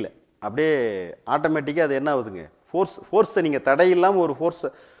நீடிக்கலை. அப்படியே ஆட்டோமேட்டிக்காக அது என்ன ஆகுதுங்க, ஃபோர்ஸை நீங்கள் தடையில்லாமல் ஒரு ஃபோர்ஸை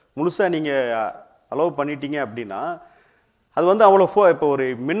முழுசாக நீங்கள் அலோவ் பண்ணிட்டீங்க அப்படின்னா அது வந்து அவ்வளோ இப்போ ஒரு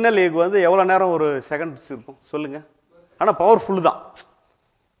மின்னல் ஏகு வந்து எவ்வளோ நேரம் ஒரு செகண்ட்ஸ் இருக்கும் சொல்லுங்கள், ஆனால் பவர்ஃபுல்லு தான்.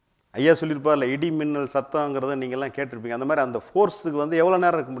 ஐயா சொல்லியிருப்பார்ல, இடி மின்னல் சத்தங்கிறத நீங்கள்லாம் கேட்டிருப்பீங்க. அந்த மாதிரி அந்த ஃபோர்ஸுக்கு வந்து எவ்வளோ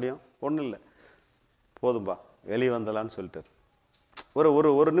நேரம் இருக்க முடியும்? ஒன்றும் இல்லை, போதும்பா வெளியே வந்தலான்னு சொல்லிட்டார்.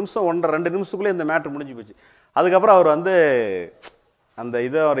 ஒரு நிமிஷம் 1.5-2 நிமிஷத்துக்குள்ளே இந்த மேட்ரு முடிஞ்சு போச்சு. அதுக்கப்புறம் அவர் வந்து அந்த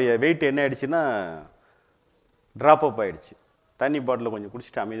இதோடைய வெயிட் என்ன ஆயிடுச்சுன்னா ட்ராப் அப் ஆகிடுச்சு. தண்ணி பாட்டில் கொஞ்சம்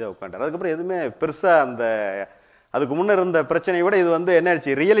குடிச்சிட்டு அமைதியாக உட்காண்டார். அதுக்கப்புறம் எதுவுமே பெருசாக அந்த அதுக்கு முன்னே இருந்த பிரச்சனையை விட இது வந்து என்ன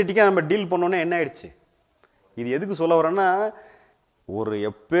ஆயிடுச்சு, ரியாலிட்டிக்காக நம்ம டீல் பண்ணோன்னே என்ன ஆயிடுச்சு. இது எதுக்கு சொல்ல வரேன்னா, ஒரு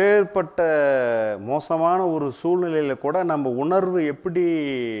எப்பேற்பட்ட மோசமான ஒரு சூழ்நிலையில் கூட நம்ம உணர்வு எப்படி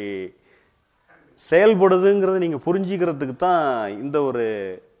செயல்படுதுங்கிறது நீங்கள் புரிஞ்சிக்கிறதுக்கு தான் இந்த ஒரு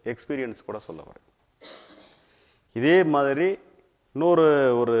எக்ஸ்பீரியன்ஸ் கூட சொல்ல வரேன். இதே மாதிரி இன்னொரு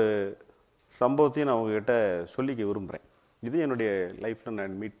ஒரு சம்பவத்தையும் நான் உங்ககிட்ட சொல்லிக்க விரும்புகிறேன். இது என்னுடைய லைஃப்பில்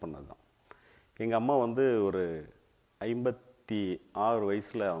நான் மீட் பண்ணது தான். எங்கள் அம்மா வந்து ஒரு 56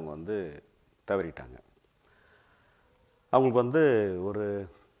 வயசில் அவங்க வந்து தவறிட்டாங்க. அவங்களுக்கு வந்து ஒரு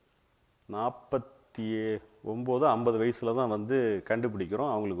 49-50 வயசில் தான் வந்து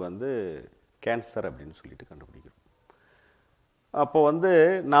கண்டுபிடிக்கிறோம் அவங்களுக்கு வந்து கேன்சர் அப்படின்னு சொல்லிட்டு கண்டுபிடிக்கிறோம். அப்போ வந்து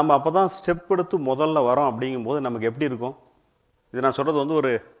நாம் அப்போ தான் ஸ்டெப் எடுத்து முதல்ல வரோம். அப்படிங்கும்போது நமக்கு எப்படி இருக்கும்? இது நான் சொல்கிறது வந்து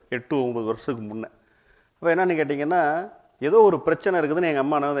ஒரு 8-9 வருஷத்துக்கு முன்னே. அப்போ என்னன்னு கேட்டிங்கன்னா, ஏதோ ஒரு பிரச்சனை இருக்குதுன்னு எங்கள்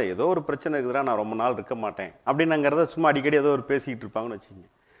அம்மா என்ன, ஏதோ ஒரு பிரச்சனை இருக்குதுன்னா நான் ரொம்ப நாள் இருக்க மாட்டேன் அப்படின்னாங்கிறத சும்மா அடிக்கடி ஏதோ ஒரு பேசிக்கிட்டு இருப்பாங்கன்னு வச்சுக்கோங்க.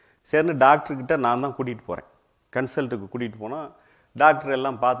 சரின்னு டாக்டர்கிட்ட நான் தான் கூட்டிகிட்டு போகிறேன். கன்சல்ட்டுக்கு கூட்டிகிட்டு போனால் டாக்டர்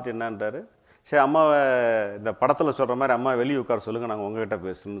எல்லாம் பார்த்துட்டு என்னன்றாரு, சரி அம்மாவை இந்த படத்தில் சொல்கிற மாதிரி அம்மா வெளியே உட்கார சொல்லுங்கள், நாங்கள் உங்ககிட்ட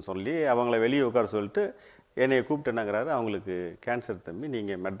பேசணும்னு சொல்லி அவங்கள வெளியே உட்கார சொல்லிட்டு என்னையை கூப்பிட்டு என்னங்கிறாரு, அவங்களுக்கு கேன்சர் தம்பி,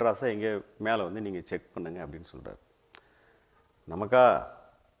 நீங்கள் மெட்ராஸாக எங்கே மேலே வந்து நீங்கள் செக் பண்ணுங்கள் அப்படின்னு சொல்கிறார். நமக்கா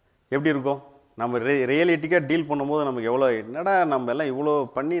எப்படி இருக்கும்? நம்ம ரியாலிட்டிக்காக டீல் பண்ணும்போது நமக்கு எவ்வளோ, என்னடா நம்ம எல்லாம் இவ்வளோ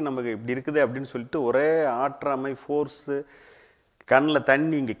பண்ணி நமக்கு இப்படி இருக்குது அப்படின்னு சொல்லிட்டு ஒரே ஆற்றாமை, ஃபோர்ஸு, கண்ணில்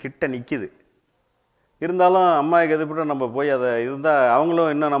தண்ணி இங்கே கிட்ட நிற்கிது. இருந்தாலும் அம்மாவுக்கு எதிர்ப்பு நம்ம போய் அதை இருந்தால்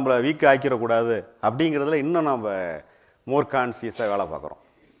அவங்களும் இன்னும் நம்மளை வீக் ஆக்கிடக்கூடாது அப்படிங்கிறதுல இன்னும் நம்ம மோர் கான்சியஸாக வேலை பார்க்குறோம்.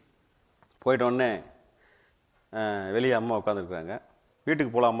 போயிட்டோடனே வெளியே அம்மா உட்காந்துருக்குறாங்க.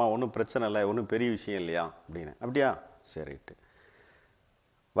 வீட்டுக்கு போகலாமா, ஒன்றும் பிரச்சனை இல்லை, ஒன்றும் பெரிய விஷயம் இல்லையா அப்படின்னு. அப்படியா, சரிட்டு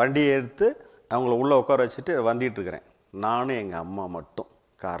வண்டியை எடுத்து அவங்கள உள்ளே உட்கார வச்சுட்டு வந்துட்டுருக்கிறேன். நானும் எங்கள் அம்மா மட்டும்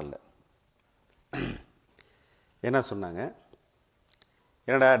காரில். என்ன சொன்னாங்க,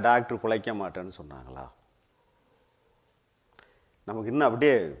 என்னடா டாக்டர் பிழைக்க மாட்டேன்னு சொன்னாங்களா? நமக்கு இன்னும்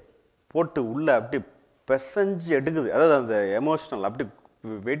அப்படியே போட்டு உள்ளே அப்படியே பெசஞ்சு எடுக்குது. அதாவது அந்த எமோஷ்னல் அப்படி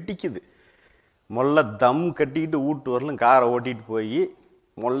வெட்டிக்குது. மொல்ல தம் கட்டிக்கிட்டு வீட்டு வரலும் காரை ஓட்டிகிட்டு போய்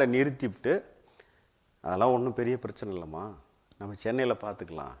மொல்ல நிறுத்திவிட்டு, அதெல்லாம் ஒன்றும் பெரிய பிரச்சனை இல்லைம்மா, நம்ம சென்னையில்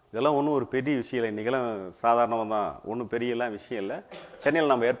பார்த்துக்கலாம், இதெல்லாம் ஒன்றும் ஒரு பெரிய விஷயம் இல்லை, இன்றைக்கெல்லாம் சாதாரணமாக தான், ஒன்றும் பெரியலாம் விஷயம் இல்லை,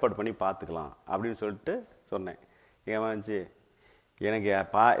 சென்னையில் நம்ம ஏற்பாடு பண்ணி பார்த்துக்கலாம் அப்படின்னு சொல்லிட்டு சொன்னேன். ஏமாச்சு எனக்கு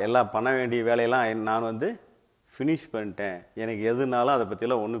எல்லாம் பண்ண வேண்டிய வேலையெல்லாம் நான் வந்து ஃபினிஷ் பண்ணிட்டேன், எனக்கு எதுனாலும் அதை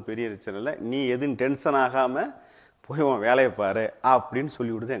பற்றிலாம் ஒன்றும் பெரிய பிரச்சனை இல்லை, நீ எதுவும் டென்ஷன் ஆகாமல் போய் உன் வேலையை பாரு அப்படின்னு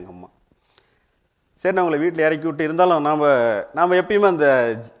சொல்லி விடுது எங்கள் அம்மா. சரி நான் உங்களை வீட்டில் இறக்கி விட்டு, இருந்தாலும் நாம் எப்பயுமே அந்த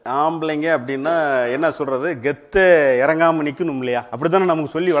ஆம்பளைங்க அப்படின்னா என்ன சொல்கிறது, கெத்தை இறங்காமல் நிற்கணும் இல்லையா? அப்படி தானே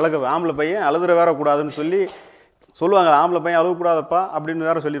நமக்கு சொல்லி வளர்க்க. ஆம்பளை பையன் அழுதுற வேற கூடாதுன்னு சொல்லி சொல்லுவாங்க. ஆம்பளை பையன் அழுகக்கூடாதப்பா அப்படின்னு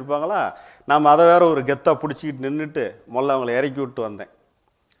வேற சொல்லியிருப்பாங்களா. நாம் அதை வேற ஒரு கெத்தாக பிடிச்சிக்கிட்டு நின்றுட்டு முதல்ல அவங்கள இறக்கி விட்டு வந்தேன்.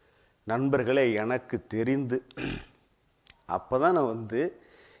 நண்பர்களே, எனக்கு தெரிந்து அப்போ தான் நான் வந்து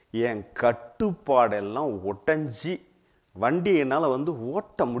என் கட்டுப்பாடெல்லாம் ஒட்டஞ்சி வண்டி என்னால் வந்து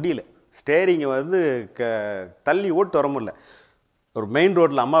ஓட்ட முடியல. ஸ்டேரிங்கை வந்து தள்ளி ஓட்டு வர முடியல. ஒரு மெயின்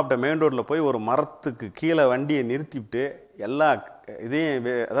ரோட்டில், அம்மாப்பிட்ட மெயின் ரோட்டில் போய் ஒரு மரத்துக்கு கீழே வண்டியை நிறுத்திவிட்டு எல்லா இதையும்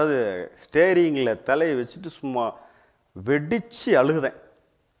அதாவது ஸ்டேரிங்கில் தலையை வச்சுட்டு சும்மா வெடித்து அழுகுதேன்.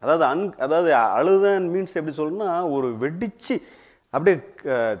 அதாவது அழுதேன் மீன்ஸ் எப்படி சொல்லணும்னா, ஒரு வெடித்து அப்படியே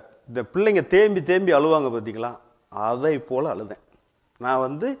இந்த பிள்ளைங்க தேம்பி தேம்பி அழுவாங்க பார்த்தீங்களா, அதை போல் அழுதேன். நான்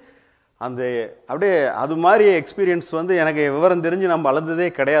வந்து அந்த அப்படியே அது மாதிரி எக்ஸ்பீரியன்ஸ் வந்து எனக்கு விவரம் தெரிஞ்சு நம்ம அழுந்ததே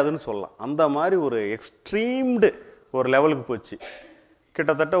கிடையாதுன்னு சொல்லலாம். அந்த மாதிரி ஒரு எக்ஸ்ட்ரீம்டு ஒரு லெவலுக்கு போச்சு.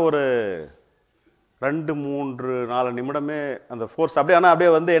 கிட்டத்தட்ட ஒரு 2-3-4 நிமிடமே அந்த ஃபோர்ஸ் அப்படியே. ஆனால் அப்படியே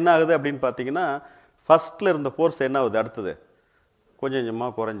வந்து என்ன ஆகுது அப்படின்னு பார்த்தீங்கன்னா, ஃபஸ்ட்டில் இருந்த ஃபோர்ஸ் என்ன ஆகுது, அடுத்தது கொஞ்சம்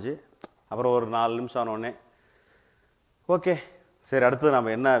கொஞ்சமாக குறைஞ்சி அப்புறம் ஒரு 4 நிமிஷம் ஆனோடனே ஓகே சரி அடுத்தது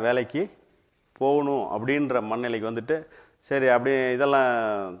நம்ம என்ன வேலைக்கு போகணும் அப்படின்ற மனநிலைக்கு வந்துட்டு, சரி அப்படியே இதெல்லாம்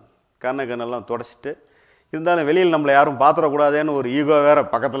கண்ணெல்லாம் தொடச்சிட்டு, இருந்தாலும் வெளியில் நம்மளை யாரும் பார்த்துடக்கூடாதுன்னு ஒரு ஈகோ வேறு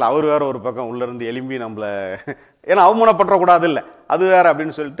பக்கத்தில், அவர் வேறு ஒரு பக்கம் உள்ளேருந்து எலும்பி நம்மளை ஏன்னா அவமானப்பட்டுறக்கூடாது இல்லை அது வேறு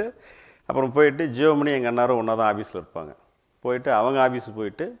அப்படின்னு சொல்லிட்டு அப்புறம் போயிட்டு ஜீவமணி எங்கள் அண்ணாரும் ஒன்றா தான் ஆஃபீஸில் இருப்பாங்க. போயிட்டு அவங்க ஆஃபீஸுக்கு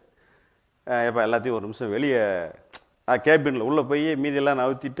போயிட்டு எப்போ எல்லாத்தையும் ஒரு நிமிஷம் வெளியே கேபினில் உள்ளே போய் மீதியெல்லாம்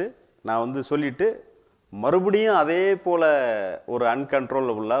நவுத்திட்டு நான் வந்து சொல்லிவிட்டு மறுபடியும் அதே போல் ஒரு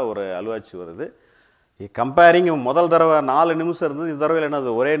அன்கண்ட்ரோலபுளாக ஒரு அழுவாச்சி வருது. கம்பேரிங் முதல் தடவை 4 நிமிஷம் இருந்தது, இந்த தடவை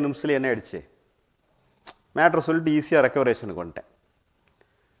என்னது ஒரே நிமிஷத்துல என்ன ஆயிடுச்சு, மேட்ரு சொல்லிட்டு ஈஸியாக ரெக்கவரேஷனுக்கு வந்துட்டேன்.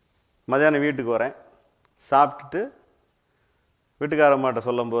 மதியானம் வீட்டுக்கு வரேன், சாப்பிட்டுட்டு வீட்டுக்காரம்மாட்ட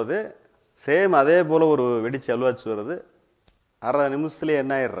சொல்லும்போது சேம் அதே போல் ஒரு வெடிச்சு அல்வாச்சு வருது. அரை நிமிஷத்துலேயே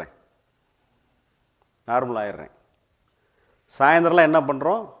என்ன ஆயிடுறேன், நார்மல் ஆயிடுறேன். சாயந்தரம்லாம் என்ன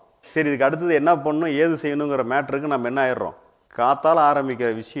பண்ணுறோம், சரி இதுக்கு அடுத்தது என்ன பண்ணணும் ஏது செய்யணுங்கிற மேட்ருக்கு நம்ம என்ன ஆயிடுறோம், காத்தால் ஆரம்பிக்கிற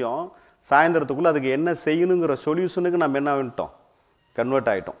விஷயம் சாயந்தரத்துக்குள்ளே அதுக்கு என்ன செய்யணுங்கிற சொல்யூஷனுக்கு நம்ம என்ன ஆகிட்டோம், கன்வெர்ட்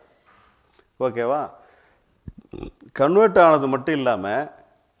ஆகிட்டோம். ஓகேவா? கன்வெர்ட் ஆனது மட்டும் இல்லாமல்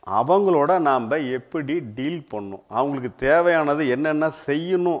அவங்களோட நாம் எப்படி டீல் பண்ணணும், அவங்களுக்கு தேவையானது என்னென்ன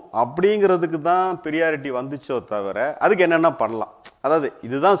செய்யணும் அப்படிங்கிறதுக்கு தான் ப்ரியாரிட்டி வந்துச்சோ தவிர அதுக்கு என்னென்ன பண்ணலாம், அதாவது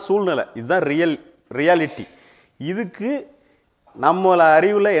இதுதான் சூழ்நிலை, இதுதான் ரியாலிட்டி, இதுக்கு நம்மள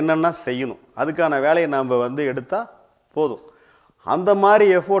அறிவில் என்னென்ன செய்யணும் அதுக்கான வேலையை நாம் எடுத்தால் போதும். அந்த மாதிரி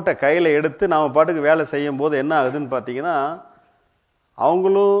எஃபோர்ட்டை கையில் எடுத்து நாம் பாட்டுக்கு வேலை செய்யும் போது என்ன ஆகுதுன்னு பார்த்தீங்கன்னா,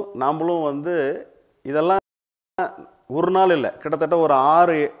 அவங்களும் நாமளும் இதெல்லாம் ஒரு நாள் இல்லை, கிட்டத்தட்ட ஒரு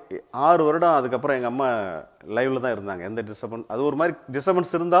 6 வருடம் அதுக்கப்புறம் எங்கள் அம்மா லைவில் தான் இருந்தாங்க. எந்த டிஸ்டர்பன்ஸ், அது ஒரு மாதிரி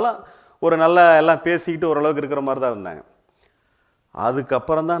டிஸ்டர்பன்ஸ் இருந்தாலும் ஒரு நல்லா எல்லாம் பேசிக்கிட்டு ஓரளவுக்கு இருக்கிற மாதிரி தான் இருந்தாங்க.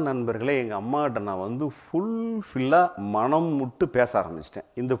 அதுக்கப்புறம் தான் நண்பர்களே எங்கள் அம்மாகிட்ட நான் ஃபுல்லாக மனம் முட்டு பேச ஆரம்பிச்சிட்டேன்.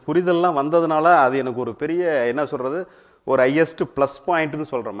 இந்த புரிதல்லாம் வந்ததுனால அது எனக்கு ஒரு பெரிய என்ன சொல்கிறது, ஒரு ஹையஸ்ட் ப்ளஸ்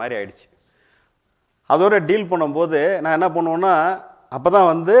பாயிண்ட்டுன்னு சொல்கிற மாதிரி ஆயிடுச்சு. அதோட டீல் பண்ணும்போது நான் என்ன பண்ணுவேன்னா, அப்போ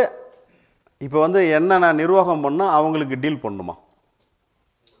தான் இப்போ என்ன நான் நிர்வாகம் பண்ணால் அவங்களுக்கு டீல் பண்ணுமா,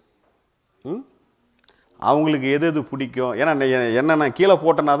 அவங்களுக்கு எது எது பிடிக்கும், ஏன்னா என்ன நான் கீழே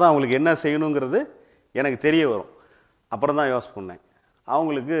போட்டேன்னா தான் அவங்களுக்கு என்ன செய்யணுங்கிறது எனக்கு தெரிய வரும். அப்புறம் தான் யோசனை பண்ணேன்,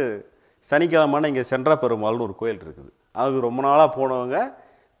 அவங்களுக்கு சனிக்கிழமை இங்கே சென்றா பெருமாள்னு ஒரு கோயில் இருக்குது, அதுக்கு ரொம்ப நாளாக போனவங்க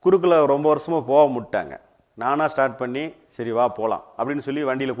குறுக்கில் ரொம்ப வருஷமாக போக முட்டாங்க. நானாக ஸ்டார்ட் பண்ணி சரி வா போகலாம் அப்படின்னு சொல்லி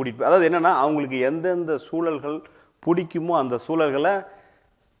வண்டியில் கூட்டிகிட்டு போய், அதாவது என்னென்னா அவங்களுக்கு எந்தெந்த சூழல்கள் பிடிக்குமோ அந்த சூழல்களை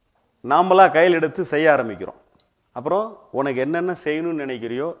நாமளாக கையில் எடுத்து செய்ய ஆரம்பிக்கிறோம். அப்புறம் உனக்கு என்னென்ன செய்யணும்னு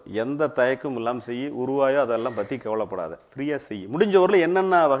நினைக்கிறியோ எந்த தயக்கமும் இல்லாமல் செய்ய, உருவாயோ அதெல்லாம் பற்றி கவலைப்படாத, ஃப்ரீயாக செய்ய. முடிஞ்ச ஊரில்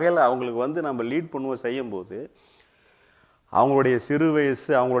என்னென்ன வகையில் அவங்களுக்கு நம்ம லீட் பண்ணுவோம் செய்யும்போது அவங்களுடைய சிறு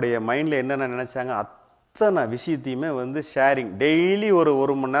வயசு அவங்களுடைய மைண்டில் என்னென்ன நினச்சாங்க அத்தனை விஷயத்தையுமே ஷேரிங், டெய்லி ஒரு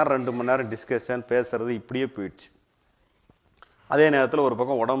 1 மணி நேரம் 2 மணி நேரம் டிஸ்கஷன் பேசுறது இப்படியே போயிடுச்சு. அதே நேரத்தில் ஒரு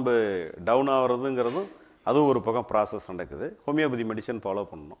பக்கம் உடம்பு டவுன் ஆகிறதுங்கிறதும் அதுவும் ஒரு பக்கம் ப்ராசஸ் நடக்குது. ஹோமியோபதி மெடிசன் ஃபாலோ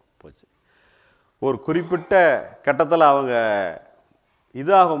பண்ணணும் போச்சு. ஒரு குறிப்பிட்ட கட்டத்தில் அவங்க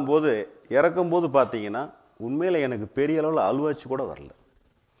இதாகும்போது இறக்கும்போது பார்த்தீங்கன்னா உண்மையில் எனக்கு பெரிய அளவில் அழுவாச்சு கூட வரல.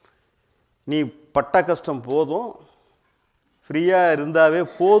 நீ பட்ட கஷ்டம் போதும், ஃப்ரீயாக இருந்தாவே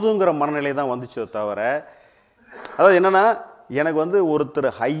போதுங்கிற மனநிலை தான் வந்துச்சோ தவிர, அதாவது என்னென்னா எனக்கு ஒருத்தர்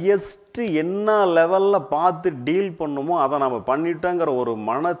ஹையஸ்ட்டு என்ன லெவலில் பார்த்து டீல் பண்ணுமோ அதை நம்ம பண்ணிட்டோங்கிற ஒரு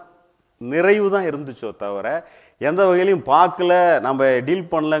மன நிறைவு தான் இருந்துச்சோ தவிர எந்த வகையிலையும் பார்க்கல நம்ம டீல்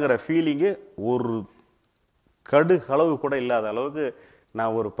பண்ணலங்கிற ஃபீலிங்கு ஒரு கடுகளவு கூட இல்லாத அளவுக்கு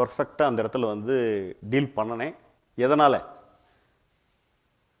நான் ஒரு பர்ஃபெக்டாக அந்த இடத்துல டீல் பண்ணினேன்.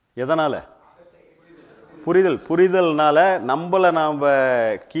 எதனால் புரிதல்னால நம்மளை நாம்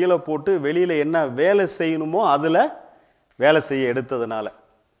கீழே போட்டு வெளியில் என்ன வேலை செய்யணுமோ அதில் வேலை செய்ய எடுத்ததுனால.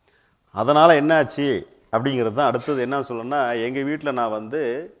 அதனால் என்னாச்சு அப்படிங்கிறது தான் அடுத்தது. என்ன சொல்லணும்னா, எங்கள் வீட்டில் நான்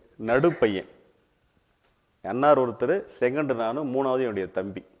நடுப்பையன், அண்ணார் ஒருத்தர், செகண்ட் நான், 3வது என்னுடைய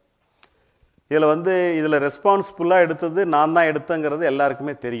தம்பி. இதில் ரெஸ்பான்சிபிளாக எடுத்தது நான் தான் எடுத்தேங்கிறது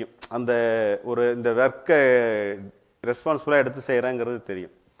எல்லாருக்குமே தெரியும். அந்த இந்த ஒர்க்கை ரெஸ்பான்சிபிளாக எடுத்து செய்கிறேங்கிறது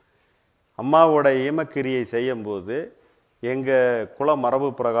தெரியும். அம்மாவோட ஈமக்கிரியை செய்யும்போது எங்கள் குல மரபு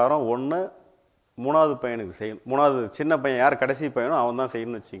பிரகாரம் 3வது பையனுக்கு செய்யணும், 3வது சின்ன பையன் யார் கடைசி பையனோ அவன் தான்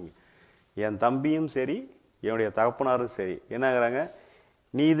செய்யணும்னு வச்சுங்க. என் தம்பியும் சரி என்னுடைய தகப்பனாரும் சரி என்னங்கிறாங்க,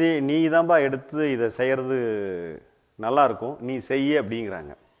 நீ தான்பா எடுத்து இதை செய்கிறது நல்லாயிருக்கும், நீ செய்ய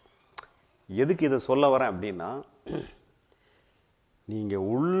அப்படிங்கிறாங்க. எதுக்கு இதை சொல்ல வரேன் அப்படின்னா, நீங்கள்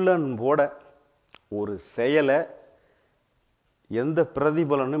உள்ளன்போட ஒரு செயலை எந்த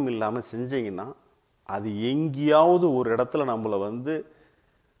பிரதிபலனும் இல்லாமல் செஞ்சீங்கன்னா அது எங்கேயாவது ஒரு இடத்துல நம்மளை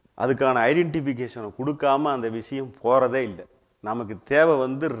அதுக்கான ஐடென்டிஃபிகேஷனை கொடுக்காம அந்த விஷயம் போகிறதே இல்லை. நமக்கு தேவை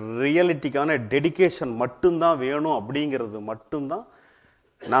ரியாலிட்டிக்கான டெடிகேஷன் மட்டும்தான் வேணும் அப்படிங்கிறது மட்டும்தான்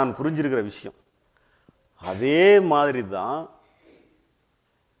நான் புரிஞ்சிருக்கிற விஷயம். அதே மாதிரி தான்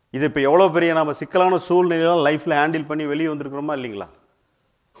இது இப்போ எவ்வளோ பெரிய நம்ம சிக்கலான சூழ்நிலையெல்லாம் லைஃப்பில் ஹேண்டில் பண்ணி வெளியே வந்திருக்கிறோமா இல்லைங்களா,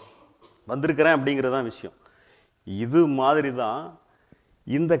 வந்திருக்கிறேன் அப்படிங்கிறது தான் விஷயம். இது மாதிரி தான்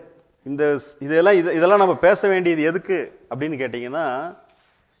இந்த இந்த இதெல்லாம் நம்ம பேச வேண்டியது எதுக்கு அப்படின்னு கேட்டிங்கன்னா,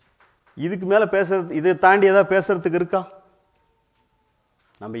 இதுக்கு மேலே பேசுறது, இதை தாண்டி ஏதாவது பேசுறதுக்கு இருக்கா?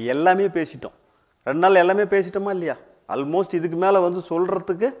 நம்ம எல்லாமே பேசிட்டோம், 2 நாள் எல்லாமே பேசிட்டோமா இல்லையா? ஆல்மோஸ்ட் இதுக்கு மேலே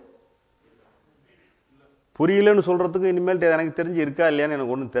சொல்கிறதுக்கு புரியலன்னு சொல்கிறதுக்கு இனிமேல் எனக்கு தெரிஞ்சு இருக்கா இல்லையான்னு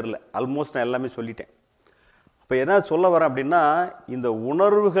எனக்கு ஒன்றும் தெரில. ஆல்மோஸ்ட் நான் எல்லாமே சொல்லிட்டேன். இப்போ என்ன சொல்ல வரேன் அப்படின்னா, இந்த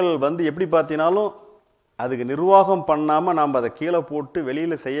உணர்வுகள் வந்து எப்படி பார்த்தீங்கன்னாலும் அதுக்கு நிர்வாகம் பண்ணாமல் நாம் அதை கீழே போட்டு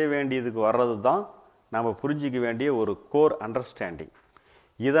வெளியில் செய்ய வேண்டியதுக்கு வர்றது தான் நாம் புரிஞ்சிக்க வேண்டிய ஒரு கோர் அண்டர்ஸ்டாண்டிங்.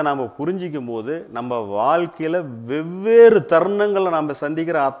 இதை நாம் புரிஞ்சிக்கும் போது நம்ம வாழ்க்கையில் வெவ்வேறு தருணங்களை நாம்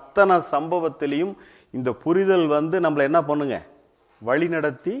சந்திக்கிற அத்தனை சம்பவத்திலையும் இந்த புரிதல் வந்து நம்மளை என்ன பண்ணுங்க, வழி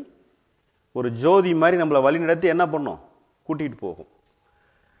நடத்தி ஒரு ஜோதி மாதிரி நம்மளை வழி நடத்தி என்ன பண்ணும், கூட்டிகிட்டு போகும்.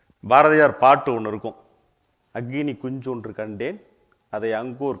 பாரதியார் பாட்டு ஒன்று இருக்கும், அக்னி குஞ்சொன்று கண்டேன் அதை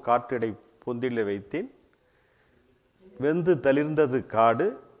அங்கோர் காற்றிடை பொந்தில வைத்தேன், வெந்து தளிர்ந்தது காடு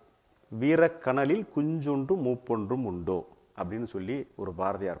வீரக்கணலில் குஞ்சொன்று மூப்பொன்றும் உண்டோ அப்படின்னு சொல்லி ஒரு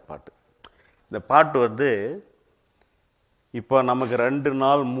பாரதியார் பாட்டு. இந்த பாட்டு வந்து இப்போ நமக்கு 2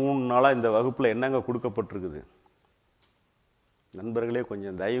 நாள் 3 நாளாக இந்த வகுப்பில் என்னங்க கொடுக்கப்பட்டிருக்குது? நண்பர்களே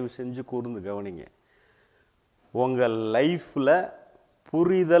கொஞ்சம் தயவு செஞ்சு கூர்ந்து கவனிங்க. உங்கள் லைஃப்பில்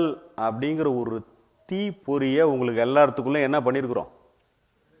புரிதல் அப்படிங்கிற ஒரு தீ பொறியை உங்களுக்கு எல்லாத்துக்குள்ளே என்ன பண்ணியிருக்கிறோம்,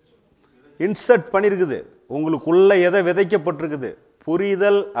 இன்சர்ட் பண்ணியிருக்குது. உங்களுக்குள்ள எதை விதைக்கப்பட்டிருக்குது,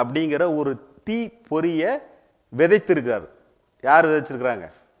 புரிதல் அப்படிங்கிற ஒரு தீ பொறியை விதைத்திருக்காரு. யார் விதைச்சிருக்கிறாங்க?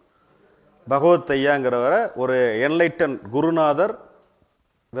 பகவத் ஐயாங்கிறவரை ஒரு என்லைட்டன் குருநாதர்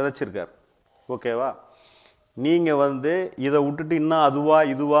விதைச்சிருக்கார். ஓகேவா? நீங்கள் வந்து இதை விட்டுட்டு இன்னும் அதுவா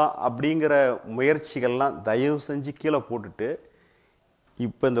இதுவா அப்படிங்கிற முயற்சிகள்லாம் தயவு செஞ்சு கீழே போட்டுட்டு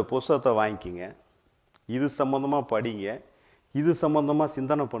இப்போ இந்த புஸ்தகத்தை வாங்கிக்கிங்க, இது சம்மந்தமாக படிங்க, இது சம்மந்தமாக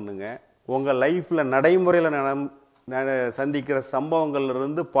சிந்தனை பண்ணுங்க. உங்கள் லைஃப்பில் நடைமுறையில் சந்திக்கிற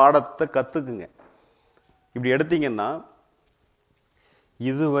சம்பவங்கள்லேருந்து பாடத்தை கற்றுக்குங்க. இப்படி எடுத்தீங்கன்னா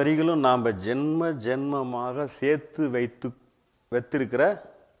இது வரையிலும் நாம் ஜென்ம ஜென்மமாக சேர்த்து வைத்திருக்கிற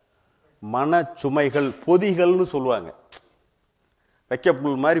மனச்சுமைகள், பொதிகள்னு சொல்லுவாங்க,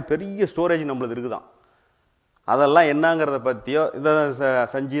 வைக்கப்புல் மாதிரி பெரிய ஸ்டோரேஜ் நம்மளுக்கு இருக்குதான். அதெல்லாம் என்னங்கிறத பற்றியோ இதை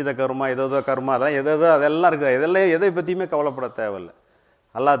சஞ்சீத கர்மா ஏதோ கர்மா அதெல்லாம் இருக்குது. இதெல்லாம் எதை பற்றியுமே கவலைப்பட தேவையில்லை.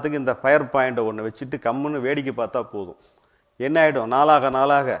 எல்லாத்துக்கும் இந்த ஃபயர் பாயிண்டை ஒன்று வச்சுட்டு கம்முன்னு வேடிக்கை பார்த்தா போதும். என்ன ஆகிடும்,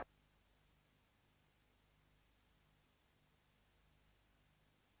 நாளாக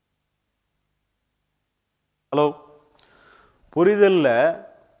ஹலோ, புரிதலில்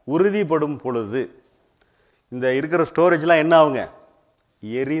உறுதிப்படும் பொழுது இந்த இருக்கிற ஸ்டோரேஜ்லாம் என்ன ஆகுங்க,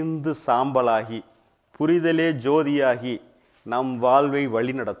 எரிந்து சாம்பலாகி புரிதலே ஜோதியாகி நம் வாழ்வை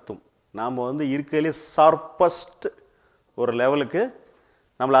வழி நடத்தும். நாம் வந்து இருக்கையிலே ஷார்பஸ்ட் ஒரு லெவலுக்கு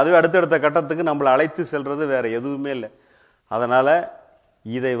நம்மளை அதுவே அடுத்தடுத்த கட்டத்துக்கு நம்மளை அழைத்து செல்வது வேறு எதுவுமே இல்லை. அதனால்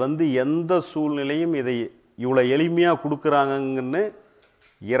இதை வந்து எந்த சூழ்நிலையும் இதை இவ்வளோ எளிமையாக கொடுக்குறாங்கன்னு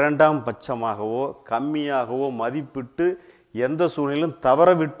 2ஆம் பட்சமாகவோ கம்மியாகவோ மதிப்பிட்டு எந்த சூழ்நிலையும் தவற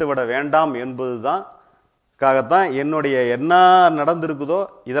விட்டு விட வேண்டாம் என்பது காகத்தான் என்னுடைய என்ன நடந்திருக்குதோ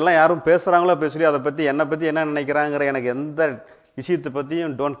இதெல்லாம் யாரும் பேசுகிறாங்களோ பேசலையோ அதை பற்றி என்னை பற்றி என்ன நினைக்கிறாங்கிற எனக்கு எந்த விஷயத்தை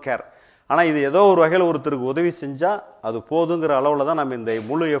பற்றியும் டோன்ட் கேர். ஆனால் இது ஏதோ ஒரு வகையில் ஒருத்தருக்கு உதவி செஞ்சால் அது போதுங்கிற அளவில் தான் நம்ம இந்த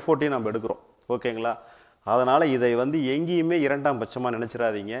முழு எஃபோர்ட்டையும் நம்ம எடுக்கிறோம். ஓகேங்களா? அதனால் இதை வந்து எங்கேயுமே 2ஆம் பட்சமாக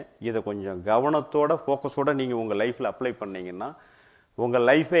நினச்சிடாதீங்க. இதை கொஞ்சம் கவனத்தோட ஃபோக்கஸோடு நீங்கள் உங்கள் லைஃப்பில் அப்ளை பண்ணிங்கன்னா உங்கள்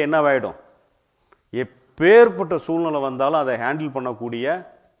லைஃபே என்னவாயிடும், எப்பேற்பட்ட சூழ்நிலை வந்தாலும் அதை ஹேண்டில் பண்ணக்கூடிய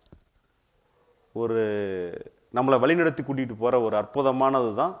ஒரு நம்மளை வழிநடத்தி கூட்டிகிட்டு போகிற ஒரு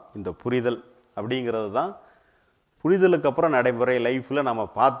அற்புதமானது தான் இந்த புரிதல் அப்படிங்கிறது தான். புரிதலுக்கு அப்புறம் நடைமுறை லைஃப்பில் நம்ம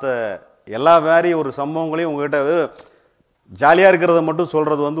பார்த்த எல்லா வேறையும் ஒரு சம்பவங்களையும் உங்கள்கிட்ட ஜாலியாக இருக்கிறத மட்டும்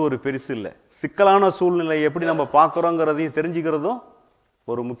சொல்கிறது வந்து ஒரு பெருசு இல்லை. சிக்கலான சூழ்நிலை எப்படி நம்ம பார்க்குறோங்கிறதையும் தெரிஞ்சுக்கிறதும்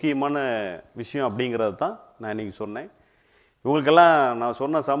ஒரு முக்கியமான விஷயம் அப்படிங்கிறது தான் நான் இன்றைக்கி சொன்னேன். இவங்களுக்கெல்லாம் நான்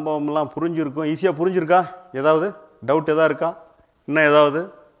சொன்ன சம்பவம்லாம் புரிஞ்சிருக்கும், ஈஸியாக புரிஞ்சிருக்கா? ஏதாவது டவுட் எதாவது இருக்கா? இன்னும் ஏதாவது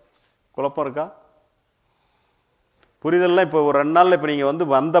குழப்பம் இருக்கா? புரிதல்லாம் இப்போ ஒரு 2 நாளில் இப்போ நீங்கள் வந்து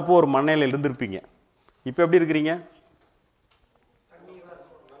வந்தப்போ ஒரு மண்ணையில் இருந்திருப்பீங்க. இப்போ எப்படி இருக்கிறீங்க?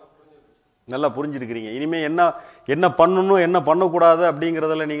 நல்லா புரிஞ்சிருக்கிறீங்க. இனிமேல் என்ன பண்ணணும் என்ன பண்ணக்கூடாது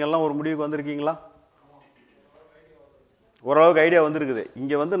அப்படிங்கிறதுல நீங்கள்லாம் ஒரு முடிவுக்கு வந்திருக்கீங்களா? ஓரளவுக்கு ஐடியா வந்துருக்குது.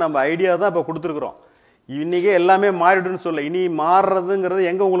 இங்கே வந்து நம்ம ஐடியா தான் இப்போ கொடுத்துருக்குறோம். இன்றைக்கே எல்லாமே மாறிடுன்னு சொல்ல, இனி மாறுறதுங்கிறது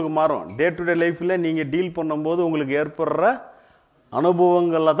எங்கே உங்களுக்கு மாறும், டே டு டே லைஃப்பில் நீங்கள் டீல் பண்ணும்போது உங்களுக்கு ஏற்படுற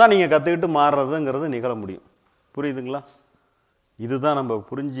அனுபவங்களில் தான் நீங்கள் கற்றுக்கிட்டு மாறுறதுங்கிறது நிகழ முடியும். புரியுதுங்களா? இதுதான் நம்ம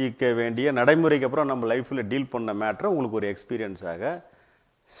புரிஞ்சிக்க வேண்டிய நடைமுறைக்கு அப்புறம் நம்ம லைஃப்பில் டீல் பண்ண மேட்டரை உங்களுக்கு ஒரு எக்ஸ்பீரியன்ஸாக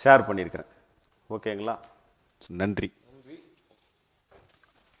ஷேர் பண்ணியிருக்கிறேன். ஓகேங்களா? நன்றி.